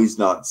even though he's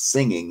not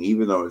singing,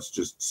 even though it's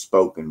just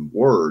spoken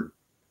word,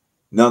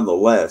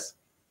 nonetheless,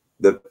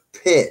 the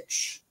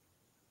pitch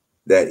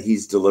that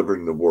he's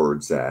delivering the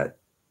words at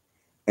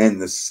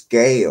and the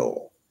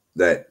scale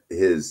that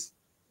his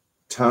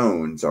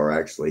tones are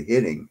actually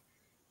hitting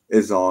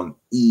is on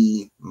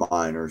E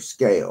minor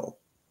scale.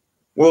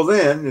 Well,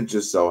 then it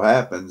just so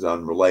happens,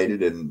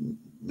 unrelated and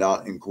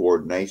not in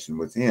coordination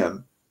with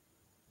him,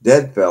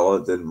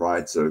 Deadfella then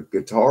writes a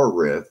guitar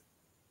riff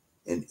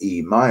in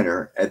E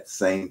minor. At the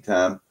same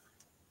time,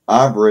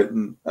 I've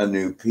written a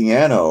new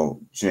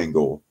piano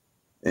jingle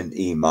in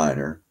E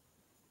minor.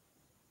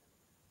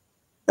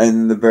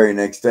 And the very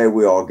next day,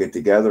 we all get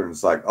together and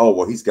it's like, oh,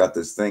 well, he's got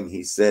this thing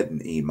he said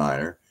in E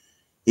minor.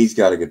 He's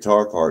got a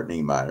guitar part in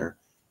E minor.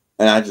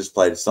 And I just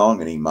played a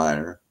song in E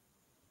minor.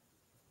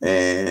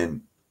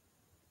 And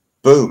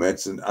boom,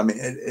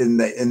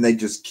 and they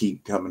just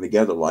keep coming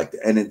together like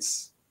that. And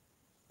it's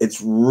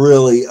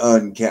really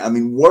uncanny. I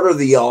mean, what are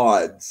the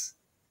odds?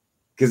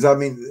 Because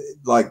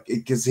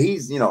because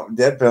he's,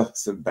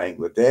 Deadfellow's in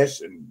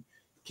Bangladesh and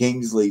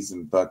Kingsley's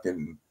in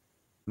fucking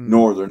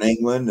Northern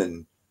England,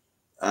 and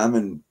I'm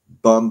in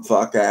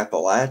bumfuck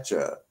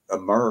Appalachia,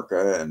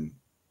 America, and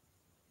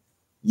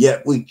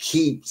yet we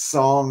keep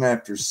song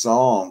after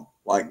song,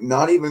 like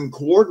not even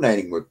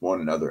coordinating with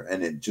one another,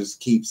 and it just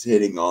keeps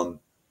hitting on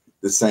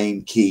the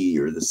same key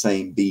or the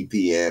same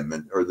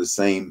BPM or the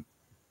same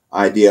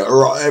idea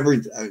or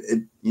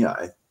everything.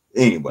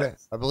 Anyway. Yeah,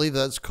 I believe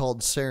that's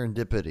called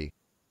serendipity.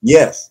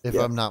 Yes. If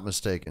I'm not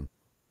mistaken.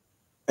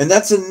 And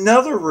that's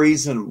another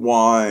reason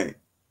why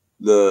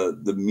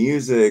the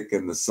music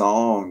and the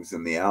songs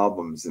and the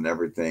albums and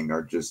everything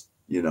are just,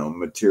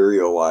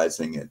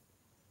 materializing it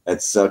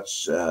at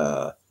such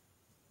a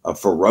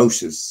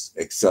ferocious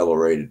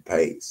accelerated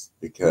pace,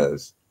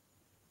 because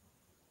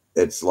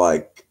it's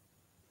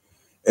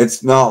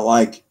not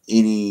like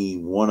any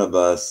one of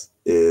us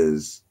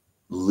is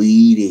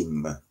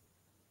leading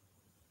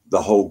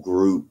the whole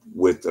group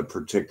with a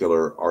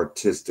particular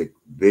artistic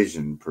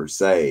vision per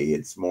se.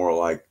 It's more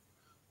like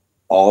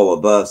all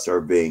of us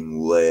are being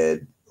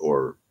led,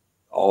 or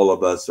all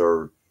of us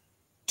are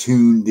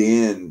tuned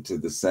in to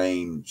the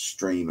same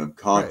stream of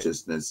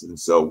consciousness. Right. And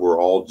so we're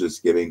all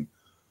just giving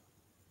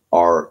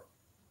our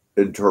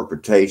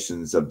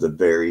interpretations of the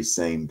very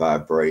same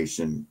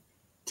vibration,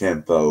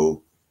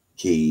 tempo,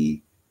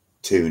 key,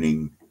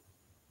 tuning,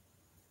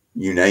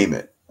 you name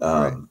it.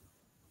 Right.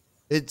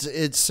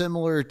 It's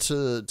similar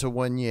to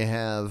when you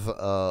have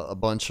a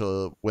bunch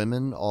of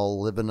women all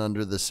living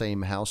under the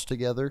same house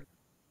together.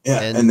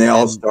 Yeah, and they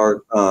all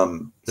start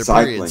their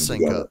cycling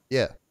sync together. up.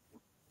 Yeah.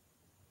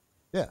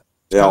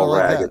 They all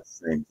rag at the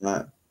same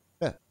time.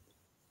 Yeah.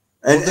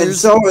 And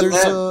there's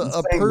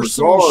a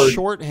personal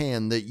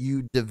shorthand that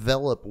you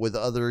develop with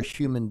other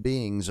human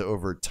beings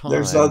over time.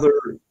 There's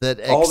that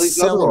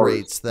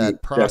accelerates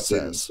that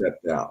process.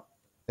 Stepped out.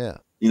 Yeah.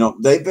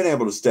 They've been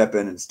able to step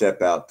in and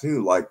step out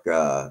too, like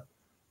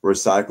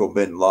Recycle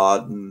Bin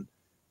Laden,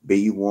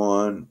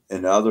 B1,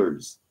 and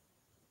others,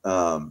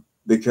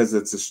 because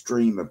it's a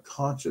stream of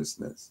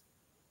consciousness.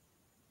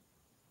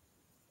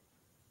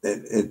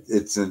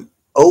 It's an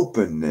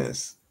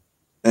openness.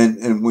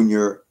 And when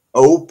you're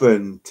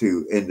open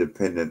to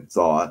independent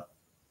thought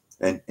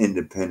and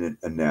independent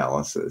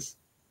analysis,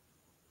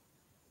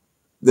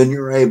 then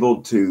you're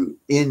able to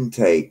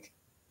intake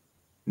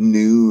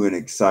new and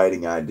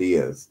exciting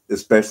ideas,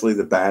 especially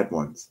the bad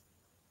ones,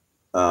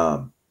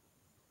 and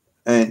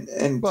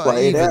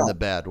play it out. Even the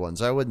bad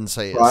ones, I wouldn't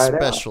say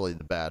especially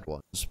the bad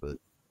ones, but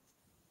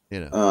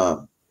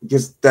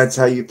because that's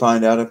how you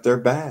find out if they're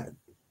bad.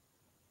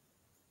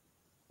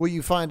 Well,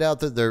 you find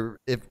out that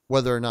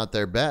whether or not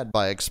they're bad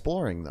by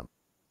exploring them.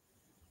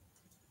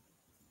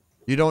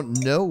 You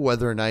don't know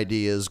whether an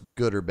idea is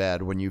good or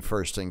bad when you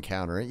first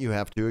encounter it. You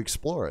have to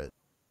explore it.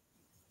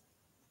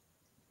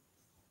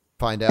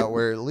 Find out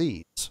where it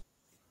leads.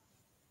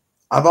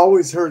 I've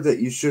always heard that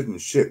you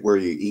shouldn't shit where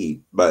you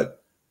eat,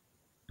 but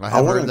I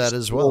have heard that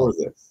as well.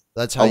 This.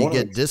 That's how you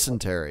get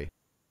dysentery.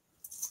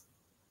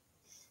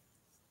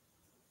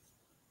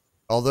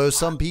 Although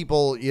some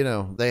people,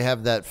 they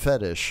have that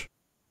fetish.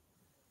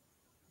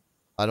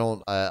 I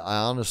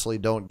honestly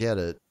don't get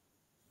it.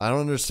 I don't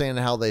understand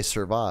how they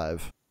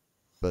survive,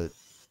 but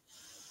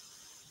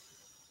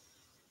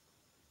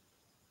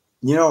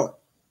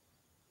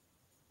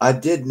I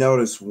did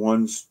notice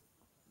one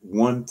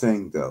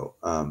thing though,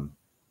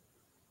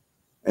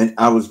 and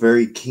I was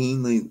very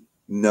keenly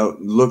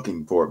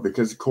looking for it,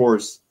 because of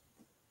course,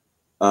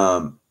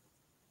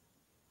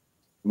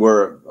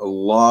 where a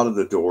lot of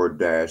the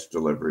DoorDash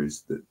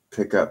deliveries, that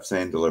pickups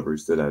and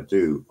deliveries that I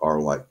do, are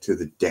like to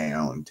the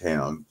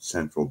downtown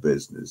central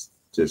business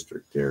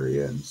district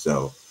area. And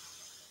so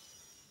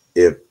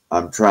if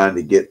I'm trying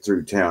to get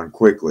through town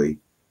quickly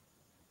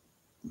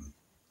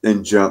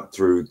and jump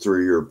through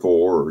 3 or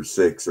 4 or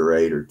 6 or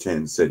 8 or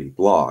 10 city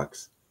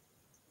blocks,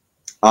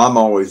 I'm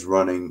always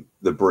running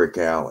the brick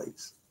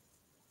alleys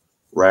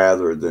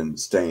rather than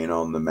staying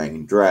on the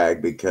main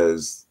drag,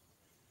 because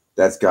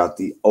that's got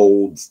the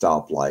old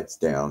stoplights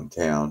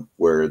downtown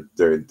where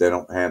they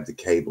don't have the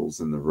cables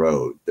in the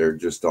road. They're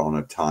just on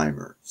a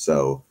timer.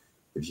 So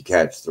if you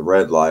catch the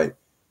red light,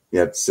 you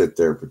have to sit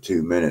there for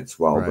 2 minutes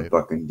while the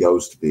fucking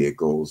ghost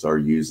vehicles are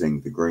using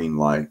the green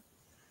light,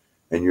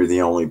 and you're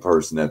the only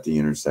person at the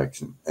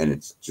intersection. And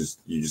it's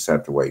just, you just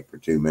have to wait for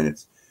 2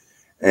 minutes.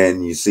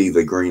 And you see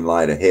the green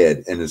light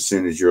ahead. And as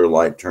soon as your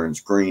light turns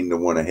green, the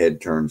one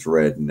ahead turns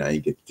red. And now you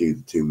get to do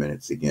the 2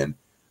 minutes again,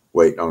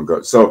 waiting on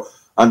go. So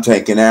I'm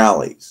taking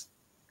alleys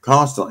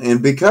constantly.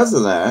 And because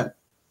of that,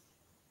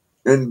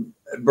 in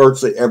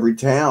virtually every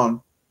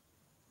town,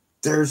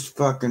 there's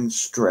fucking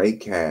stray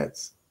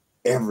cats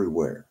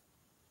everywhere.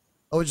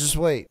 Oh, just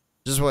wait.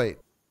 Just wait.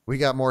 We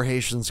got more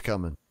Haitians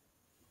coming.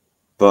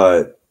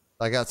 But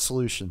I got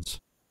solutions.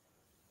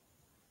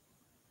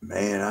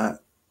 Man,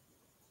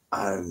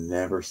 I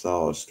never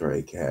saw a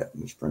stray cat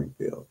in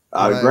Springfield.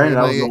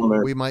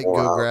 We might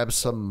go grab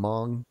some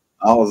Hmong.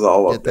 I was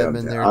all get up them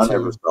downtown. in there I too.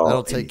 never saw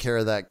That'll any. take care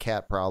of that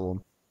cat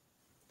problem.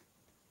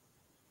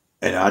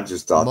 And I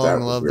just thought Hmong that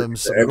was love weird. them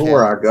some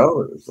Everywhere cat. I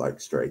go, it was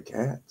like stray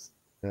cats.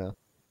 Yeah.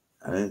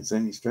 I didn't see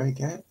any stray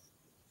cats.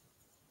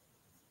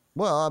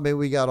 Well, I mean,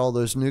 we got all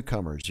those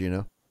newcomers, you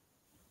know.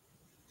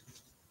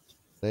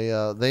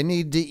 They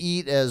need to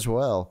eat as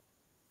well.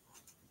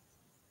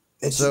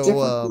 It's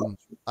so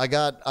I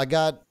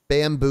got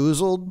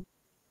bamboozled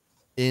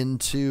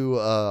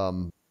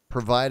into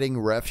providing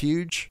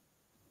refuge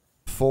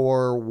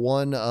for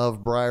one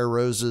of Briar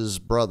Rose's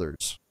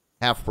brothers,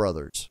 half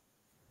brothers.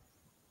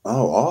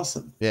 Oh,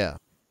 awesome! Yeah.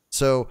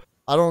 So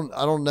I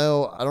don't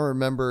know. I don't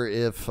remember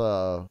if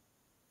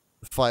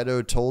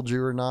Fido told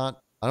you or not.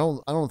 I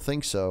don't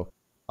think so.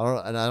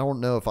 I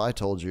don't know if I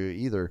told you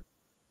either.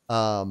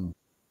 That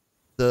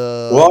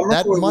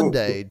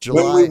Monday,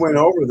 July. When we went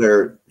over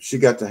there, she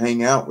got to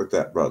hang out with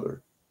that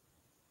brother.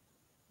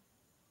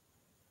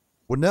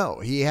 Well, no,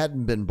 he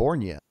hadn't been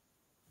born yet.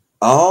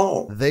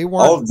 Oh, they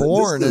weren't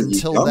born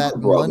until that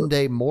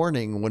Monday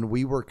morning when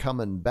we were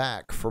coming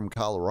back from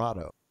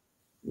Colorado.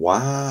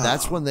 Wow,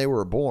 that's when they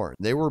were born.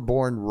 They were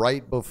born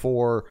right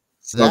before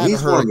that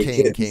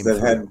hurricane came through.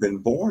 That hadn't been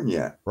born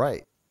yet,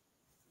 right?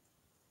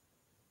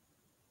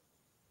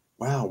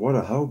 Wow, what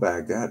a hoe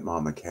bag that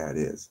mama cat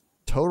is.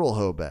 Total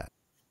hoe bag.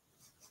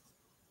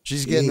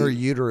 She's getting her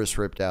uterus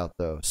ripped out,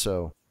 though.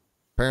 So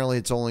apparently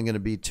it's only going to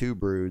be 2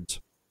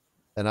 broods.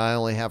 And I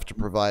only have to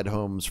provide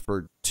homes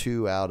for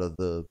 2 out of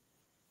the,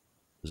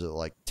 is it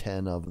like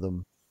 10 of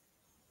them?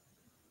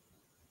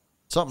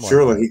 Something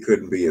Surely like that. He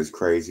couldn't be as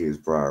crazy as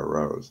Briar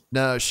Rose.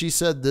 No, she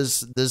said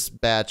this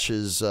batch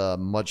is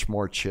much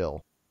more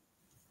chill.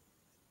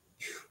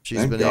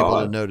 She's been able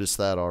to notice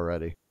that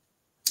already.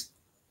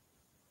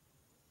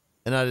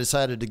 And I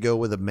decided to go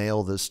with a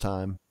male this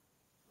time,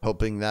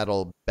 hoping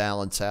that'll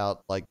balance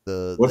out like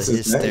the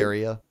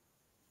hysteria.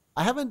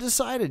 I haven't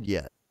decided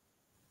yet.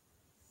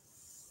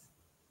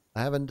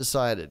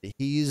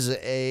 He's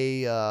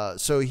a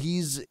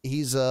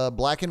he's a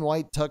black and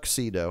white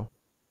tuxedo,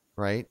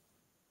 right?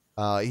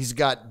 He's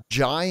got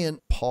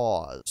giant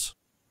paws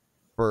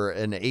for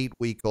an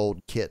 8-week-old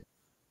kitten.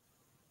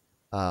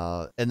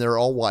 And they're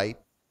all white.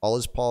 All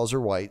his paws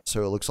are white,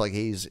 so it looks like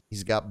he's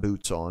got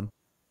boots on,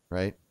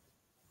 right?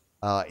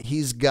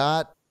 He's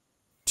got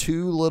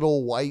 2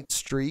 little white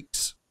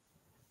streaks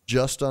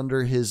just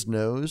under his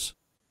nose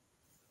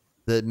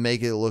that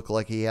make it look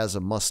like he has a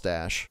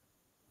mustache.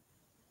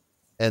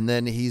 And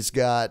then he's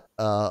got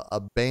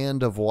a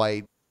band of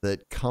white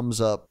that comes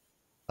up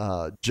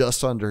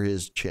just under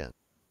his chin.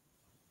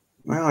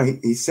 Wow,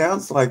 he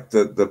sounds like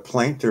the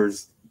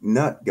Planter's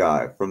nut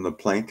guy from the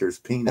Planter's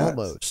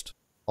Peanuts.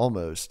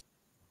 Almost.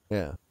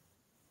 Yeah.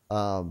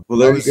 Well,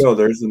 there you go.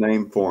 There's the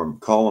name for him.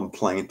 Call him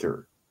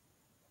Planter.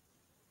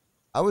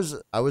 I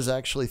was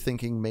actually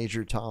thinking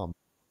Major Tom.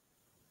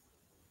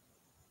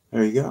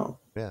 There you go.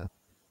 Yeah.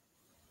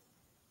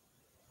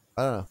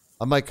 I don't know.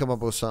 I might come up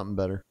with something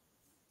better.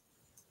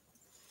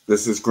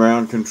 This is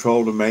ground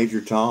control to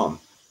Major Tom.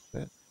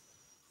 Yeah.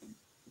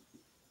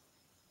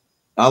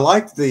 I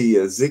liked the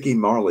Ziggy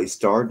Marley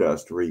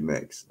Stardust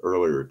remix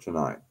earlier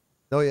tonight.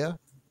 Oh, yeah?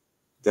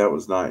 That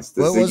was nice.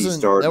 The Ziggy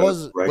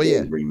Stardust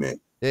reggae remix.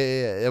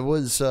 Yeah. It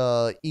was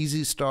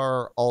Easy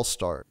Star All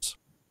Stars.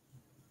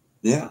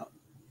 Yeah.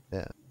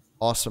 Yeah.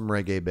 Awesome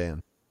reggae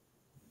band.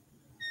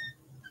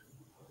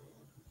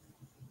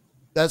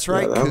 That's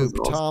right, Coop.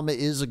 Awesome. Tom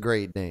is a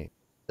great name,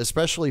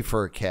 especially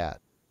for a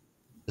cat,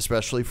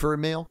 especially for a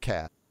male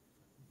cat.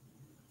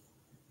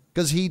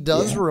 Because he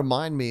does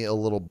remind me a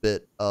little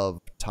bit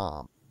of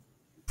Tom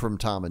from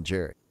Tom and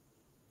Jerry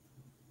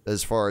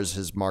as far as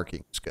his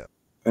markings go.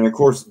 And of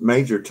course,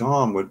 Major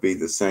Tom would be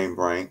the same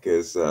rank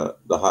as the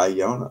High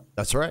Yona.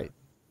 That's right.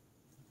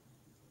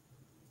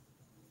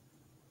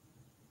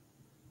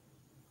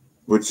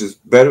 Which is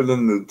better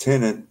than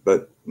lieutenant,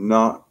 but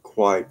not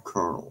quite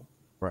colonel.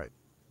 Right.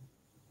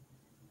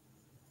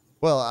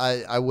 Well,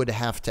 I would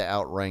have to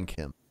outrank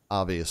him,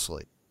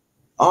 obviously.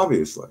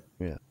 Obviously.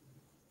 Yeah.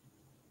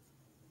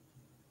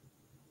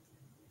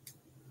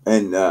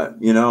 And,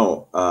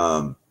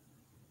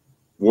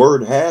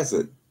 word has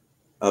it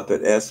up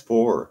at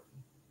S4,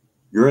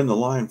 you're in the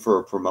line for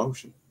a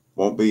promotion.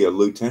 Won't be a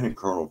lieutenant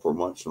colonel for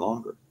much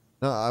longer.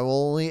 No, I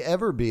will only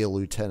ever be a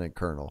lieutenant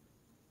colonel.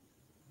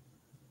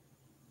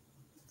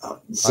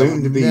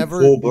 Soon to be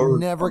full bird.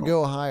 Never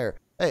go higher.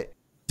 Hey,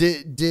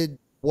 did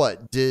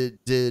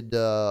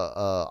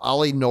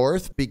Ollie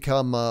North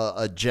become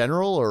a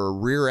general or a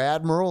rear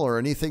admiral or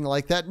anything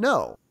like that?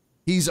 No,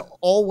 he's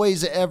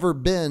always ever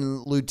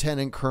been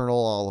Lieutenant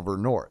Colonel Oliver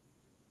North.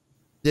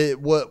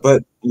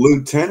 But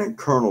Lieutenant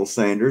Colonel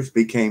Sanders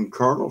became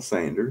Colonel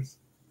Sanders.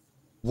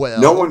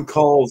 Well, no one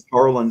calls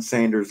Harlan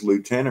Sanders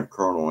Lieutenant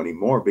Colonel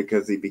anymore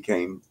because he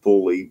became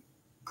fully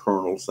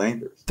Colonel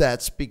Sanders.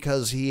 That's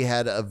because he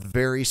had a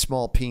very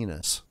small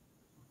penis.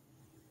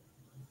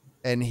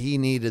 And he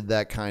needed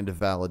that kind of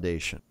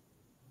validation.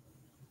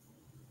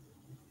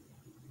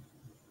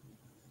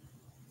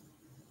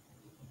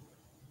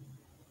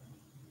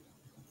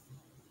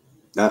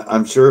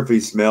 I'm sure if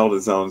he smelled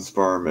his own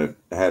sperm, it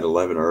had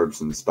 11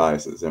 herbs and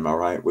spices. Am I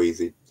right,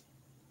 Wheezy?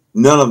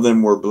 None of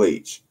them were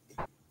bleach.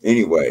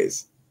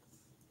 Anyways.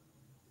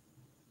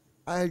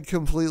 I had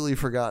completely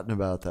forgotten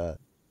about that.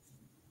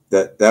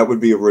 That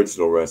would be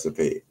original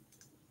recipe.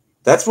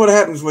 That's what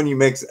happens when you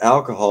mix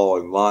alcohol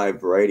and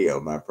live radio,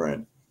 my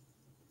friend.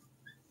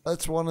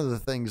 That's one of the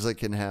things that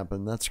can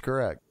happen. That's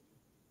correct.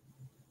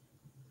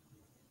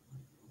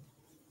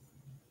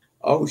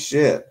 Oh,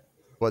 shit.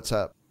 What's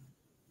up?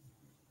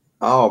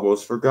 I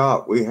almost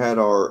forgot. We had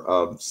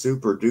our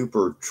super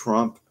duper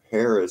Trump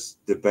Harris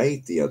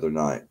debate the other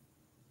night.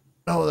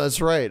 Oh,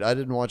 that's right. I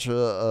didn't watch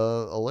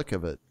a lick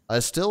of it. I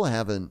still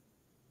haven't.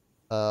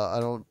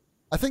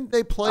 I think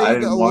they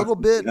played a little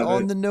bit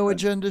on the No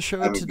Agenda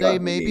show today,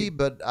 maybe,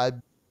 but I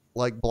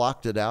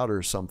blocked it out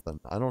or something.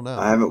 I don't know.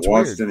 I haven't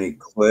watched any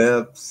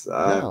clips.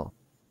 No.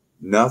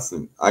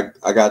 Nothing. I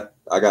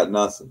got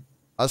nothing.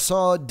 I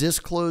saw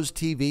Disclosed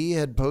TV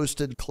had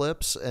posted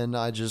clips, and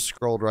I just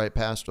scrolled right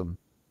past them.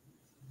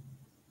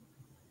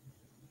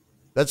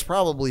 That's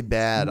probably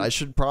bad. I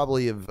should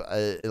probably have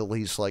at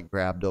least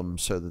grabbed them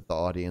so that the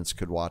audience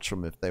could watch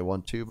them if they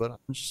want to, but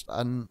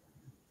I'm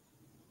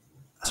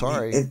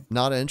sorry,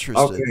 not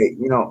interested. Okay,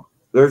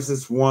 there's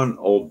this one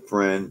old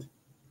friend,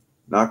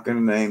 not going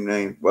to name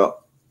names.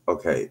 Well,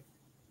 okay,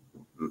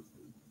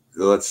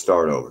 let's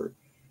start over.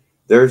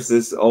 There's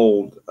this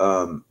old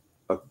okay,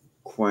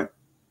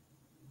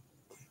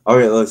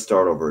 let's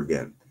start over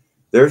again.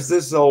 There's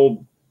this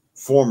old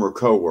former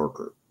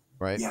coworker.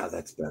 Right. Yeah,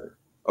 that's better.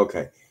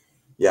 Okay.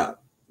 Yeah,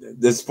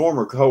 this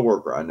former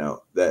coworker I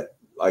know that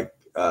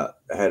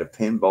had a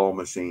pinball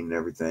machine and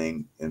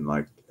everything in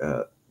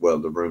the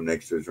room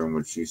next to his room,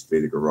 which used to be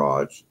the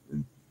garage,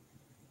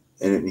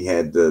 and he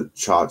had the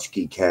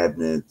tchotchke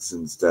cabinets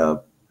and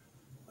stuff,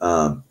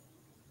 and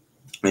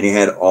he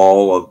had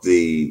all of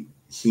the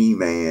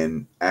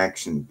He-Man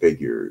action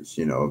figures,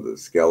 the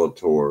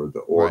Skeletor,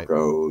 the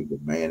Orko, right, the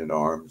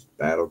Man-at-Arms,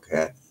 Battle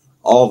Cat,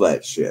 all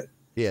that shit.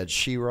 He had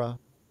She-Ra.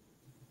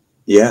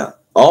 Yeah,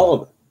 all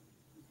of it.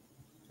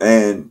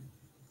 And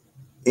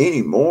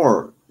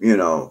anymore,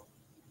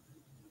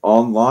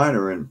 online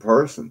or in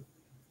person,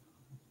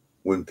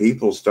 when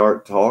people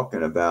start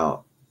talking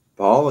about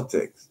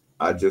politics,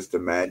 I just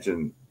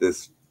imagine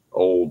this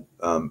old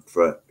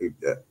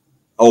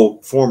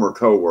former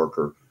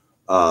coworker,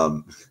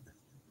 bro,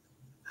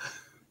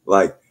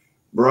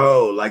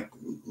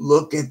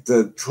 look at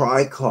the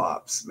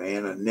Triclops,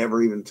 man. I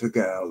never even took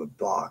it out of the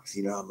box.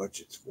 You know how much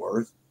it's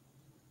worth?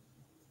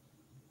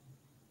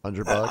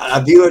 $100.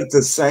 I view it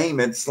the same.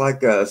 It's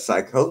like a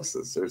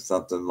psychosis or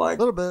something like.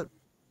 A little bit.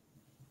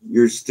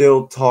 You're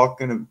still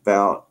talking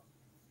about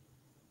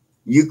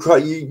you're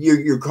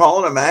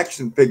calling them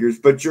action figures,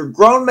 but you're a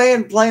grown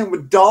man playing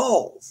with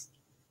dolls.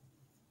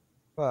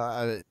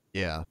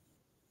 Yeah.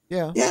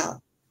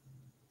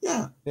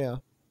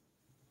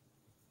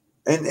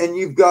 And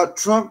you've got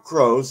Trump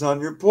crows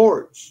on your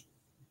porch.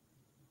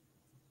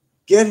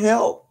 Get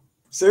help,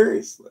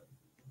 seriously.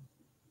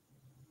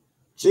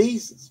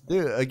 Jesus,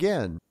 dude.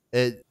 Again,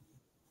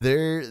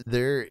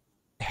 there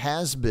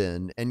has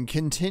been and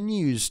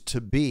continues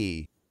to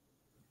be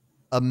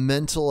a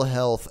mental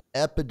health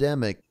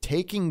epidemic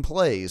taking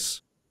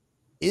place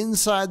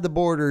inside the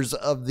borders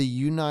of the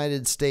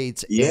United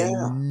States,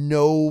 and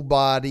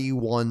nobody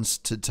wants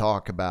to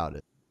talk about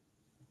it.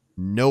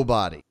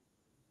 Nobody.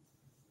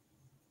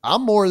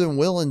 I'm more than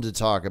willing to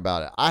talk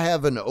about it. I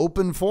have an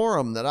open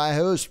forum that I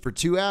host for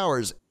 2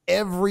 hours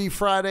every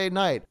Friday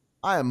night.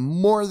 I am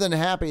more than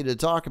happy to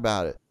talk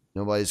about it.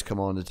 Nobody's come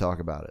on to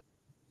talk about it.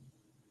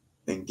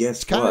 And guess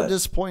what? It's kind of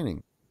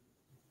disappointing.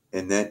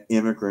 In that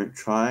immigrant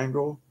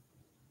triangle,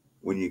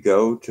 when you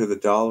go to the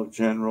Dollar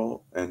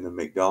General and the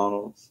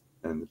McDonald's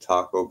and the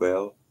Taco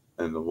Bell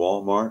and the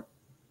Walmart,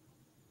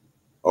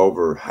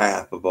 over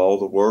half of all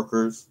the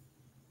workers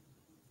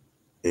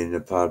in ne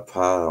parlent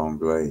pas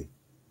anglais.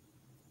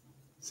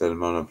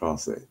 Seulement en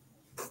français.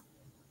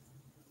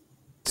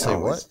 Say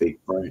what?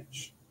 Speak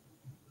French.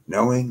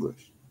 No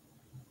English.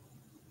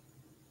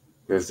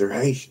 Because they're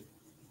Haitian.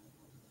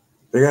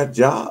 They got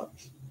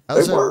jobs. How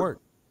does that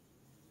work?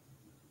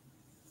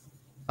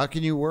 How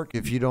can you work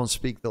if you don't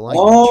speak the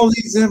language? All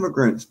these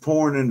immigrants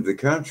pouring into the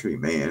country,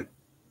 man,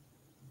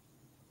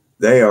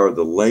 they are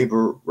the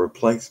labor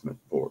replacement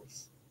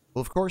force.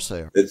 Well, of course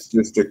they are. It's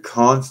just a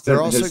constant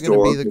They're also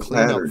going to be the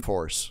cleanup pattern.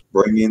 force.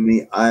 Bring in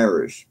the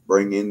Irish,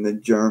 bring in the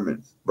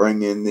Germans,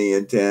 bring in the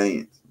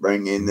Italians,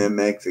 bring in the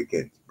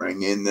Mexicans,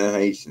 bring in the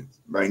Haitians,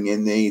 bring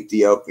in the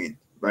Ethiopians,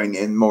 bring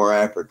in more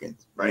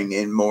Africans, bring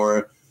in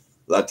more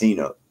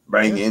Latinos,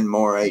 bring in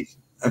more Asians.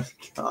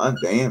 God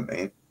damn,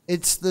 man.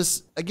 It's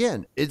this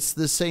again, it's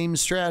the same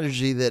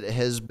strategy that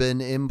has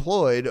been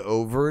employed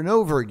over and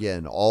over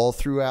again all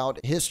throughout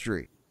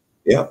history.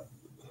 Yep.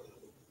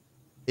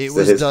 It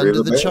was done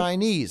to the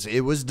Chinese.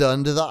 It was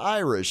done to the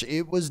Irish.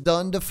 It was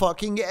done to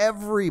fucking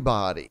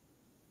everybody.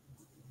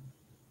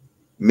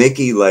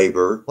 Mickey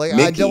labor. Like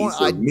I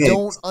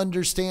don't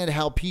understand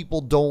how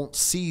people don't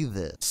see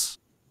this.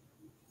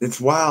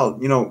 It's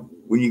wild. You know,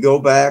 when you go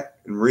back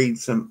and read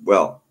some,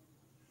 well,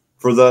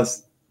 for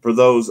those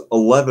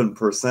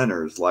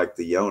 11%ers like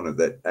the Yona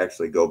that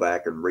actually go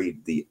back and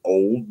read the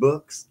old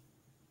books,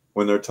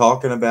 when they're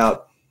talking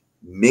about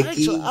Mickey.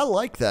 Actually, I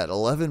like that.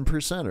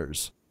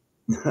 11%ers.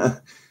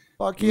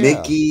 Fuck yeah.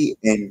 Mickey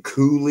and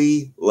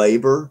Coolie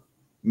labor.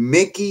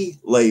 Mickey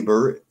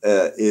labor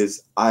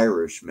is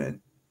Irishman.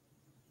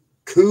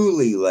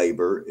 Coolie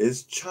labor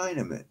is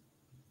Chinaman.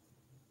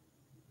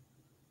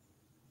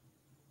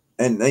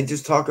 And they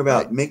just talk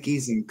about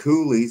Mickeys and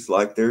Coolies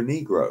like they're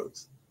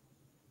Negroes.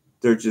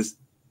 They're just,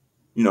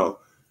 you know,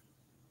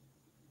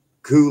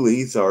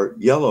 Coolies are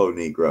yellow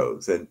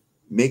Negroes and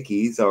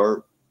Mickeys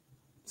are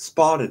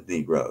spotted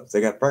Negroes. They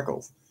got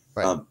freckles.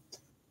 Right.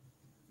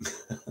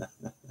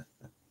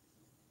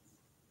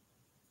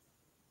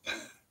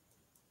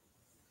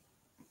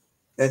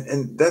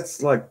 And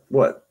that's like,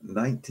 what,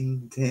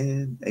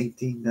 1910,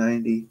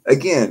 1890?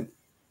 Again,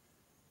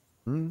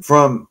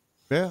 from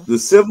the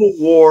Civil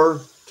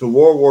War to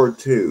World War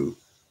II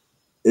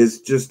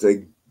is just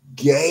a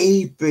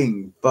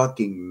gaping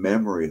fucking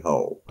memory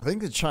hole. I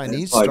think the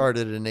Chinese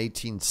started in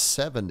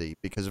 1870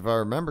 because if I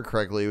remember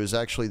correctly, it was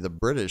actually the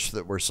British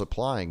that were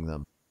supplying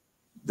them.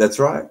 That's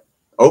right.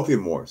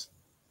 Opium Wars.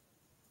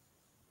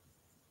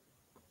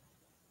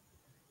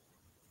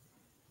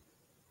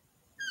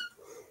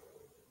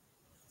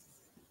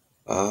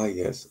 Ah,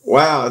 yes.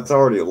 Wow, it's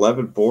already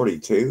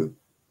 11:42.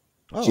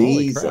 Oh,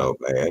 jeez, oh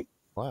man.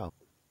 Wow.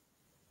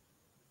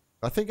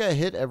 I think I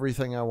hit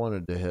everything I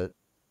wanted to hit.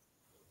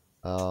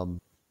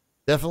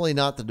 Definitely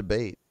not the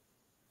debate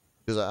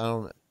because I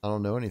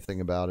don't know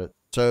anything about it.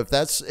 So if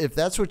that's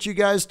what you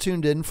guys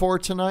tuned in for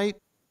tonight,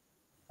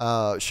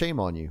 shame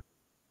on you.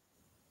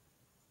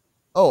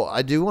 Oh,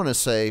 I do want to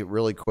say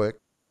really quick,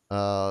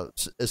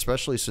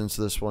 especially since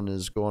this one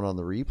is going on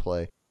the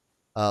replay.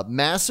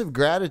 Massive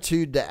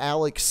gratitude to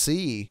Alex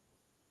C,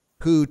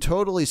 who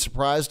totally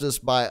surprised us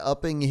by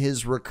upping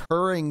his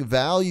recurring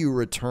value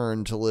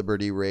return to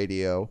Liberty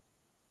Radio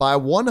by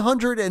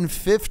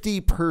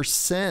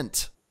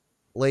 150%,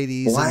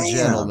 ladies and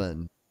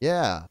gentlemen.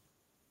 Yeah.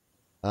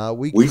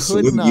 We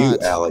could not, you,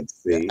 Alex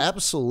C.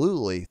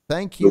 Absolutely.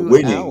 Thank you,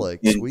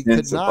 Alex. We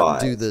could not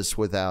do this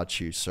without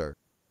you, sir.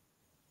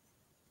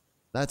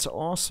 That's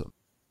awesome.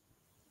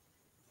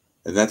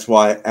 And that's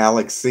why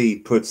Alex C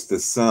puts the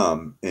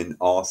sum in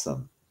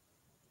awesome.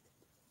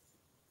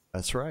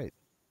 That's right.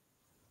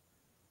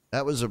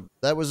 That was a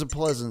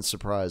pleasant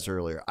surprise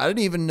earlier. I didn't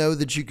even know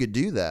that you could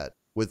do that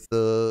with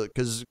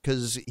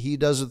because he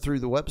does it through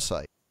the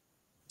website.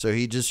 So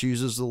he just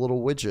uses the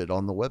little widget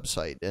on the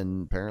website,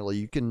 and apparently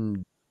you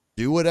can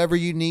do whatever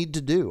you need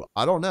to do.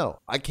 I don't know.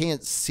 I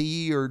can't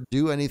see or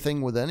do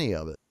anything with any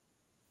of it.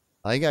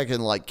 I think I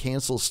can like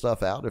cancel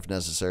stuff out if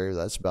necessary.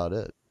 That's about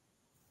it.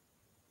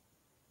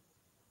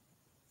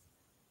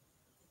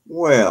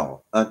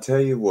 Well, I'll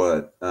tell you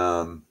what.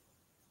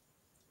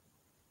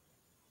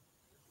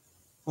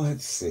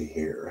 Let's see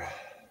here.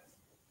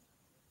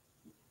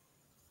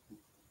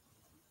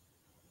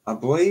 I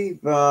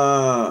believe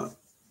I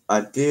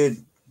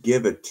did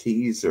give a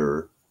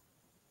teaser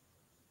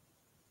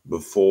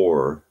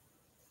before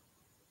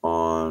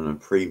on a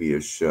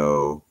previous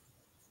show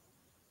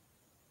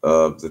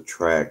of the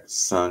track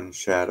Sun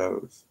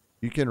Shadows.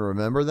 You can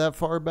remember that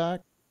far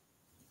back?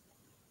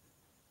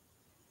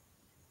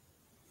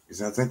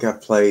 Because I think I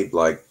played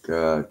like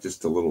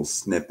just a little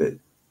snippet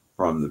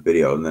from the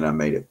video and then I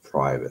made it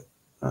private.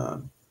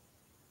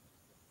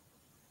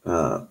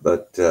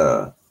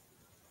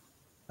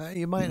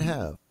 You might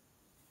have.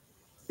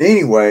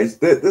 Anyways,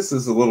 this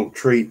is a little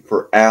treat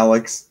for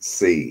Alex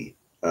C.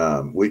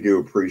 We do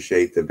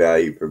appreciate the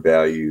value per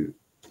value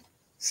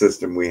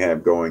system we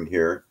have going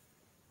here.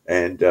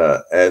 And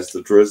as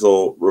the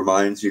Drizzle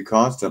reminds you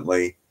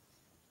constantly,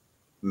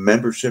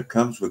 membership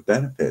comes with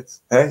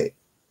benefits. Hey.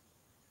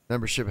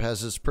 Membership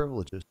has its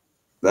privileges.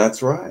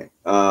 That's right.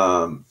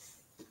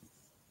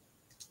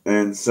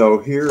 And so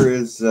here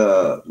is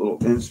a little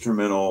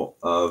instrumental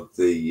of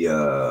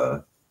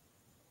the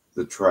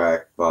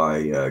track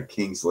by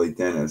Kingsley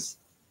Dennis,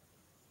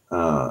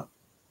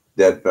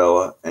 Dead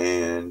Fella,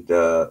 and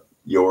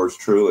yours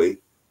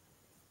truly,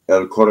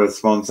 El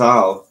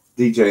Corresponsal,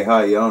 DJ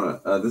High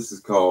Yona. This is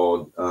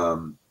called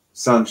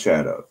Sun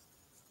Shadow.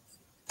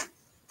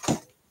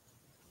 Let's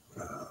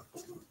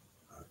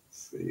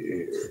see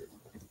here.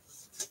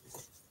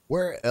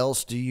 Where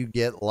else do you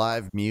get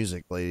live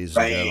music, ladies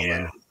and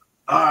gentlemen?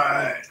 All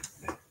right.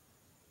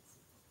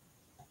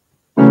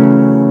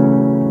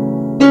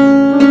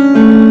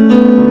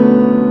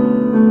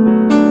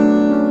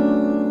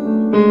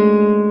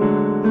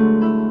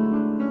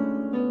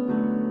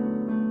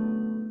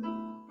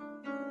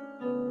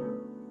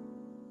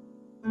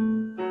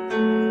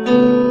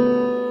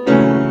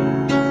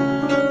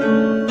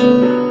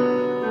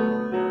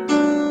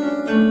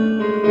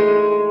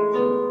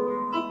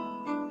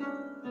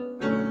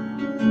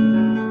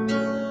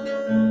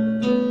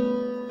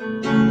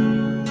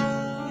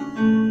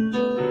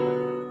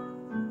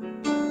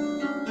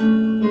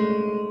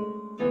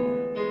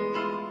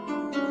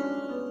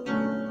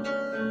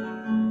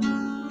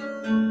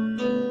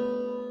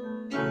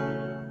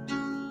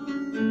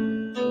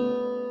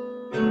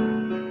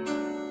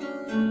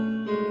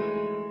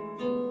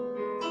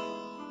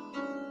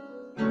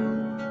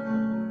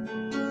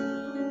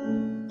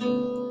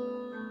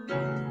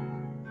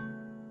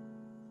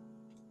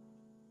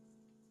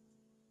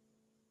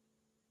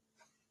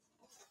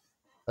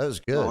 That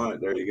was good. All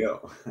right, there you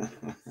go.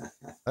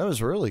 That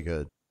was really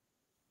good.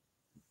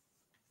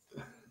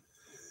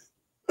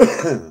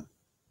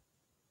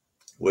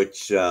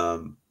 Which,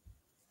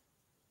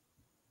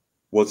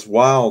 what's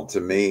wild to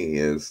me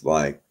is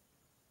like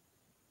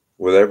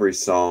with every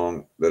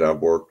song that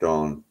I've worked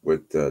on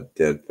with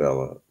Dead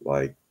Fella,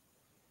 like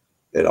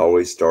it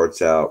always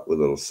starts out with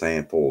little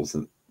samples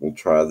and we'll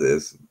try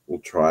this, we'll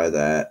try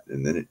that,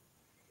 and then it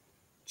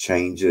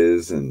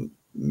changes and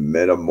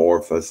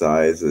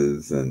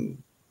metamorphosizes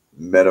and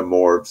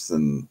metamorphs,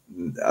 and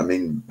I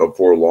mean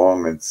before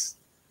long it's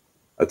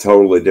a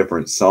totally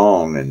different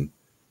song. And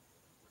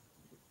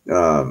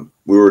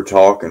we were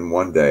talking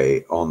one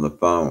day on the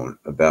phone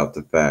about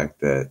the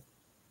fact that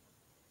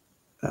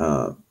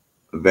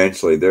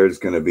eventually there's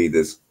going to be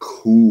this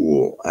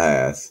cool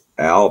ass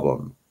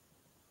album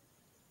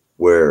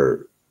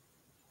where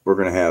we're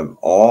going to have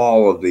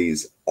all of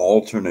these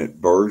alternate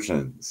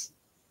versions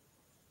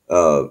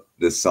of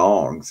the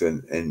songs,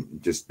 and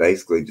just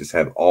basically just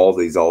have all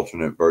these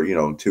alternate,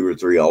 2 or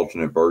 3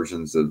 alternate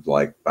versions of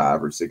like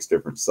 5 or 6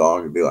 different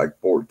songs. It'd be like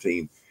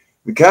 14.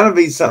 It'd kind of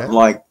be something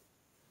like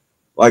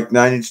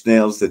 9 Inch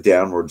Nails, The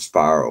Downward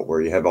Spiral,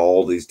 where you have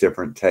all these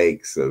different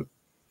takes of.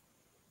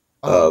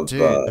 Dude,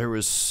 there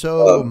was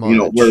so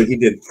much. Where he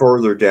did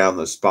Further Down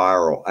the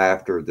Spiral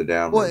after the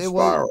Downward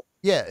Spiral.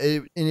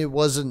 And it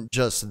wasn't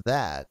just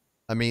that.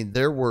 I mean,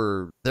 there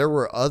were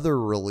other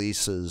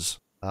releases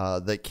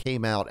that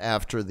came out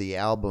after the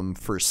album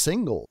for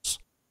singles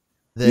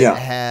that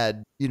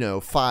had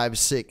 5,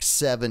 6,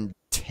 7,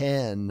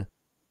 10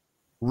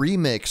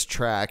 remix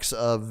tracks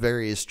of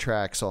various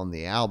tracks on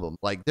the album.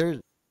 Like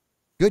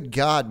good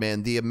God,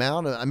 man, the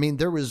amount of, I mean,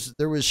 there was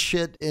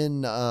shit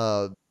in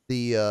the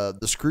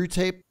screw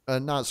tape,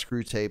 not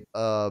screw tape,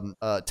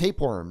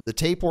 tapeworm, the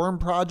Tapeworm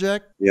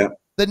project,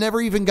 that never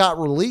even got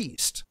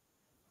released.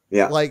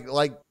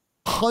 Like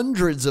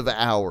hundreds of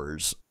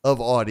hours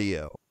of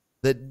audio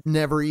that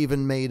never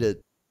even made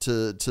it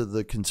to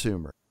the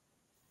consumer.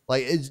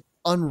 Like, it's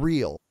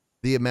unreal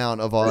the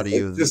amount of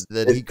audio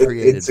that he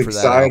created. It's for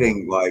exciting, that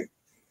album. like,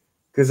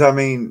 because I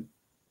mean,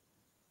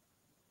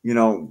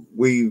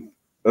 we've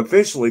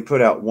officially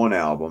put out 1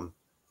 album.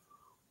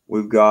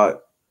 We've got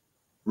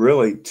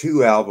really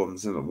 2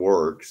 albums in the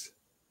works,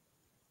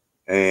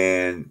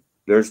 and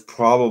there's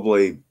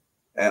probably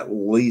at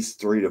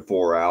least 3 to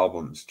 4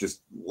 albums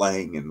just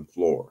laying in the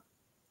floor.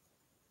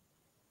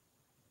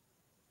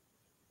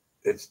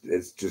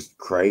 It's just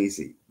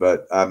crazy.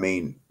 But I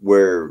mean,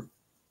 where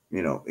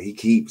he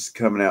keeps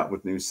coming out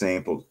with new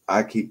samples,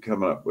 I keep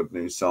coming up with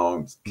new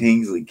songs,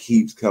 Kingsley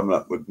keeps coming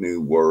up with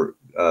new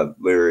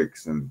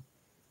lyrics, and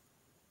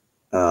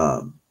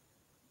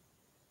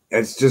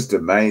it's just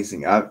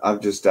amazing.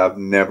 I've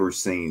never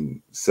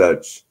seen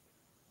such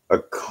a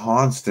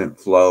constant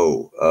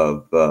flow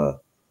of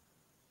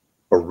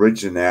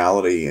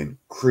originality and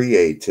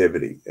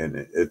creativity, and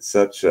it's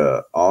such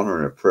a honor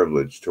and a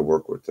privilege to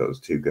work with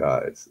those 2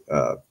 guys.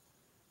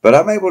 But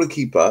I'm able to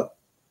keep up.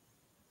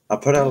 I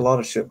put out a lot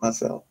of shit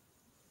myself.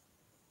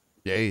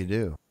 Yeah, you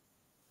do.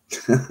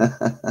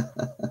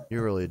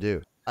 You really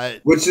do.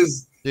 Which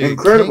is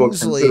incredible,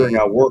 considering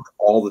I work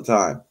all the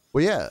time.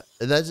 Well, yeah,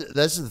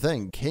 that's the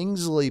thing.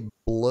 Kingsley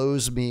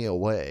blows me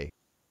away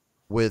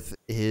with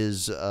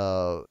his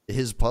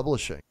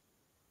publishing.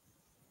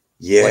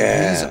 Yeah,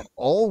 like, he's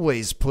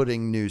always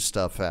putting new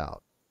stuff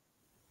out.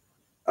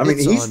 I mean,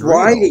 he's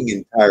writing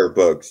entire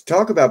books.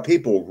 Talk about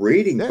people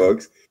reading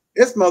books.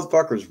 This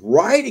motherfucker's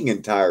writing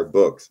entire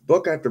books,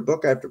 book after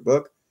book after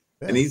book,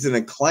 and he's an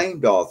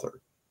acclaimed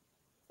author.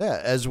 Yeah,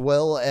 as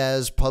well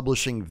as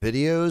publishing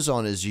videos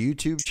on his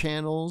YouTube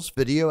channels,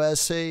 video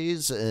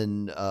essays,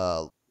 and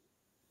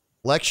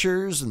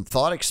lectures and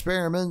thought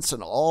experiments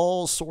and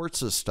all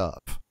sorts of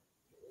stuff.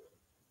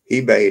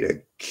 He made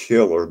a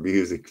killer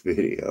music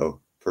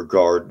video for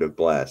Garden of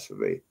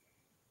Blasphemy.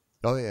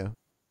 Oh yeah.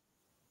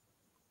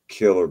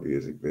 Killer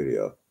music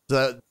video.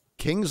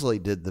 Kingsley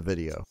did the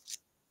video.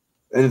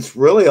 And it's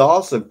really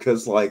awesome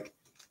because, like,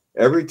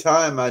 every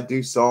time I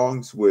do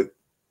songs with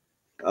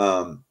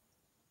Deadfella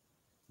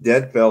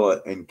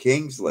and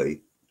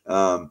Kingsley,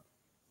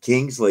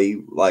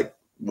 Kingsley, like,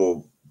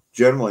 will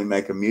generally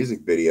make a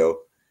music video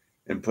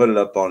and put it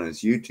up on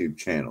his YouTube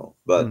channel.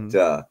 But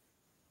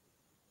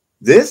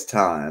this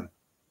time,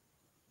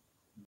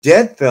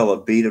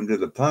 Deadfella beat him to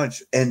the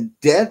punch, and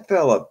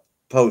Deadfella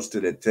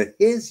posted it to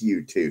his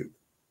YouTube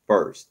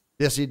first.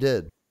 Yes, he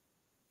did.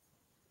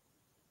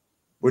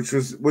 Which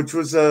was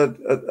a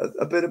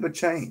bit of a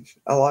change.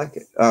 I like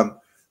it.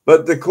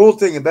 But the cool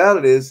thing about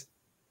it is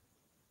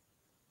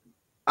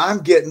I'm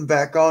getting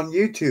back on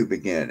YouTube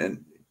again.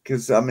 And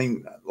because, I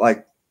mean,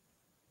 like,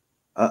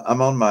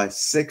 I'm on my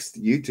 6th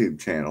YouTube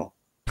channel.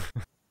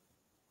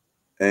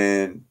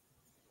 And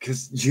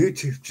because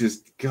YouTube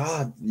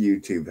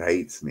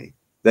hates me.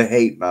 They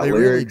hate my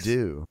lyrics. They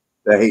really do.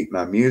 They hate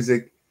my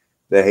music.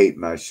 They hate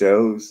my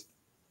shows.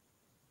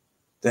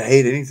 They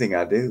hate anything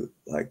I do.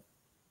 Like,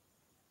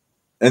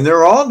 and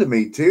they're on to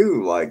me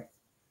too. Like,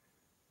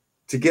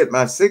 to get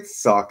my 6th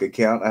sock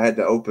account, I had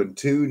to open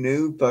 2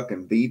 new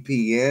fucking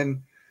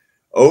VPN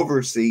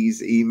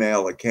overseas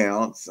email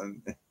accounts,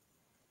 and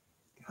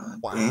God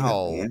wow, damn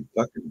it, man.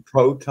 Fucking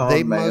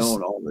Proton Mail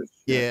and all this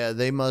shit. Yeah,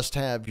 they must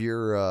have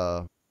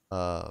your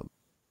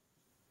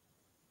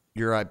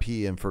IP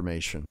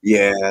information.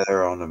 Yeah,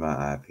 they're onto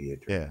my IP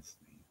address. Yeah.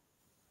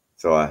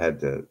 So I had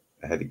to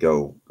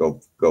go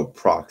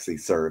proxy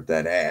serve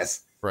that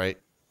ass. Right.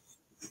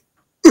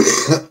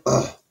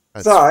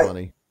 That's Sorry.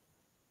 funny.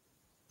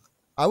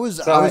 I was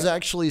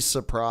actually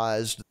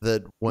surprised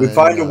that when we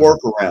find a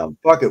workaround.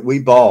 Fuck it, we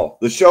ball.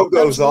 The show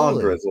goes on,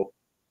 Drizzle.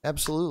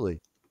 Absolutely.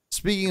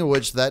 Speaking of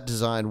which, that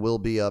design will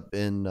be up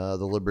in the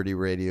Liberty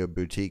Radio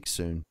boutique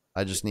soon.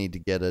 I just need to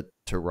get it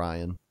to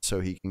Ryan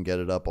so he can get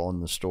it up on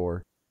the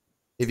store.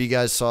 If you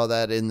guys saw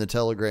that in the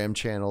Telegram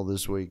channel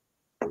this week,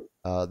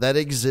 that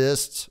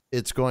exists.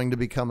 It's going to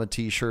become a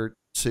t-shirt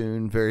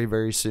soon, very,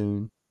 very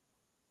soon.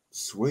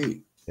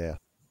 Sweet. Yeah.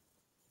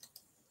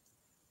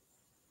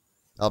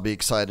 I'll be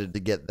excited to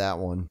get that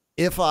one.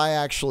 If I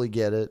actually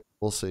get it,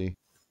 we'll see.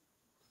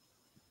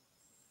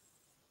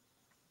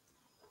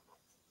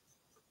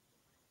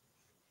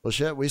 Well,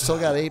 shit, we still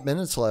got 8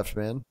 minutes left,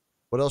 man.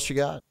 What else you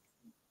got?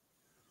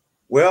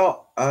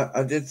 Well,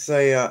 I did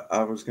say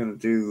I was going to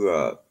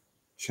do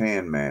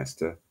Chan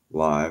Master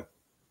live.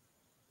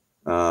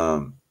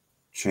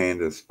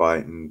 Chanda's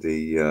fighting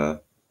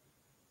the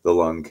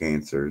lung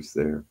cancers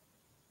there,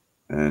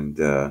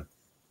 and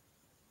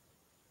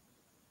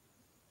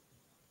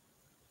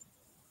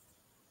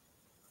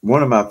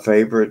one of my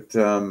favorite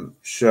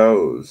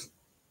shows,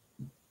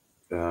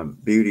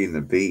 Beauty and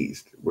the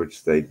Beast,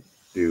 which they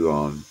do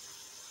on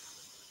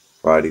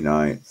Friday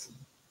nights.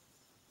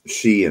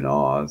 She and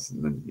Oz,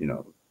 and then, you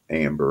know,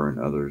 Amber and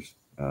others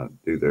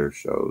do their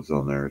shows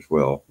on there as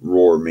well.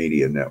 Roar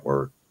Media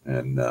Network.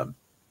 And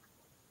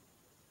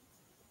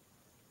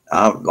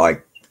I'm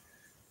like,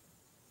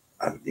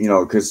 you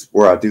know, because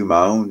where I do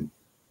my own,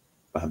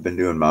 I've been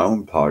doing my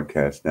own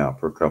podcast now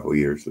for a couple of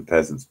years, the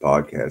Peasants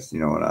Podcast, you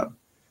know, and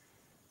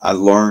I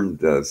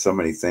learned so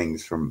many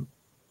things from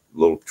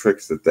little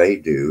tricks that they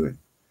do, and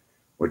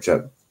which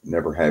I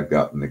never have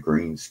gotten the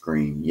green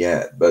screen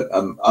yet, but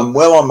I'm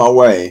well on my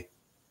way.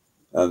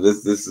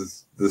 This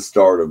is the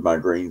start of my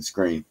green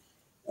screen.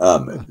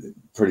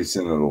 Pretty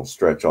soon it'll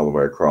stretch all the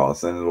way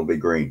across, and it'll be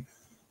green,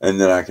 and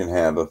then I can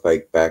have a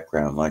fake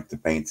background like the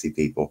fancy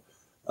people,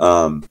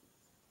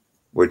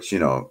 which, you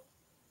know,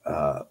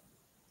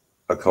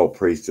 Occult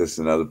Priestess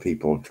and other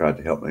people have tried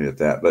to help me with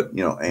that, but,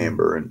 you know,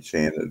 Amber and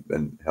Shan have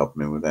been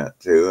helping me with that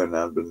too, and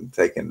I've been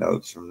taking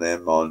notes from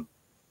them on,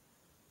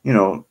 you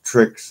know,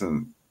 tricks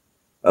and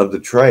of the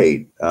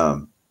trade,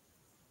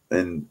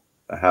 and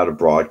how to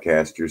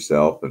broadcast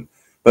yourself,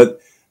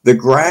 but the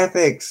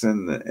graphics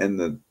and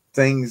the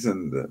things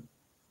and the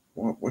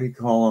what do you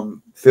call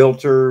them,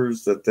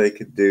 filters that they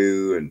could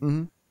do,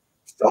 and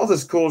all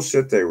this cool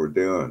shit they were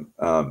doing,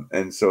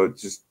 and so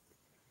it's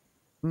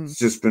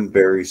just been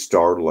very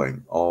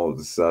startling all of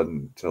a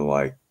sudden to,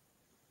 like,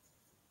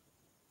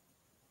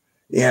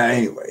 yeah.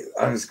 Anyway,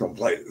 I'm just gonna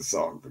play the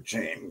song for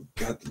Chan,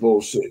 cut the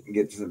bullshit, and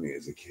get to the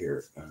music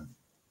here.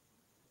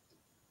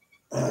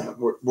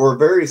 We're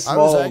very small. I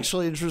was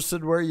actually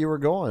interested where you were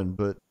going,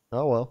 but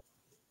oh well.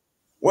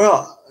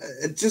 Well,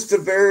 it's just a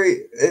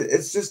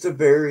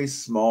very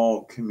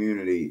small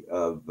community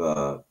of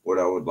what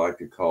I would like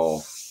to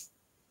call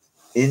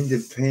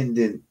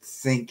independent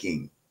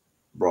thinking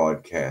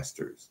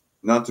broadcasters,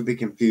 not to be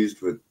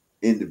confused with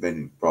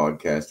independent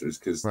broadcasters,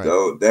 because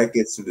though that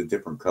gets into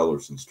different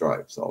colors and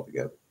stripes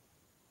altogether.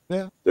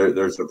 Yeah,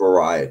 there's a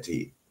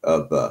variety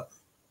of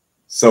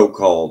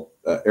so-called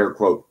air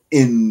quote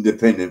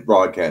independent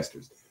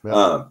broadcasters,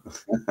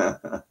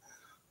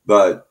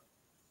 but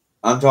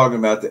I'm talking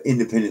about the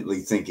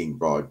independently thinking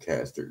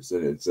broadcasters,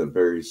 and it's a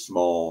very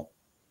small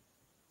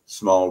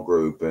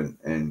group,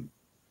 and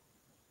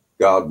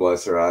God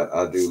bless her.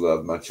 I do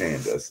love my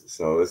Chandas.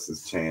 So this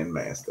is Chan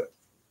Master.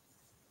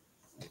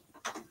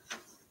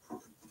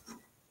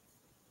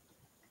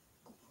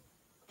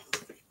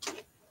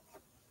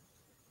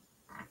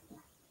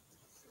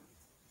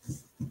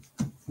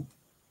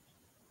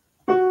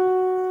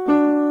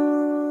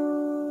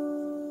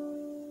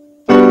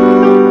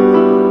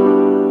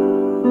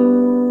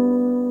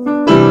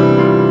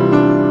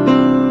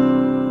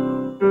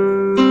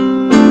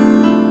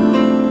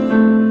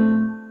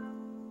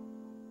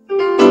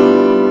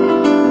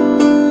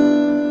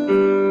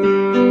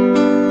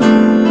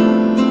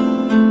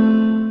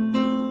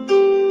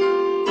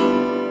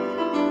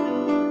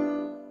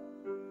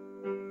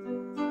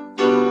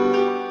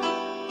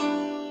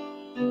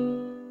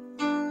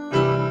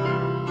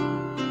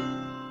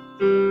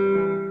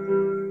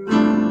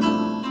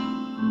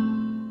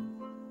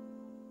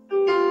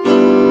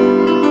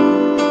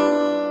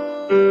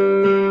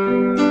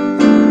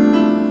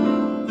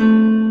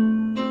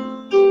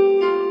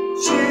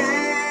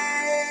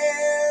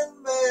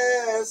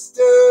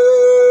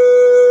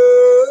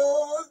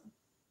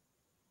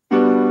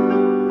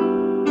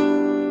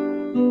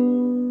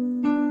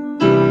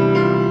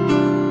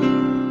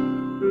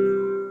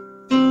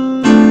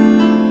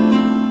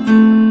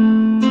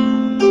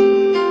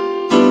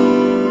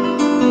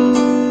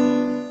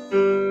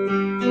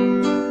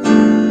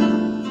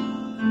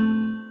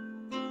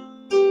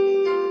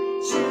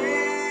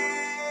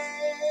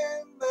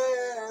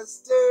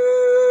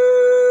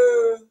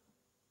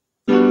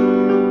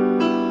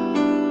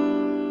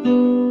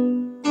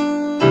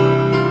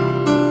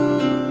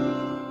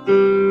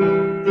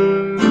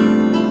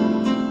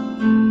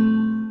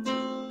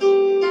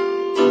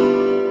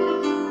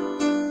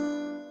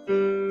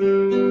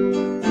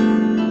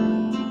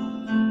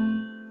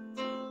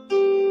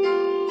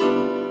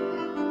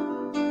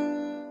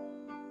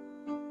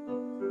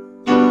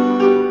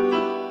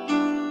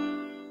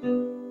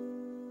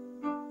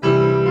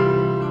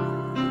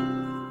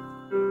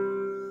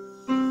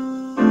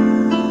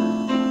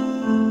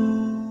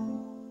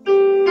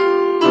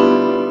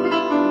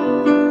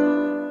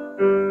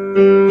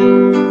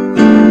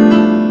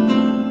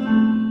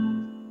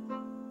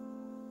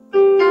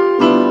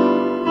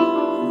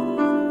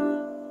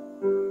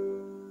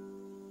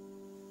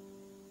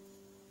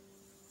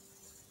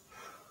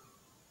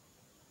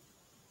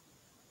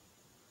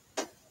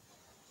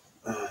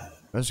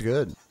 That's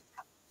good.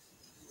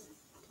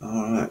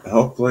 All right.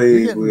 Hopefully,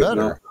 You're getting we've better.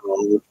 not gone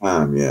all the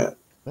time yet.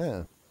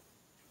 Yeah.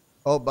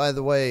 Oh, by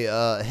the way,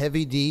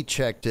 Heavy D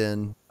checked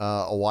in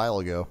a while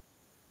ago.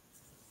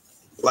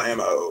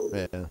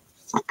 Blammo. Yeah.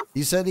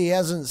 He said he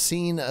hasn't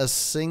seen a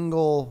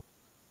single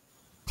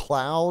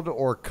cloud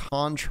or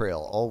contrail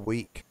all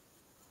week.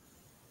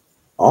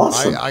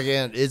 Awesome.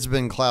 Again, it's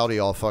been cloudy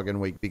all fucking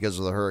week because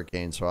of the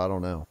hurricane, so I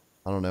don't know.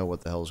 I don't know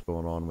what the hell's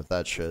going on with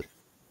that shit.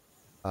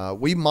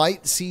 We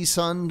might see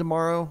sun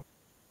tomorrow,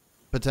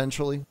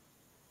 potentially.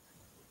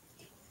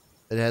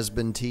 It has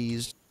been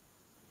teased.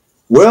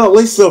 Well, at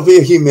least there'll be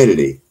a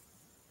humidity.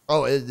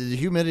 Oh, the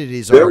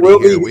humidity's There already will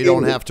be here. We don't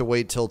humidity. have to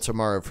wait till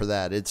tomorrow for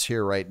that. It's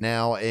here right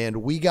now, and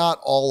we got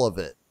all of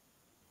it.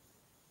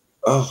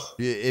 Oh,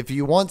 If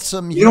you want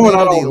some you know what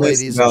I humidity, don't miss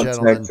ladies and about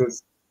gentlemen,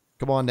 Texas?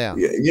 come on down.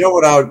 Yeah, you know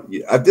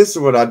what this is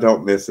what I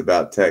don't miss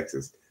about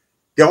Texas.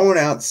 Going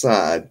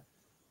outside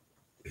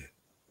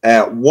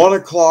at 1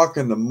 o'clock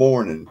in the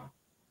morning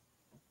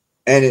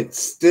and it's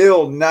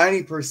still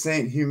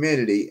 90%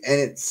 humidity and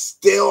it's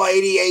still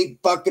 88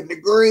 fucking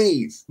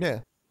degrees. Yeah.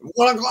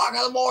 1 o'clock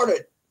in the morning.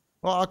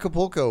 Well,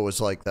 Acapulco was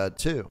like that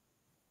too.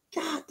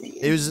 God damn.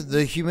 It was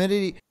the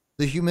humidity.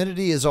 The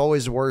humidity is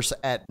always worse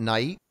at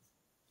night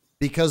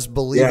because,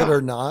 believe it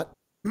or not,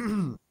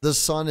 the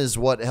sun is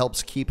what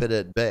helps keep it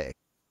at bay.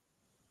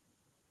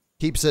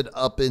 Keeps it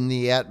up in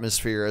the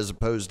atmosphere as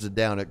opposed to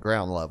down at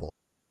ground level.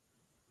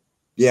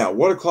 Yeah,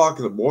 1 o'clock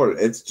in the morning.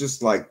 It's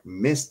just like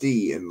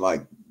misty and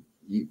like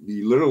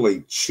you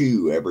literally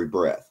chew every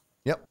breath.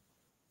 Yep.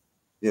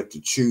 You have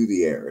to chew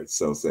the air. It's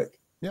so thick.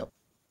 Yep.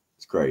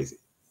 It's crazy.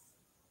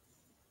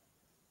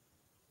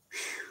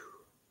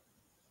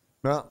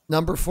 Well,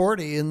 number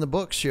 40 in the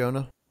books,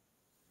 Yona.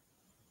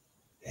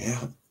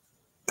 Yeah.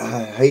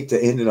 I hate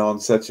to end it on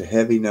such a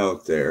heavy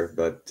note there,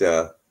 but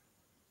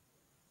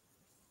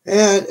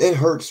it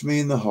hurts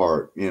me in the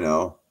heart, you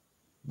know.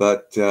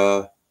 But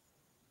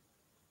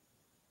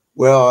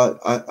well,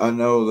 I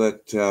know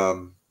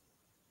that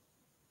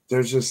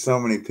there's just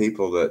so many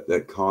people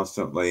that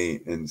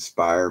constantly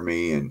inspire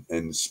me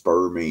and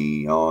spur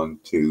me on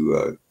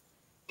to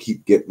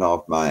keep getting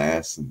off my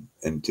ass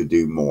and to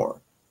do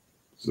more.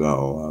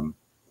 So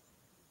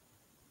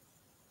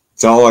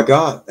it's all I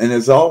got. And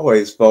as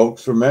always,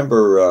 folks,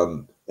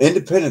 remember,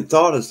 independent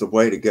thought is the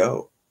way to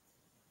go.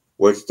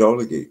 What's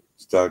Doligi?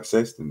 Start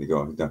existing to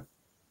go.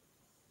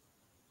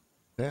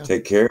 Yeah.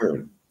 Take care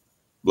and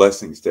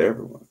blessings to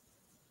everyone.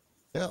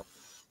 Yeah.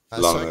 I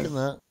Long second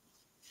that.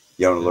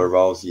 Yona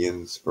Lerval's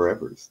Yins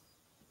Forevers.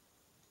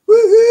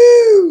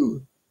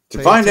 Woohoo! To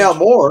Pay find out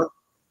attention. more,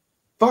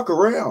 fuck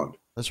around.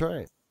 That's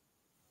right.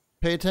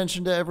 Pay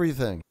attention to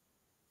everything.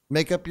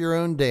 Make up your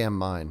own damn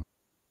mind.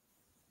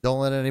 Don't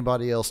let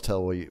anybody else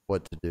tell you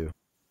what to do.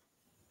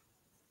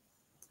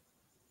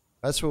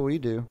 That's what we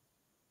do.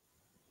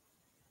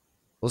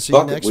 We'll see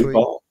you next week.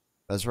 Ball.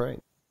 That's right.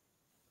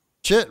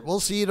 Shit, we'll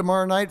see you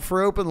tomorrow night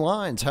for open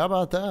lines. How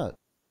about that?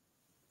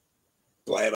 Glad